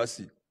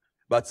democracy.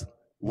 But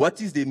what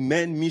is the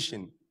main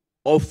mission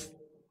of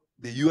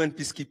the UN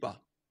peacekeeper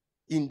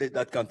in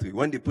that country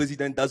when the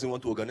president doesn't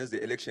want to organize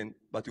the election,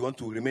 but you want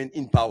to remain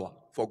in power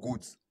for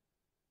good?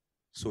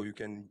 So you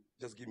can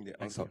just give me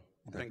the answer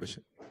to that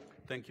question.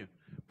 Thank you.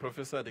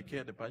 Professor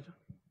Adeke Adebayo.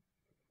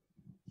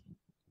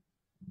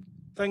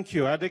 Thank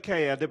you.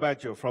 Adeke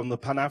Adebayo from the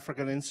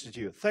Pan-African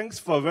Institute. Thanks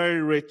for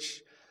very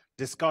rich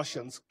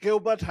discussions.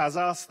 Gilbert has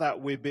asked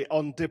that we be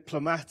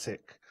undiplomatic,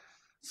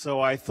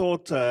 so I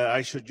thought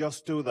I should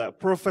just do that.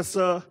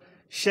 Professor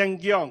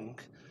Shengyong,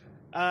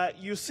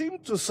 you seem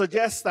to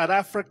suggest that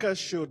Africa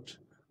should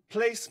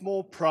place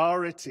more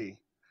priority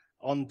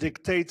on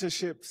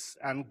dictatorships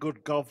and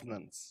good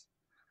governance.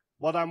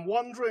 But I'm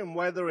wondering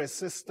whether a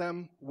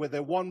system with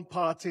a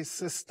one-party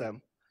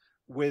system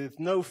with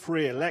no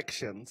free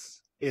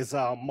elections is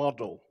our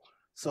model.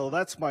 So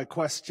that's my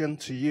question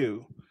to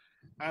you.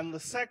 And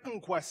the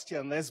second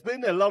question, there's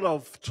been a lot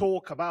of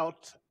talk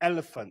about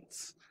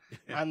elephants.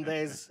 And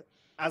there's,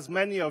 as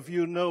many of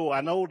you know,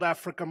 an old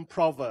African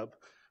proverb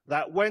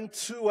that when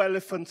two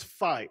elephants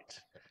fight,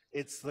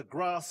 it's the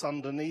grass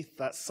underneath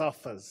that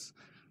suffers.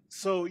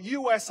 So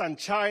US and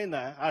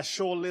China are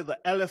surely the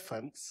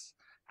elephants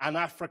and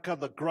Africa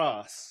the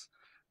grass.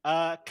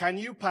 Can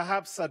you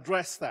perhaps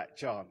address that,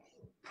 John?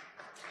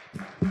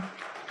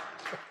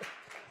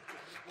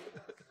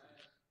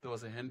 There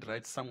was a hand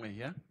right somewhere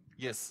here.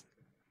 Yes.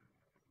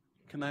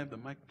 Can I have the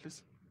mic,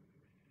 please?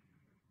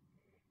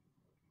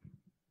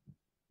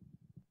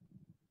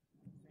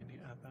 Any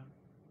other?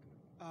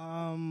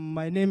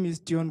 My name is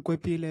Dion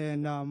Kwepile,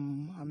 and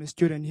I'm a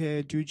student here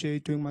at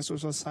UJ doing my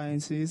social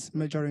sciences,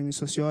 majoring in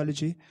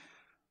sociology.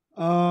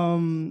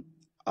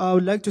 I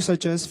would like to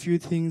suggest a few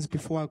things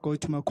before I go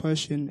to my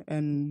question,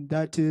 and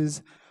that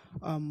is,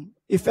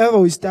 if ever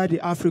we study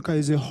Africa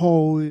as a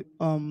whole,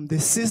 the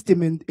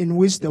system in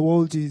which the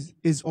world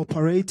is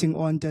operating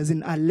on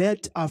doesn't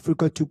alert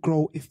Africa to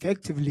grow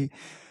effectively.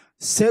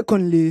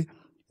 Secondly,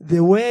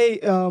 the way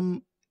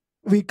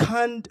we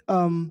can't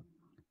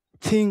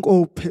think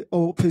or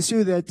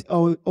pursue that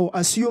or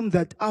assume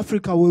that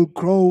Africa will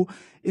grow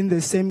in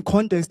the same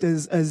context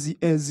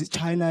as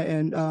China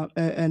and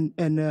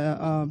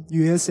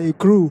USA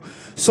grew.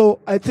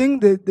 So I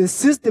think that the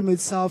system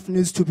itself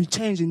needs to be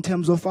changed in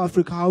terms of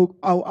Africa, how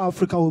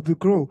Africa will be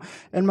grow.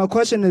 And my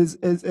question is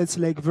it's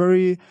like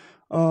very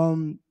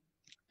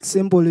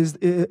simple.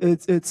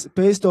 It's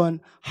based on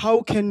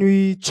how can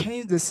we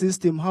change the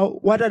system?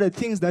 What are the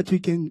things that we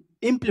can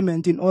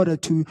implement in order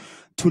to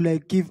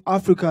like give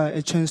Africa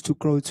a chance to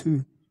grow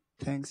too?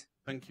 Thanks.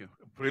 Thank you.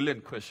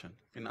 Brilliant question.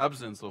 In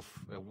absence of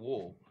a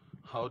war,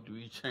 how do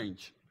we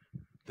change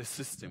the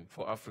system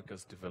for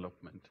Africa's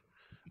development?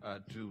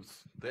 Do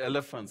the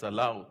elephants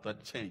allow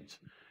that change?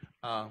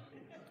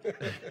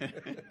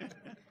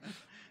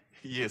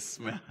 Yes,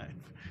 ma'am.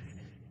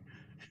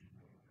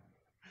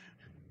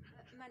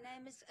 My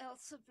name is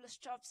Elsa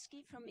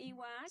Blaszczowski from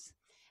EWAS.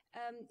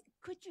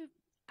 Could you,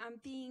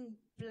 being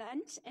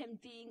blunt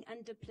and being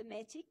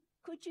undiplomatic,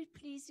 could you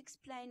please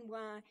explain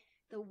why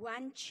the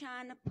one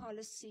China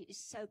policy is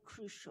so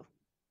crucial?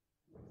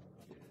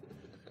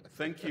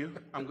 Thank you.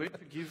 I'm going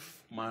to give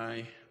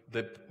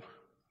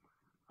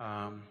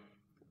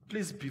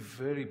please be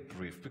very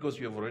brief because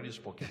you have already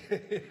spoken.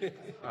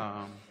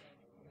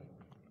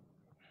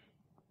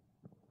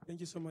 Thank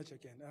you so much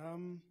again.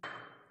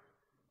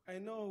 I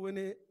know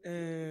when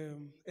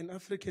an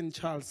African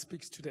child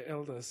speaks to the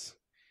elders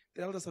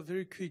are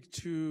very quick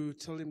to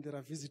tell him there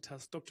are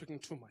visitors, stop talking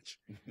too much.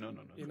 No.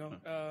 You know,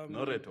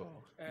 not at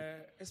all.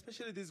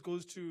 Especially this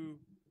goes to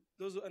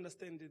those who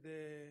understand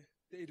the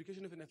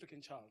education of an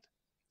African child.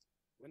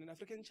 When an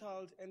African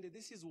child, and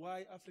this is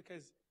why Africa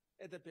is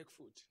at the back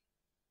foot.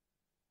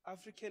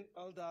 African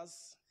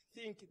elders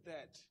think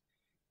that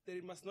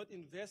they must not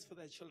invest for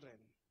their children.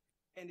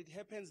 And it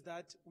happens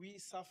that we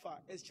suffer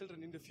as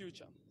children in the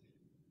future.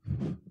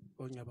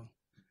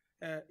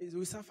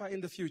 We suffer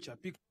in the future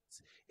because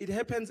it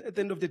happens at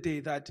the end of the day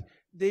that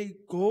they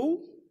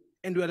go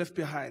and we are left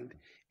behind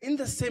in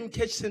the same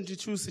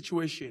catch-22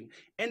 situation.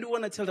 And we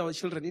want to tell our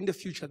children in the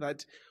future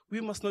that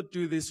we must not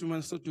do this, we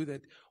must not do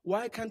that.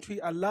 Why can't we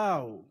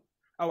allow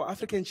our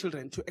African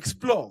children to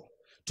explore,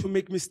 to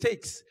make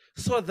mistakes,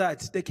 so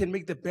that they can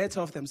make the better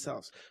of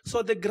themselves?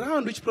 So the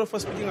ground which Prof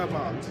was speaking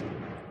about,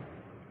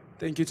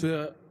 thank you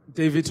to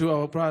David, to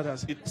our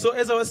brothers. So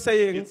as I was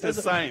saying, it's a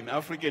sign,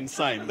 African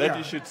sign, that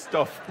you should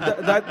stop.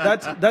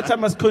 that I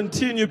must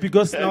continue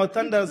because now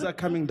thunders are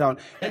coming down.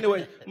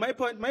 Anyway, my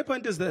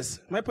point is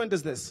this.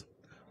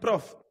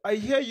 Prof, I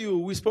hear you,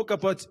 we spoke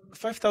about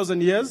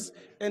 5,000 years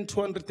and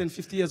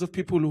 250 years of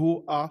people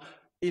who are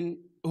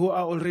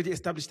already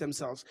established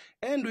themselves.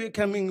 And we're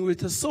coming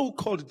with a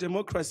so-called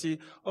democracy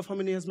of how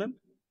many years, ma'am?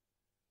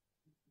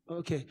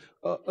 Okay,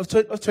 of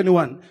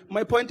 21.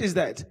 My point is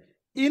that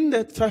in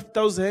the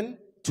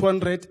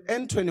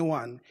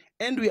 5,221,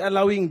 and we're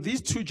allowing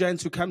these two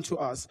giants to come to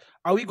us,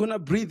 are we going to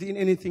breathe in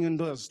anything in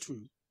those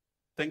two?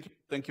 Thank you.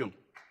 Thank you.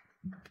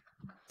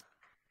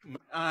 May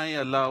I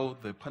allow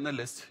the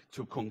panelists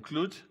to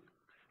conclude?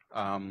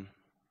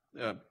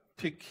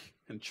 Pick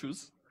and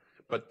choose,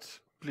 but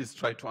please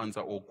try to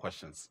answer all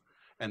questions.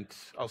 And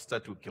I'll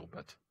start with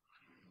Gilbert.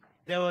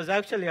 There was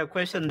actually a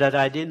question that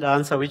I didn't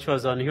answer, which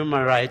was on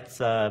human rights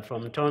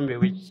from Tombi,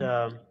 which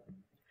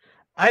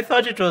I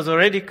thought it was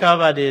already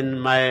covered in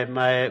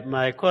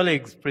my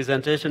colleague's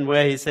presentation,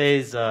 where he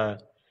says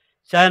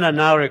China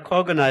now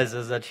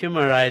recognizes that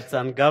human rights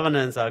and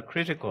governance are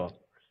critical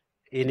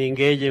in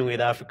engaging with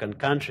African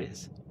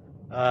countries.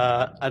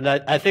 And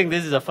I think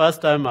this is the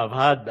first time I've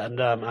heard,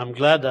 and I'm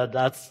glad that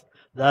that's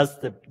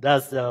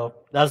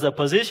the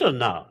position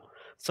now,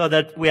 so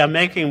that we are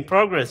making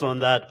progress on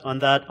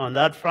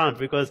that front.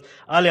 Because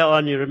earlier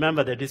on, you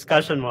remember the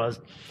discussion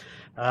was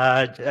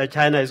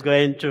China is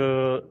going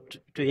to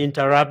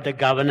interrupt the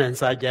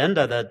governance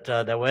agenda that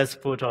the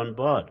West put on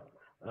board.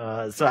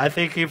 So I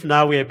think if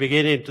now we are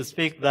beginning to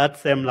speak that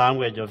same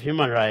language of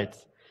human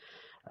rights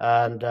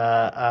and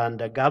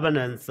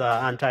governance,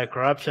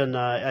 anti-corruption,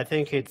 I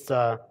think it's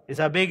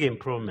a big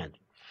improvement.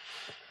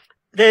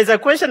 There is a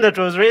question that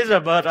was raised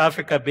about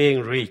Africa being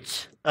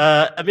rich.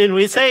 I mean,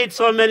 we say it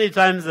so many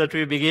times that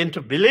we begin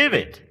to believe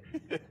it.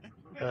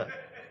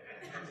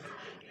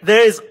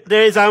 There is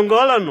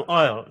Angolan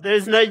oil, there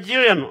is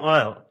Nigerian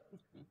oil,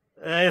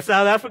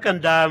 South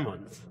African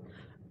diamonds.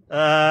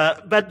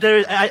 But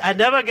I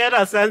never get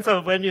a sense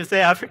of, when you say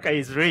Africa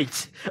is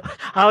rich,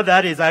 how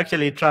that is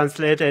actually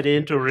translated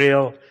into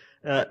real.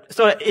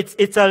 So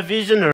it's a visionary.